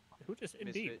 that? Who just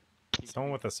indeed? Misfit.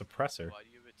 Someone with a suppressor. Why do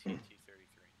you have a TNT-33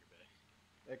 in your bag?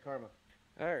 Hey, Karma.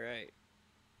 All right.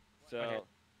 So. Okay.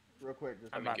 Real quick,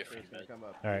 just I'm in a case gift you man. come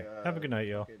up. All right, have a good night,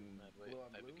 y'all. fucking Wait, blue on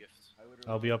I have a blue, gift. I would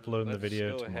I'll be uploading the Let's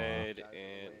video go tomorrow. ahead Guys are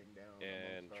laying down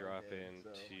and amongst drop our dead, so-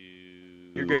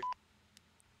 into. You're good.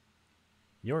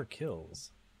 Your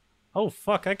kills. Oh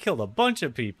fuck! I killed a bunch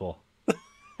of people.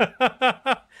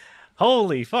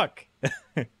 Holy fuck!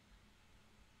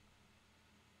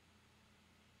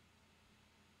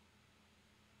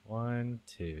 One,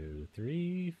 2,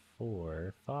 3,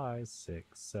 4, 5,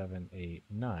 6, 7, 8,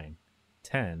 9,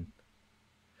 10.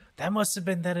 That must have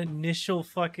been that initial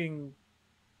fucking.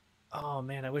 Oh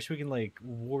man, I wish we can like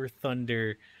War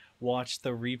Thunder watch the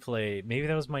replay. Maybe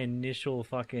that was my initial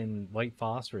fucking white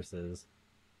phosphoruses.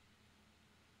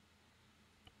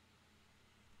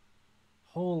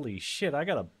 Holy shit, I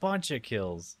got a bunch of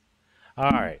kills.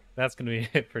 Alright, that's going to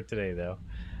be it for today, though.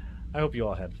 I hope you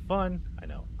all had fun. I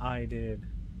know I did.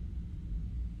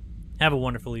 Have a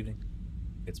wonderful evening.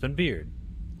 It's been Beard.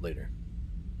 Later.